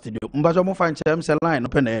ya ba studio mbajo mo fan chem se line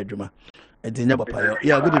open na adwuma entinya papa yo.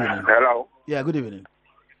 Yeah, good evening. Hello. Yeah, good evening.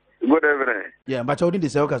 Good evening. Yeah, mbajo odin dey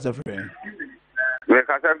say okasa friend me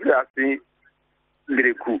kasa free asi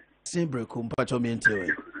breku sin breku mbajo me entie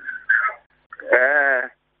we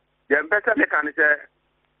ya mpesa me kan say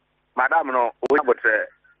madam no o yabotre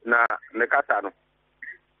na ne kasa no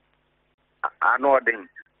anodin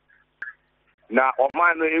na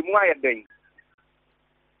oman no emu ayeden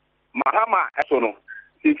mahama eso no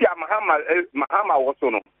sisi mahama woso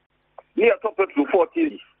no ni e top to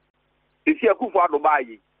 40 sisi akufo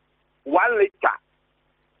adobayi 1 liter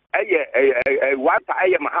eye water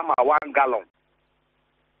eye mahama 1 gallon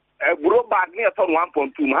buro bag ni e ton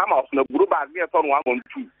 1.2 mahama woso na buro bag ni e ton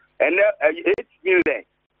 1.2 and 8 million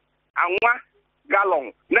anwa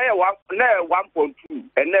gallon na 1.2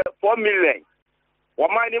 and 4 million.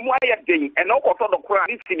 One money more thing and no cost of the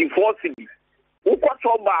crown is city 4 city. Who got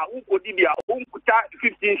so bad, who could be a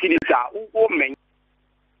 15 cities, who men.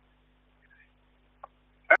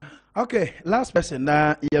 Okay, last person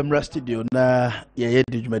na Yemra studio na ye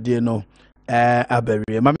no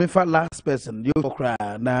Abery. Mami fa last person you cry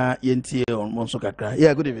na yenti on monso kakra.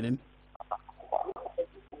 Yeah, good evening.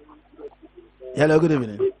 Hello, good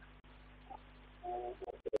evening.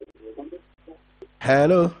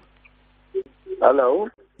 Hello. Hello.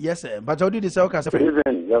 Yes, sir. But how did you say okay? Good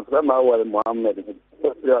evening. Your friend Mohammed.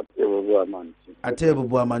 Atebo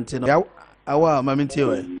Buamantino. Ya awa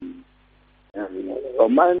mamintiwe.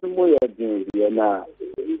 Ọman mu yɛ din bi na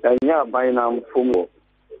ɛnyɛ aban na mfomo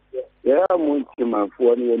yɛ mu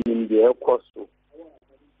ntimanfoɔ ne yɛnim deɛ ɛkɔ so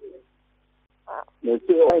na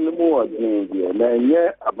sɛ ɔman mu wɔ din bi na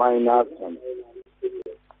ɛnyɛ aban na asɛm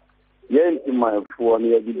yɛ ntimanfoɔ ne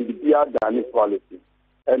yɛde bibi adane policy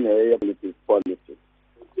ɛna ɛyɛ policy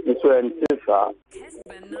nso ɛnte saa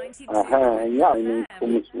ɛnyɛ aban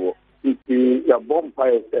mfomo soɔ nti yɛbɔ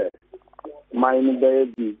mpaeɛ sɛ mine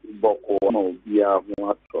baby boko no bia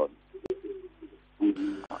ho atron.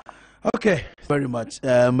 Okay, very much.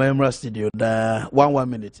 Memra studio da 1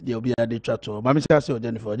 minute. There will be a day chat to Mami Chasio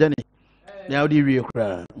Jennifer. Jenny. Now the real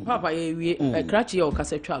cry. Papa, we cratchy or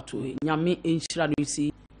cassette chat to Yami in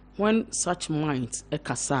Shiranusi when such minds a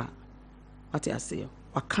cassa. What I say,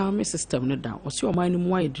 a calm system no down. What's your mind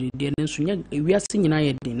wide? The Nensunya, we are singing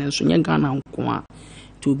I did, and Sunya Gana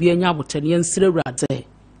to be a Yabotanian Sirate.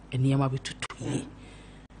 And near my to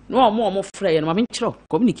no more frey and my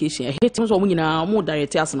communication. I hate him so many more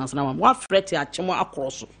direct as now. What fret at Chemo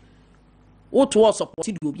across? What was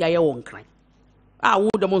supported you be your own crime? I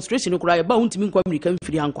would demonstration cry about me communicate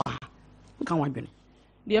free uncle. Can't want me.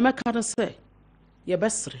 The American say, your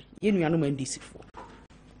best, you know, no DC for.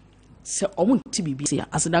 So I want to be busy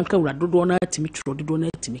as a dunker would do donor to me, throw the donor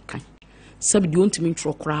to me kind. Sub you want to me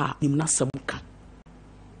throw cry, him not some can.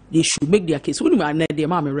 They should make their case. When we their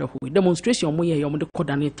mammy demonstration, we are the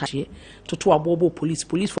coordinator to two abobo police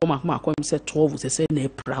from Mahma said 12 was a say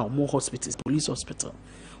proud more hospitals, police hospital.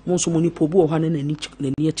 Most money pobo one and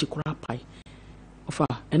near Chikura pie. Of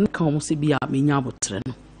and come see be a minyabo tren.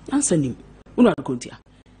 Answer him. Una Guntia.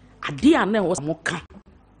 A dear ne was moka.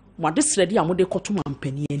 What this ready a mode cotuman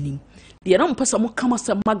penny any. The young person more come as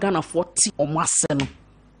a magana 40 or Marcelo.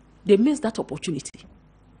 They missed that opportunity.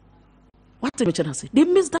 What the say? They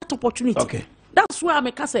missed that opportunity. Okay. That's why I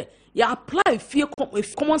make say, you apply fear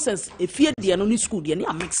with common sense, a fear the only school, the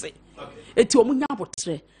near mix it. It's your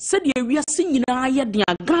munabotre. Said we are singing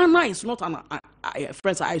Ghana is not an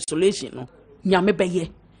friends isolation, no. Nyamebeye.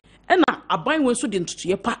 And I buy one so didn't to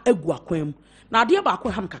your pa eguaquem. Now, dear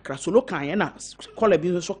Baquaham Kakra, so look, I and call a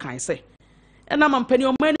business so kind say. And I'm penny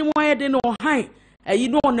on many wire than or high. You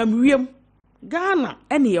know, on a Ghana,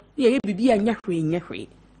 any ye be a nyahri.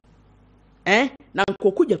 Na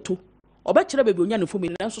Nkoku Jeto obechire bebe onya nfo mi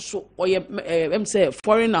nanso so oye say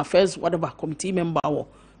foreign affairs whatever committee member or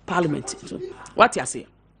parliament what you say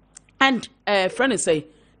and friend say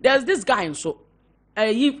there's this guy and so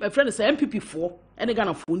friend say MPP4 any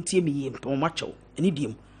Ghana fo ntie mi yem to macho any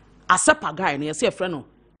dim asepa guy na say friend no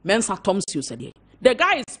Mensa Thomas you said the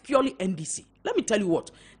guy is purely NDC. Let me tell you what,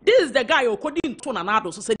 this is the guy according to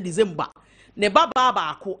Nanado so said December ne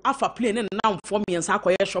baba ko afa plane and now for me and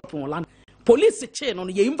sakoye shop on land. Police chain on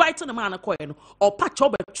you inviting the man or patch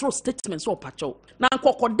up a true statements or patch up. Now,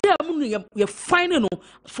 you're finding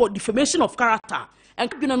for defamation of character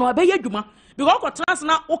and you know, obey Juma because trans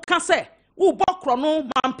now, okay, say, who bokrono,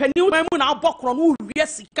 man, penny, now bokrono,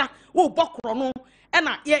 yesika, who bokrono, and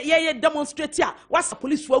yeah, demonstrate here. What's the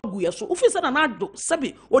police for you? So, if you said an ado,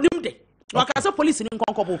 Sabi, or Nimde. Like police in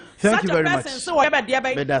Concobo. Thank you very much. So, whatever, dear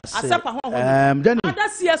baby, that's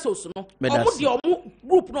CSOs, no,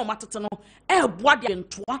 group no matter no, what the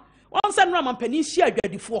entwa. One send Raman Penny share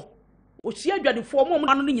before. Or share before more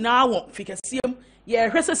money in our ficasium. Ye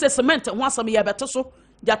recess cement and once a year better so.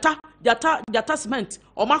 Jata cement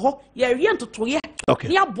or maho, ye rien to 2 years. Okay.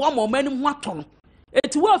 Near bomb or many waton.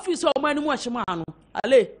 It's worth you so many more shamano.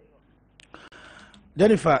 Ale.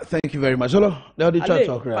 Jennifer, thank you very much. Hello, the chat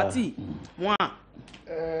talk. Party, one.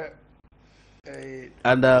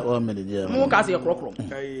 And 1 minute, yeah. More gas your crocro.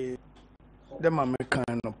 The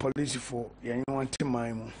American police for anyone to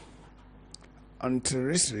my until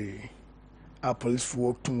recently, our police for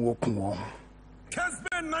work to walk on.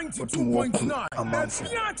 Kessben 92.9 a month.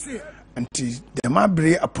 Until the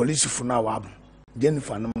Mabry a police for now.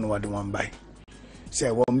 Jennifer, no one one by. Say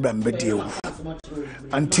one bambe deal.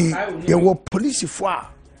 Until there were police for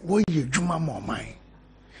what you Juma more mine.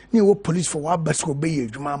 ne wo police for wa bas ko be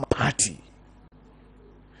adwuma ma party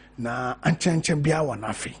na anchenchen bia wa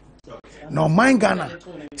na fe na man Ghana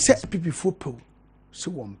say people for po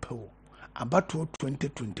so one po about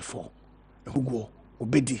 2024 hugo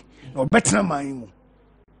obedi na obetena man mu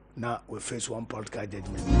na we face one political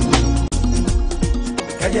judgment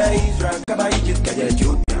kaja Israel kaba Egypt kaja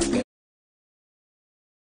Ethiopia.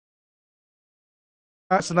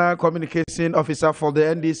 National Communication Officer for the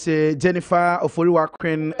NDC, Jennifer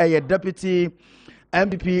Oforiwakwen, a Deputy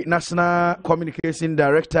MPP National Communication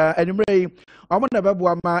Director, and Ray, I'm on the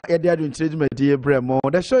Babuama, Adwenkyere Media Bremo.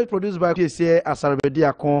 The show is produced by KCA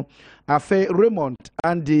Asarbediakon, Afe Raymond,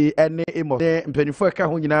 and the Emo, Penifo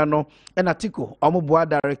Kahunano, and Atiko, Omoboa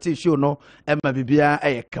Directive Show, no, Emma Bibia,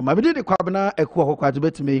 a Kamabidi, the Kwabana, a Akuoko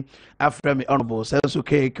Kwarteng me, after me honorable, says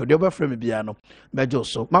okay, Kodioba Frame Biano,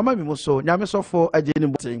 Majoso, Mamma Mimoso, Yameso for a Jenny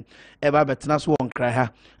Butting, Eva Betnas won't cry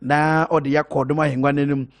her, now or the Yakodoma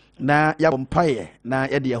Hingwanum, na ya mpaye na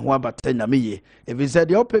ya de ho abata nyame if he said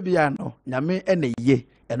the opebia no nyame ene ye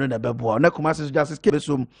eno na bebo na kuma se justice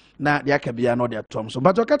kebesum na de akabia no de atom so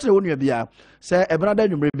but okatre wonu bia se ebrada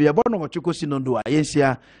nwumre bia bo no mochiko si no do a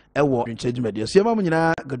yensia ewo ntwedwumade so yema mu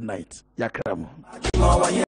nyina good night yakra mu